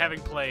regret having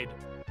played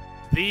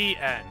the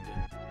end.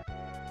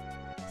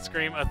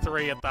 Scream a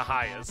 3 at the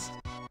highest.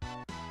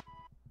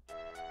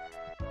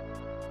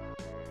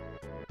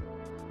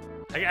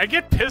 I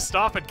get pissed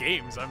off at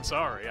games, I'm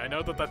sorry. I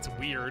know that that's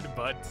weird,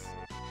 but...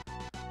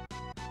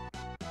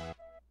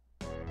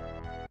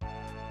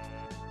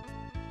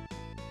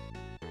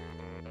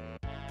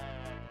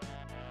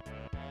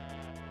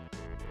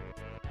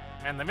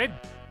 Man, they made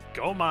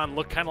Goemon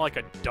look kind of like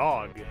a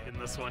dog in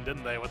this one,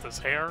 didn't they, with his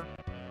hair?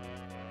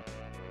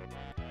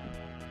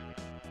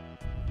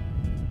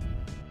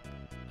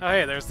 Oh,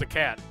 hey, there's the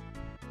cat.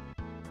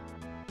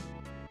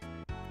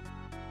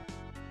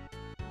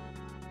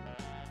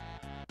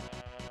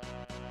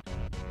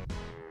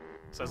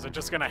 So is it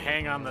just gonna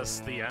hang on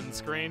the end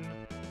screen?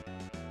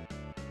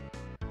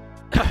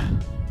 Let's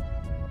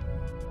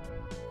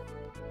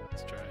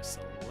try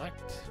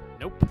select.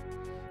 Nope.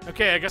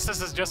 Okay, I guess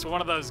this is just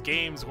one of those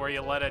games where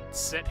you let it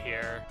sit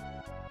here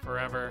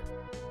forever.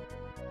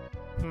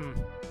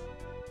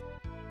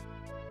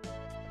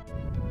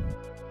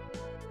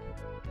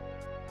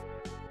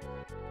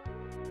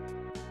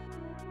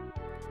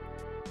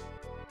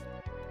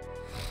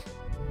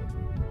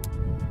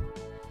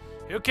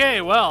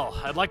 Okay, well,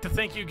 I'd like to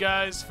thank you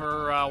guys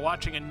for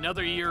watching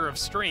another year of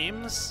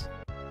streams.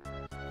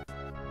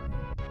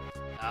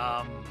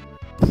 I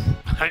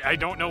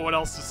don't know what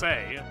else to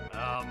say.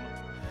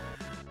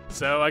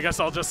 So I guess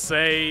I'll just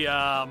say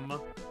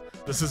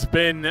this has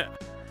been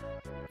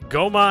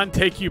Goemon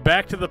Take You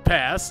Back to the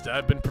Past.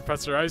 I've been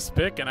Professor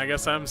Icepick, and I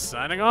guess I'm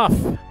signing off.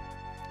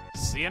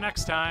 See you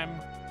next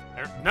time.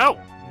 No,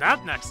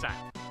 not next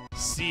time.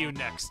 See you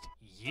next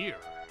year.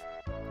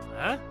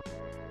 Huh?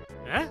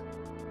 Huh?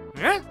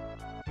 Huh?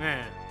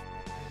 Eh.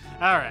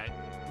 Alright.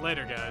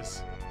 Later,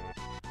 guys.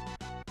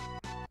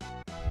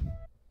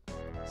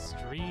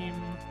 Stream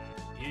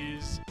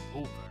is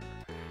over.